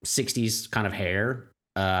like '60s kind of hair.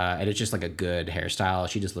 And it's just like a good hairstyle.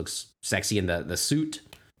 She just looks sexy in the suit.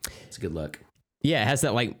 It's a good look. Yeah, it has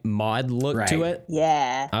that like mod look to it.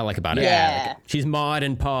 Yeah. I like about it. Yeah. She's mod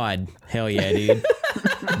and pod. Hell yeah, dude.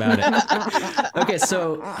 About it. Okay,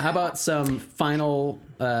 so how about some final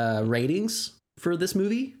ratings for this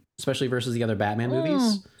movie, especially versus the other Batman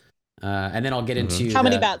movies? And then I'll get into how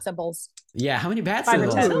many bat symbols. Yeah, how many bat 5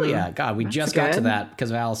 symbols? or 10. Oh yeah, God, we just got to that because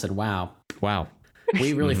of Allison. Wow.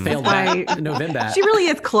 We really failed that November. She really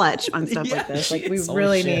is clutch on stuff like this. Like we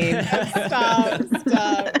really need. Stop.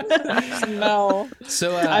 No.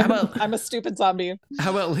 So I'm a stupid zombie.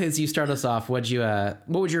 How about Liz? You start us off. What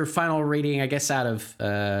was your final rating? I guess out of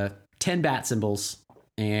 10 bat symbols.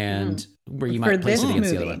 and where you might place it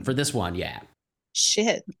against the other one. For this one, yeah.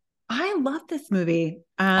 Shit. I love this movie.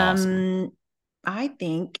 Awesome. I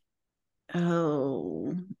think,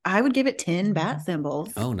 I would give it 10 bat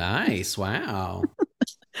symbols. Oh, nice. Wow.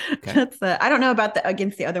 Okay. That's I don't know about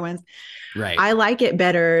against the other ones. Right. I like it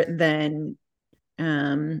better than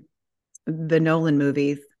the Nolan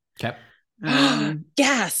movies. Okay.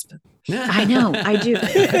 Gasp. I know, I do.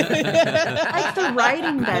 I like the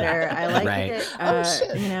writing better. I like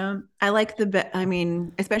it. You know, I like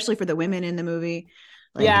especially for the women in the movie.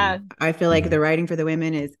 Like, I feel like the writing for the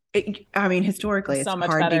women is, historically, it's so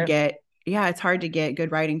hard to get. Yeah, it's hard to get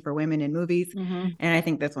good writing for women in movies, and I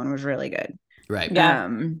think this one was really good. Right. Yeah.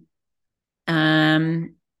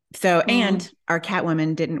 And our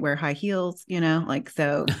Catwoman didn't wear high heels,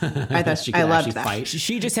 so I thought she I loved that. Fight.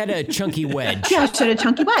 She just had a chunky wedge. Yeah, she had a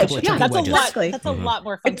chunky wedge. Yeah, that's a lot. That's a lot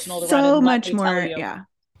more functional. It's so much more. Yeah.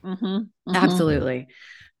 Absolutely.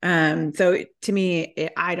 So to me,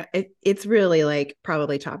 it's really like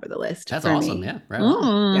probably top of the list. That's awesome. Me. Yeah. Right.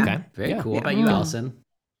 Yeah. Okay. Very cool. What about you, Allison?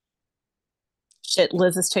 Shit,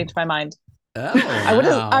 Liz has changed my mind. Oh,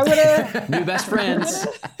 I would have new best friends.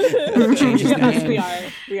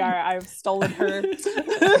 Yes, we are. I've stolen her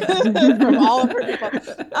from all of her people.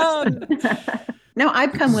 No,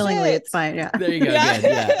 I've come willingly. It's fine. Yeah. There you go.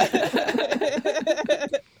 Yeah.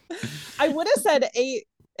 I would have said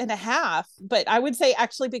 8.5, but I would say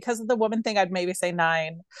actually because of the woman thing, I'd maybe say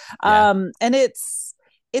 9. And it's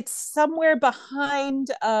somewhere behind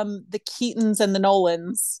the Keatons and the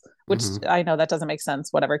Nolans, which I know that doesn't make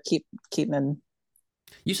sense. Whatever, Keaton and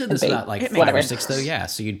you said this about like 5 or 6 though, yeah.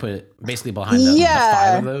 So you'd put it basically behind the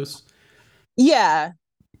 5 of those. Yeah,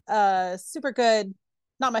 super good.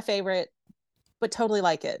 Not my favorite, but totally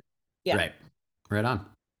like it. Yeah, right on.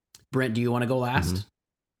 Brent, do you want to go last?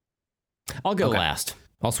 I'll go last.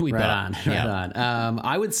 I'll sweep right up. Right on.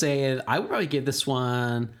 I would say I would probably give this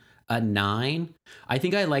one a 9. I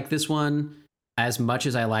think I like this one as much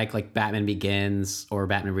as I like Batman Begins or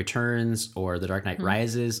Batman Returns or The Dark Knight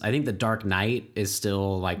Rises. I think The Dark Knight is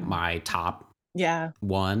still like my top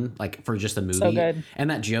one, like for just the movie. So good. And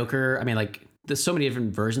that Joker, I mean, like there's so many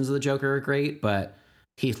different versions of the Joker are great, but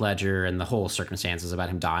Heath Ledger and the whole circumstances about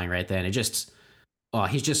him dying right then, it just,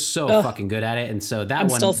 he's just so fucking good at it. And so that I'm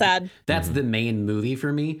still sad. That's the main movie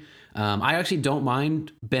for me. I actually don't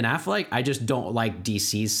mind Ben Affleck. I just don't like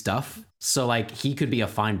DC's stuff. So like he could be a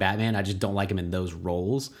fine Batman. I just don't like him in those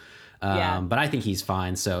roles. But I think he's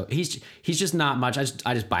fine. So he's just not much.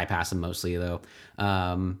 I just bypass him mostly though.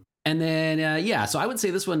 And then so I would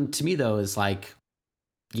say this one to me though is like,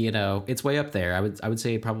 it's way up there. I would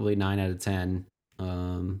say probably 9 out of 10.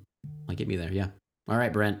 Like get me there. Yeah. All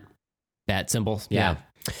right, Brent. Bat symbols. Yeah.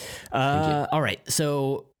 All right.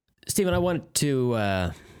 So Stephen, I wanted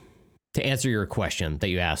to answer your question that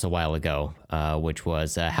you asked a while ago, which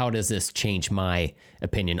was how does this change my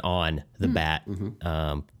opinion on the Bat?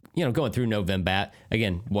 Going through Novembat,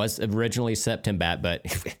 again, was originally Septembat, but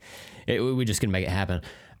we just couldn't make it happen.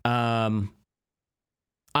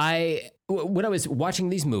 When I was watching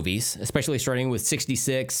these movies, especially starting with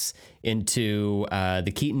 66 into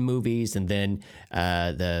the Keaton movies and then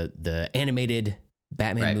the animated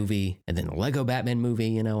Batman movie and then the Lego Batman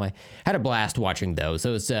movie, I had a blast watching those.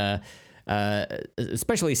 Those,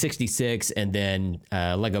 especially 66 and then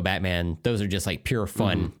Lego Batman, those are just like pure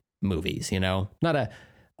fun movies, not a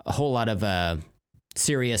whole lot of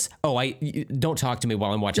serious, don't talk to me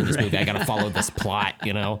while I'm watching this movie. I got to follow this plot,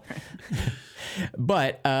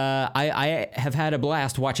 But I have had a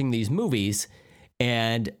blast watching these movies,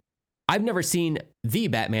 and I've never seen the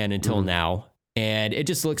Batman until now, and it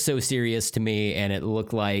just looked so serious to me, and it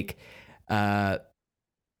looked like kind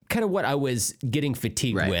of what I was getting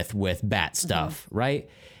fatigued with Bat stuff, right?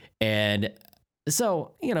 And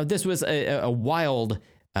so, this was a wild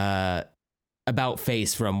about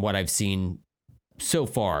face from what I've seen so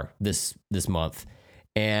far this month.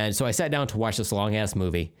 And so I sat down to watch this long-ass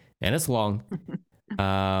movie, and it's long,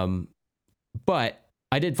 but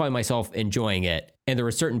I did find myself enjoying it. And there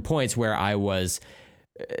were certain points where I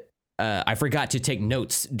forgot to take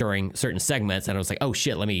notes during certain segments, and I was like, oh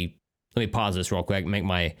shit, let me pause this real quick, make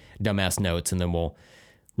my dumbass notes, and then we'll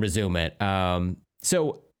resume it.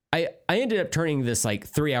 So I ended up turning this like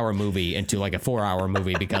 3-hour movie into like a 4-hour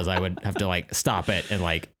movie because I would have to like stop it and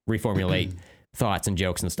like reformulate thoughts and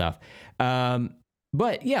jokes and stuff.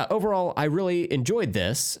 But yeah, overall, I really enjoyed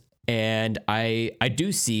this, and I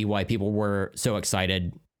do see why people were so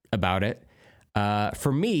excited about it.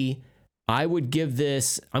 For me, I'm going to give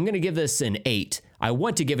this an 8. I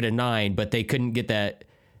want to give it a 9, but they couldn't get that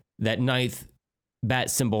 9th bat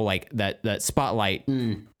symbol, like that spotlight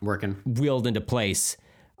working, wheeled into place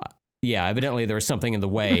evidently there was something in the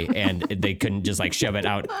way, and they couldn't just like shove it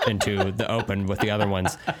out into the open with the other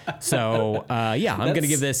ones. So I'm going to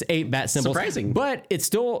give this 8 bat symbols. Surprising, but it's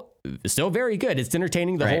still very good. It's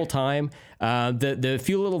entertaining the whole time. The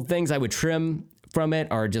few little things I would trim from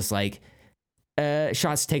it are just like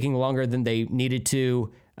shots taking longer than they needed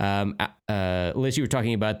to. Liz, you were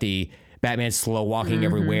talking about the Batman slow walking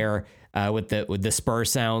everywhere with the spur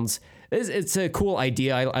sounds. It's a cool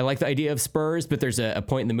idea. I like the idea of spurs, but there's a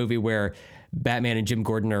point in the movie where Batman and Jim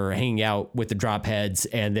Gordon are hanging out with the drop heads,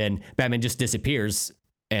 and then Batman just disappears,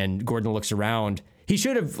 and Gordon looks around. He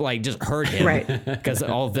should have like just heard him, right? Because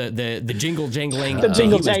all the jingle jangling he was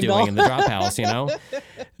doing in the drop house,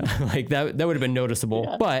 like that would have been noticeable.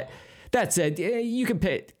 Yeah. But that said, you can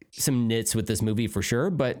pick some nits with this movie for sure,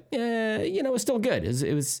 but it's still good.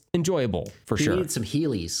 It was enjoyable for sure. You need some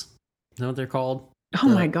Heelys. You know what they're called? Oh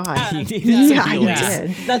my God. I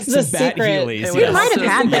did. That's the secret. He might have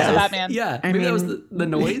had that. Batman. Yeah. Maybe that was the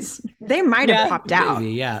noise. They might have popped out.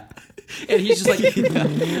 Maybe, yeah. And he's just like...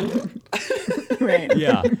 Right.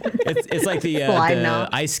 Yeah. It's like the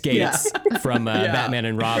ice skates from Batman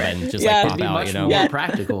and Robin just like pop out, much more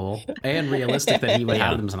practical and realistic that he would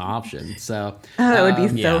have them as an option. So it would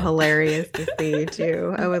be so hilarious to see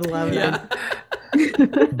too. I would love that.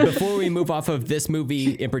 Before we move off of this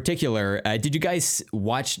movie in particular, did you guys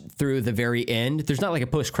watch through the very end? There's not like a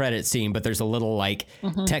post-credit scene, but there's a little like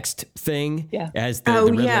text thing as the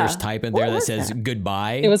Riddler's type in there that says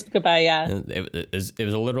goodbye. It was goodbye, It was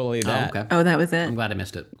literally that. Okay. Oh, that was it. I'm glad I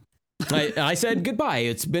missed it. I said goodbye.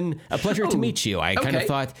 It's been a pleasure to meet you. I kind of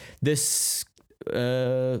thought this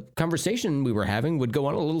conversation we were having would go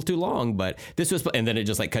on a little too long, but this was, and then it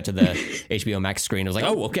just like cut to the HBO Max screen. I was like,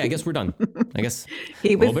 oh, okay, I guess we're done. I guess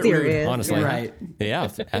he was serious, rude, honestly. Right? Yeah.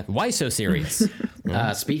 Why so serious?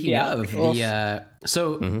 Speaking of the,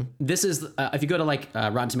 this is if you go to like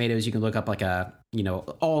Rotten Tomatoes, you can look up like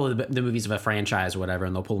all of the movies of a franchise or whatever,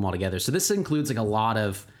 and they'll pull them all together. So this includes like a lot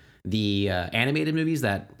of the animated movies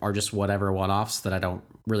that are just whatever one-offs that I don't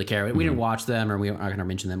really care. We didn't watch them, or we aren't going to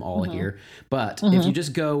mention them all here. But if you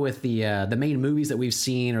just go with the main movies that we've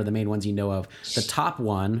seen, or the main ones you know of, the top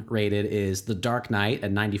one rated is The Dark Knight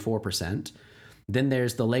at 94%. Then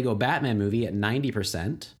there's the Lego Batman movie at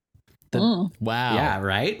 90%. Wow. Yeah,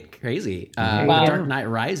 right? Crazy. The Dark Knight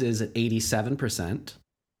Rises at 87%.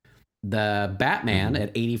 The Batman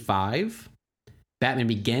at 85%. Batman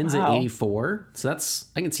Begins at 84. So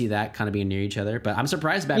I can see that kind of being near each other. But I'm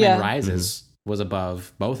surprised Batman Rises was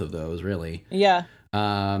above both of those, really. Yeah.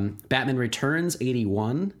 Batman Returns,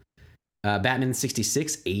 81. Batman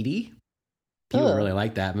 66, 80. People really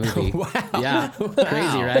like that movie. Wow. Yeah.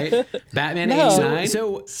 Crazy, right? Batman 89,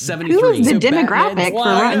 so 73. Who was the so demographic for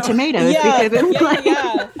Rotten Tomatoes?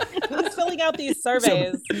 Who's filling out these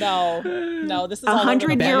surveys? No, this is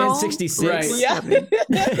 100-year-old. 66. Right. Yeah.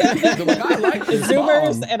 I like this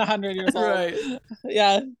Zoomers and 100 years old. Right.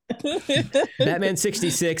 Yeah. Batman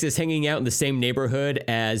 66 is hanging out in the same neighborhood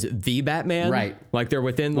as the Batman. Right. Like they're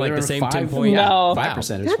within like the same 10 point. No. 5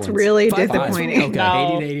 percentage That's points. really disappointing. Okay.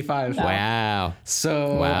 No. 80 to 85. No. Wow.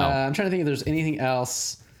 So I'm trying to think if there's anything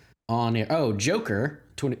else on here. Oh, Joker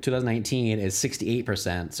 2019 is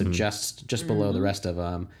 68%. So just below the rest of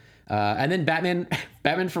them. And then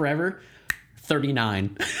Batman Forever,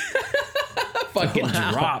 39. Fucking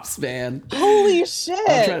drops, man. Holy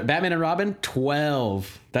shit. Batman and Robin,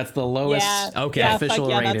 12. That's the lowest official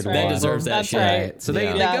rated one. That deserves that shit. Right. So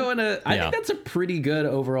they go in I think that's a pretty good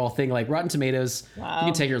overall thing. Like Rotten Tomatoes, you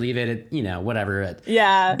can take or leave it, whatever.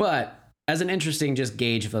 Yeah. But as an interesting just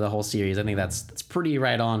gauge for the whole series, I think that's pretty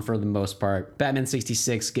right on for the most part. Batman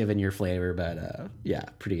 66, given your flavor, but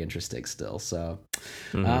pretty interesting still. So,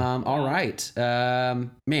 all right,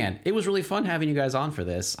 man, it was really fun having you guys on for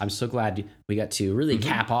this. I'm so glad we got to really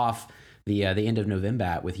cap off the end of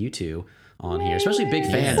November with you two on here, especially big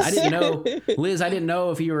fans. I didn't know, Liz, I didn't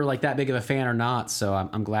know if you were like that big of a fan or not. So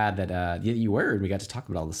I'm glad that you were, and we got to talk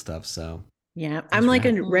about all this stuff. So. Yeah, I'm like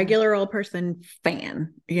a regular old person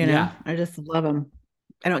fan, I just love them.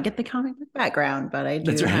 I don't get the comic book background, but I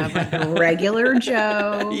do have like a regular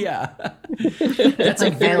Joe. Yeah. That's a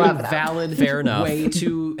very valid way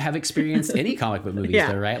to have experienced any comic book movies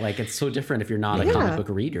though, right? Like it's so different if you're not a comic book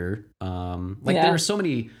reader. There are so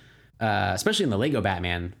many, especially in the Lego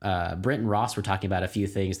Batman, Brent and Ross were talking about a few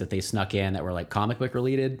things that they snuck in that were like comic book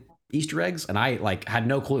related Easter eggs. And I like had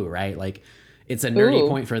no clue, right? Like, it's a nerdy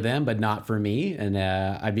point for them, but not for me. And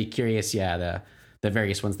I'd be curious, the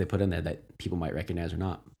various ones they put in there that people might recognize or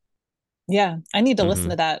not. Yeah, I need to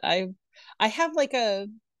listen to that. I have like a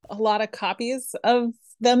lot of copies of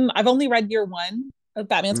them. I've only read year one,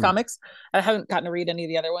 Batman's comics. I haven't gotten to read any of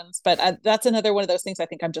the other ones, but that's another one of those things I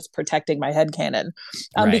think I'm just protecting my headcanon.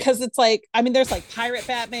 Because it's like, I mean, there's like Pirate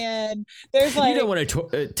Batman. There's like... You don't want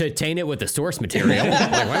to taint it with the source material.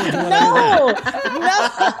 No.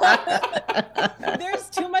 There's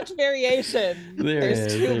too much variation.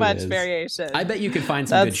 There's too much variation. I bet you could find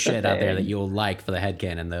some good shit out there that you'll like for the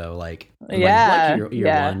headcanon, though. Like year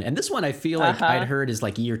one. And this one I feel like I'd heard is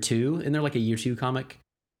like year 2. Isn't there like a year 2 comic?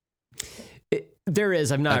 There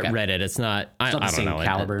is. I've not read it. It's not. I don't know.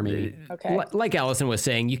 Caliber, maybe. Okay. Like Allison was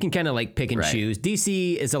saying, you can kind of like pick and choose.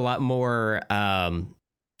 DC is a lot more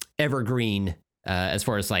evergreen as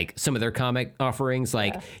far as like some of their comic offerings,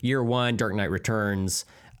 like Year One, Dark Knight Returns.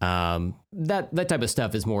 That type of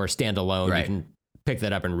stuff is more standalone. Right. You can pick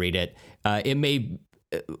that up and read it. It may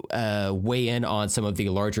weigh in on some of the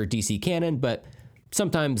larger DC canon, but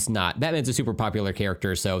sometimes not. Batman's a super popular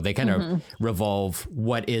character, so they kind of revolve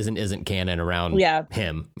what is and isn't canon around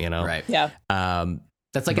him, you know? Right. Yeah.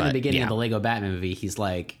 That's like in the beginning of the Lego Batman movie, he's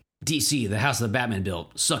like, DC, the house of the Batman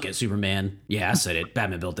built. Suck it, Superman. Yeah, I said it.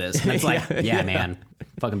 Batman built this. And it's like, man,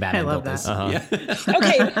 fucking Batman built this.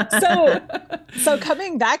 Okay, so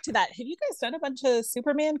coming back to that, have you guys done a bunch of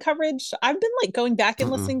Superman coverage? I've been like going back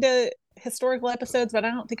and listening to historical episodes, but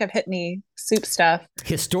I don't think I've hit any soup stuff.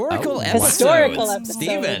 Historical episodes.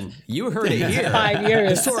 Steven, you heard it here. 5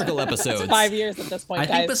 years. Historical episodes. 5 years at this point, I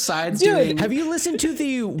guys. think besides doing... Have you listened to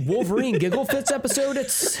the Wolverine Giggle Fits episode?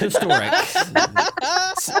 It's historic.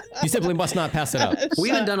 You simply must not pass it up. We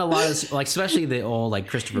haven't done a lot of, like, especially the old, like,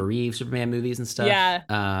 Christopher Reeve Superman movies and stuff.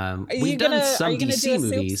 Yeah. We've done some DC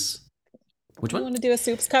movies. Which one? You want to do a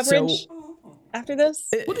soups coverage? After this,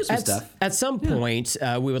 we'll do some stuff. At some point,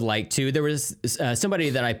 we would like to. There was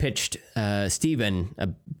somebody that I pitched Steven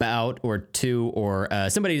about, or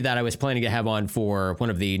somebody that I was planning to have on for one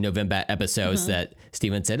of the November episodes that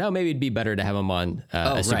Steven said, maybe it'd be better to have him on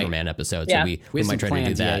a Superman episode. So we might try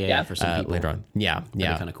to do that for some people later on. Yeah.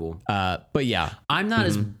 Kind of cool. But yeah. I'm not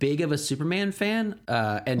as big of a Superman fan,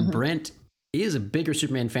 and Brent is a bigger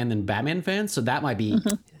Superman fan than Batman fan, so that might be...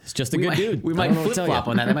 It's just a good dude. We might flip-flop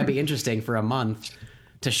on that. That might be interesting for a month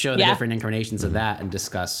to show the different incarnations of that and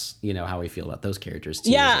discuss, how we feel about those characters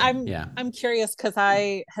too. I'm curious because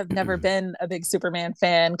I have never been a big Superman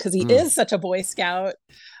fan because he is such a Boy Scout.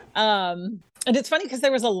 And it's funny because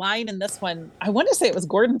there was a line in this one. I want to say it was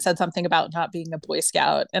Gordon said something about not being a Boy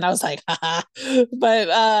Scout. And I was like, haha. But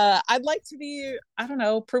I'd like to be, I don't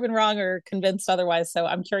know, proven wrong or convinced otherwise. So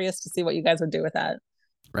I'm curious to see what you guys would do with that.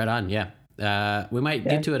 Right on. Yeah. We might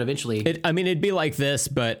get to it eventually. It'd be like this,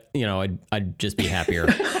 but I'd just be happier.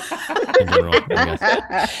 In general,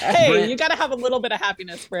 hey, Brent, you got to have a little bit of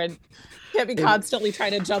happiness, Brent. You can't be constantly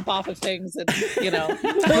trying to jump off of things and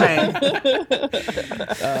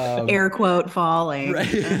air quote falling.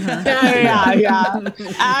 Right. Yeah.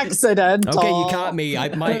 Accident. Okay, you caught me.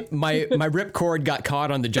 My ripcord got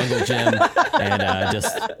caught on the jungle gym, and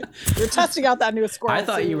just you're testing out that new squirrel. I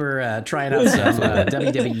thought you were trying out some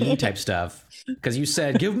WWE type stuff because you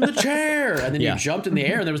said give him the chair, and then you jumped in the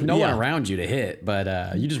air, and there was no one around you to hit,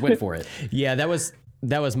 but you just went for it. Yeah, that was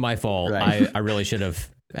my fault. Right. I really should have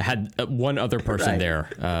had one other person there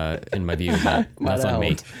in my view, but that's on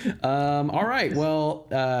me. All right. Well,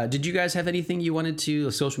 did you guys have anything you wanted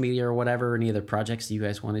to, social media or whatever, any other projects you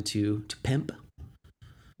guys wanted to pimp?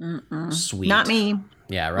 Sweet. Not me.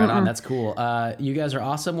 Yeah, right on. That's cool. You guys are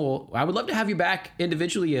awesome. Well, I would love to have you back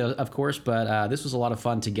individually, of course, but this was a lot of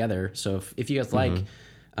fun together. So if you guys like,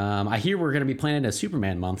 I hear we're going to be planning a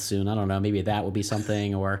Superman month soon. I don't know. Maybe that will be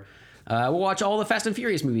something, or we'll watch all the Fast and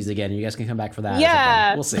Furious movies again. You guys can come back for that.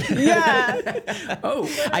 Yeah. We'll see. Yeah.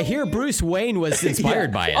 I hear Bruce Wayne was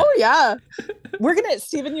inspired by it. Oh, yeah. We're going to,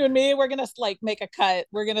 Steven, you and me, we're going to make a cut.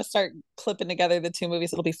 We're going to start clipping together the two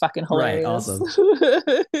movies. It'll be fucking hilarious. Right.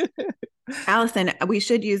 Awesome. Allison, we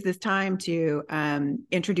should use this time to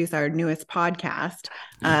introduce our newest podcast.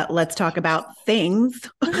 Let's talk about things.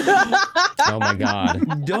 Oh my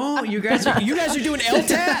God! Don't you guys are doing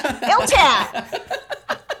LTAT? LTAT.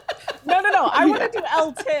 No. I want to do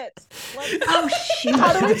L-tit. Oh shit!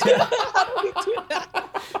 How do we do that?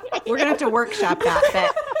 We're gonna have to workshop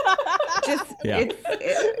that. It's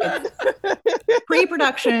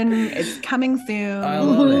pre-production. It's coming soon. I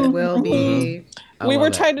love it. Will be. We were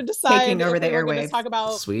trying to decide taking over the airwaves. Talk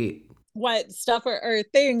about sweet. What stuff or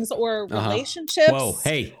things or relationships. Whoa,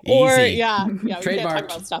 hey, or easy. Yeah. We Trademark. can't talk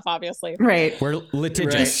about stuff, obviously. Right. We're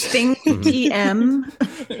litigious. Thing TM.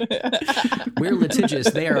 We're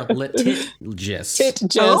litigious. They are litigious.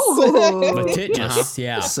 Litigious.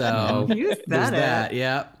 Yeah. So use that.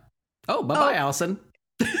 Yeah. Oh, bye, Allison.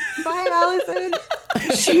 Bye, Allison.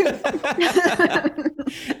 Shoot.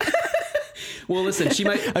 Well, listen, she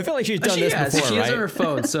might. I feel like she's done this before, She right? has on her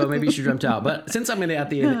phone, so maybe she jumped out. But since I'm going to at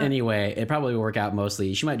the end anyway, it probably will work out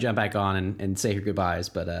mostly. She might jump back on and say her goodbyes,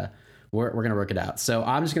 but we're going to work it out. So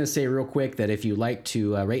I'm just going to say real quick that if you like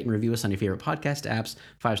to rate and review us on your favorite podcast apps,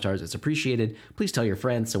 5 stars, it's appreciated. Please tell your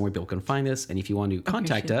friends so more people can find us. And if you want to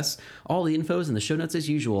contact us, all the info's in the show notes as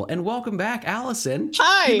usual. And welcome back, Allison.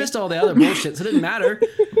 Hi. You missed all the other bullshit, so it didn't matter.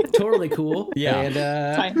 Totally cool. Yeah.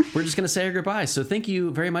 And we're just going to say our goodbyes. So thank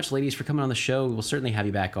you very much, ladies, for coming on the show. We'll certainly have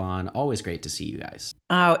you back on. Always great to see you guys.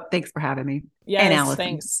 Oh, thanks for having me. Yes, and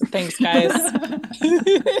Allison. Thanks, guys.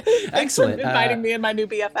 Excellent. Thanks for inviting me and my new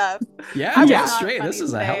BFF. Yeah, straight. This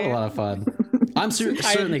is a hell of a lot of fun. I'm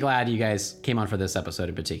certainly glad you guys came on for this episode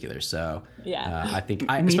in particular. So I think,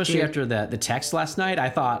 especially after the text last night, I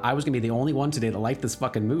thought I was going to be the only one today that liked this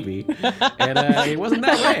fucking movie. And it wasn't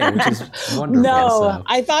that way, which is wonderful. No, so.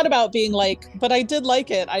 I thought about being like, but I did like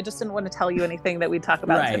it. I just didn't want to tell you anything that we'd talk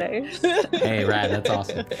about today. Hey, Rad, that's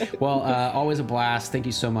awesome. Well, always a blast. Thank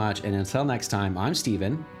you so much. And until next time, I'm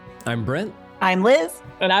Steven. I'm Brent. I'm Liz.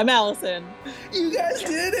 And I'm Allison. You guys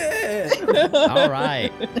did it! All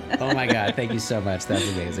right. Oh my God, thank you so much. That's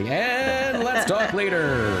amazing. And let's talk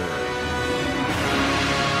later.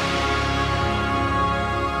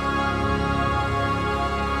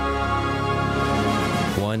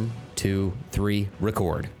 1, 2, 3,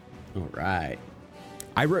 record. All right.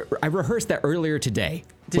 I rehearsed that earlier today.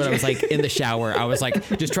 When I was like in the shower, I was like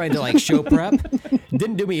just trying to like show prep.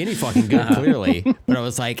 Didn't do me any fucking good, clearly. But I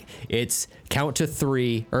was like, it's count to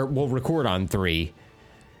 3, or we'll record on 3.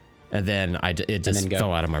 And then it just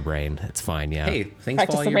fell out of my brain. It's fine, yeah. Hey, things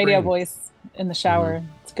Practice fall the your radio brain. voice in the shower.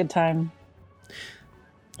 It's a good time.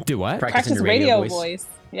 Do what? Practice radio voice.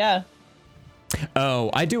 Yeah. Oh,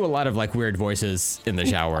 I do a lot of like weird voices in the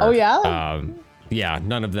shower. Oh, yeah? Yeah,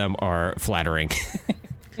 none of them are flattering.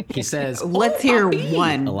 He says, let's hear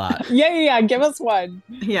one. A lot. Yeah. Give us one.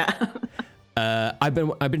 Yeah. I've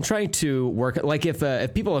been trying to work, like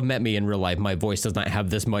if people have met me in real life, my voice does not have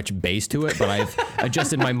this much bass to it, but I've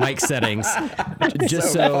adjusted my mic settings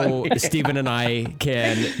just so Steven and I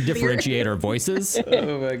can differentiate our voices.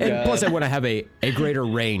 Oh my God. And plus I want to have a greater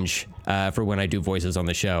range for when I do voices on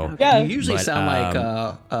the show. Yeah. You usually sound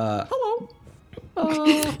like, hello.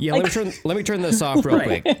 Yeah, let me turn this off real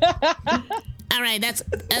quick. All right, that's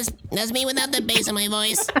me without the bass in my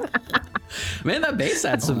voice. Man, that bass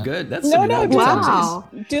had some good. That's No, some no, good wow.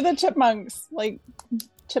 do the chipmunks, like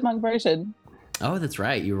chipmunk version. Oh, that's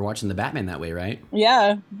right. You were watching the Batman that way, right?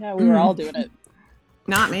 Yeah, we were all doing it.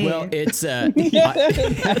 Not me. Well, it's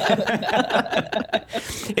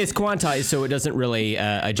it's quantized, so it doesn't really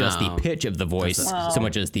adjust the pitch of the voice so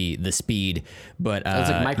much as the speed. But It's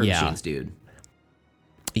like Micro yeah. Machines, dude.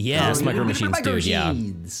 Yes, Micro Machines, dude. Yeah.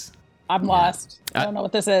 Machines. I'm lost. I don't know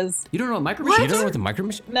what this is. You don't know what Micro You Machines don't know are? what the Micro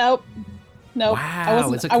Machine? Nope.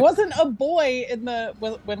 Wow, I wasn't a boy in the.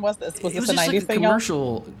 When was this? Was It was this a just 90s like a thing? y'all?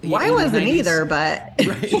 commercial. Well, I in the wasn't 90s. either, but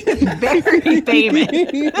very famous.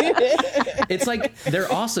 It's like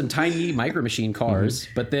they're awesome, tiny Micro Machine cars,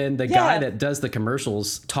 but then the guy that does the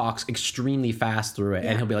commercials talks extremely fast through it,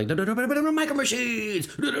 and he'll be like, Micro Machines.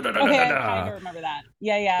 Okay, I kind of remember that.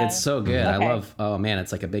 Yeah. It's so good. I Okay. love. Oh man,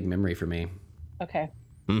 it's like a big memory for me. Okay.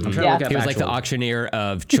 I'm trying to Yeah. look up He was like the actual- auctioneer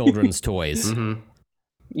of children's toys.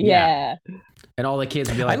 Yeah. and all the kids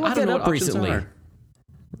would be like, I looked don't that know up what auctions recently. are.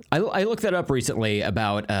 I looked that up recently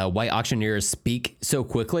about why auctioneers speak so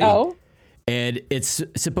quickly. Oh. And it's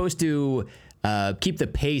supposed to keep the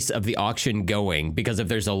pace of the auction going, because if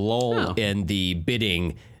there's a lull in the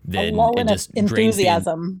bidding, then A lull it in just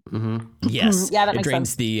enthusiasm. yes, Yeah, that it makes drains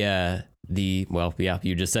sense. the well, yeah,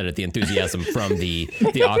 you just said it, the enthusiasm from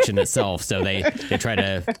the auction itself. So they try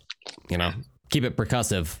to, keep it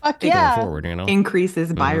percussive Fuck going yeah. forward.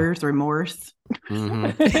 Increases buyer's remorse.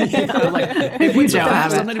 Like, if we don't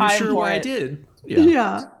have I'm not even time sure for why I it. did.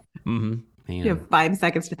 Yeah. Man. You have 5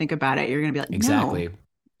 seconds to think about it. You're going to be like, Exactly. no,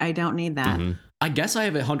 I don't need that. I guess I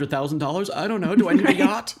have $100,000. I don't know. Do I need a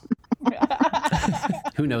yacht?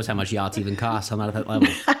 Who knows how much yachts even cost? I'm not at that level.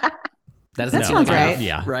 That doesn't seem sounds like right. enough,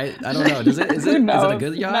 Yeah. right? I don't know. Is it a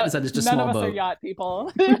good yacht? No, Is that just a none small of us are boat? yacht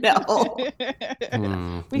people. No. We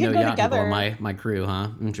no could go yacht people together. on my crew, huh?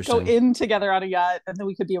 Go Interesting. in together on a yacht, and then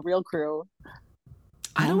we could be a real crew.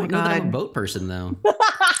 I Oh don't my know that I'm a God. boat person though.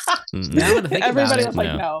 Now I'm gonna think Everybody about was it.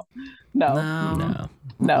 like, No. no.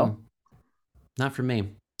 No. Not for me.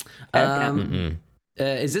 Okay.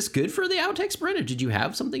 Is this good for the outtakes, Brent? Or did you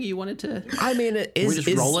have something you wanted to? I mean, We're just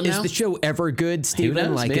rolling is now? the show ever good, Steven?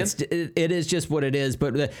 knows, Like man? it is just what it is.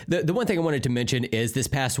 But the one thing I wanted to mention is this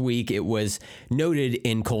past week it was noted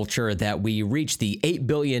in culture that we reached the 8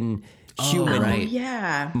 billion human right.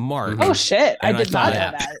 Yeah. mark. Oh shit! I And I did not know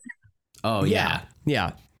thought- that. Oh, yeah.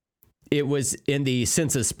 Yeah. It was in the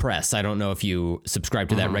Census Press. I don't know if you subscribe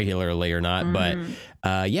to that regularly or not, but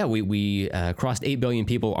we crossed 8 billion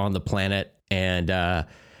people on the planet. And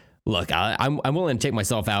look, I'm willing to take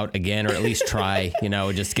myself out again, or at least try,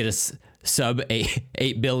 just get us sub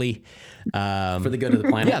 8 billy. For the good of the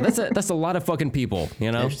planet. Yeah, that's a lot of fucking people,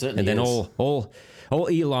 And then old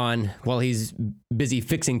Elon, while he's busy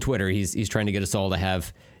fixing Twitter, he's trying to get us all to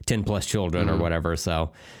have 10 plus children or whatever.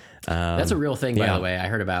 So that's a real thing, by the way. I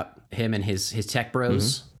heard about him and his tech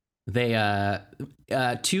bros. They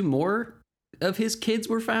 2 more of his kids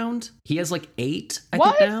were found. He has like 8, I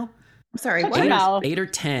think now. Sorry, what? 8 or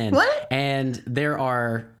 10. What? And there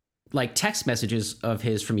are like text messages of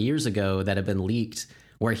his from years ago that have been leaked,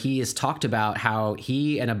 where he has talked about how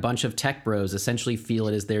he and a bunch of tech bros essentially feel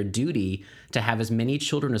it is their duty to have as many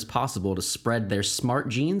children as possible to spread their smart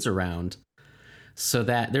genes around, so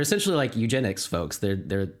that they're essentially like eugenics folks. They're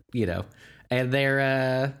and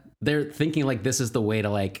they're thinking like this is the way to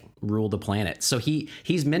like rule the planet. So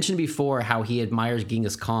he's mentioned before how he admires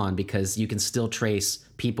Genghis Khan because you can still trace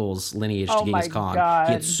people's lineage to Genghis Khan. God.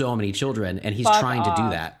 He had so many children, and he's trying to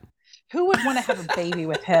do that. Who would want to have a baby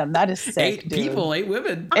with him? That is sick. 8 people, 8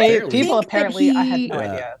 women. 8 people, apparently. I had no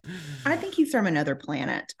idea. I think he's from another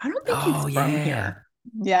planet. I don't think he's from here.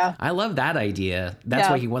 Yeah. I love that idea. That's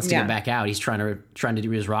why he wants to get back out. He's trying to do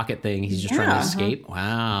his rocket thing. He's just trying to escape.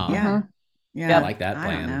 Wow. Yeah. Yeah. I like that plan.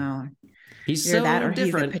 I don't know. He's Either so that or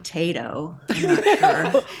different. He's a potato. I'm not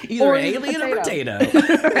sure. Either Or an he's a alien or potato.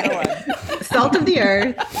 Right. Salt of the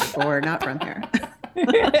earth or not from here.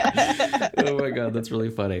 Oh my God, that's really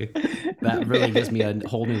funny. That really gives me a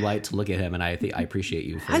whole new light to look at him, and I appreciate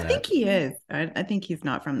you for that. I think he is. I think he's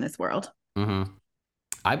not from this world. Mm-hmm.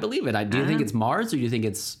 I believe it. Do you think it's Mars, or do you think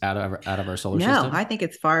it's out of our solar system? No, I think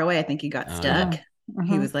it's far away. I think he got stuck.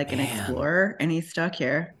 He was like an explorer, and he's stuck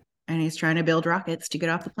here, and he's trying to build rockets to get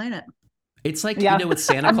off the planet. It's like, with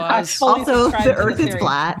Santa Claus. Also, the Earth is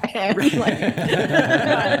flat.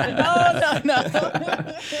 No.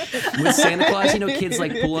 With Santa Claus, kids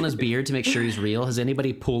like pull on his beard to make sure he's real. Has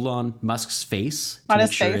anybody pulled on Musk's face to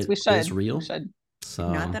make sure we should. It's real? We should.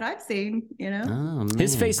 So. Not that I've seen, Oh,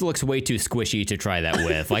 his face looks way too squishy to try that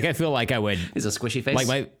with. Like, I feel like I would. Is a squishy face?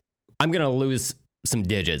 Like I'm gonna lose some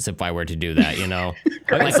digits if I were to do that,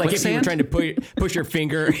 like if you were trying to push your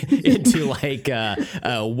finger into like a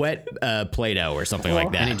wet Play-Doh or something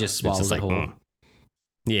like that, and he just swallows it whole.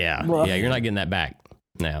 Yeah, you're not getting that back.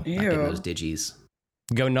 No, Ew. Not getting those digis.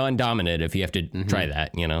 Go non-dominant if you have to try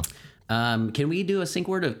that. Can we do a sync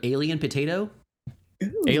word of alien potato?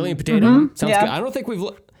 Ooh. Alien potato sounds good. I don't think we've.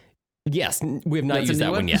 Yes, we have not used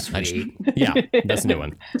that one yet. Yeah, that's a new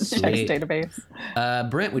one. Sweet.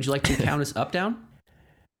 Database. Brent, would you like to count us up, down?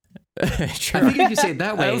 Sure. I think if you say it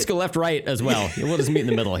that way. Let's go left, right as well. We'll just meet in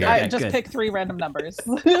the middle here. I just pick 3 random numbers.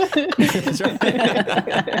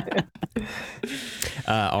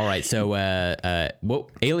 All right. So, what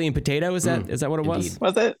alien potato is that? Is that what it was?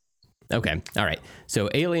 Was it? Okay. All right. So,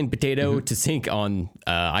 alien potato to sync on,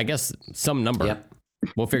 I guess, some number. Yep.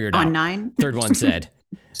 We'll figure it out. On 9. Third one said.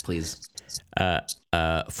 Please.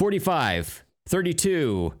 45,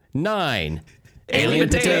 32, 9. Alien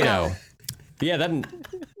potato. Yeah, that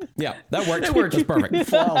worked. It worked. That's perfect.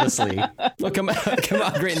 Flawlessly. Well, come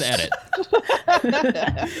out great in the edit.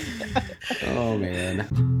 Oh,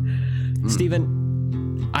 man.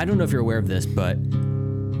 Steven, I don't know if you're aware of this, but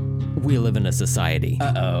we live in a society.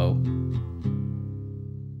 Uh-oh.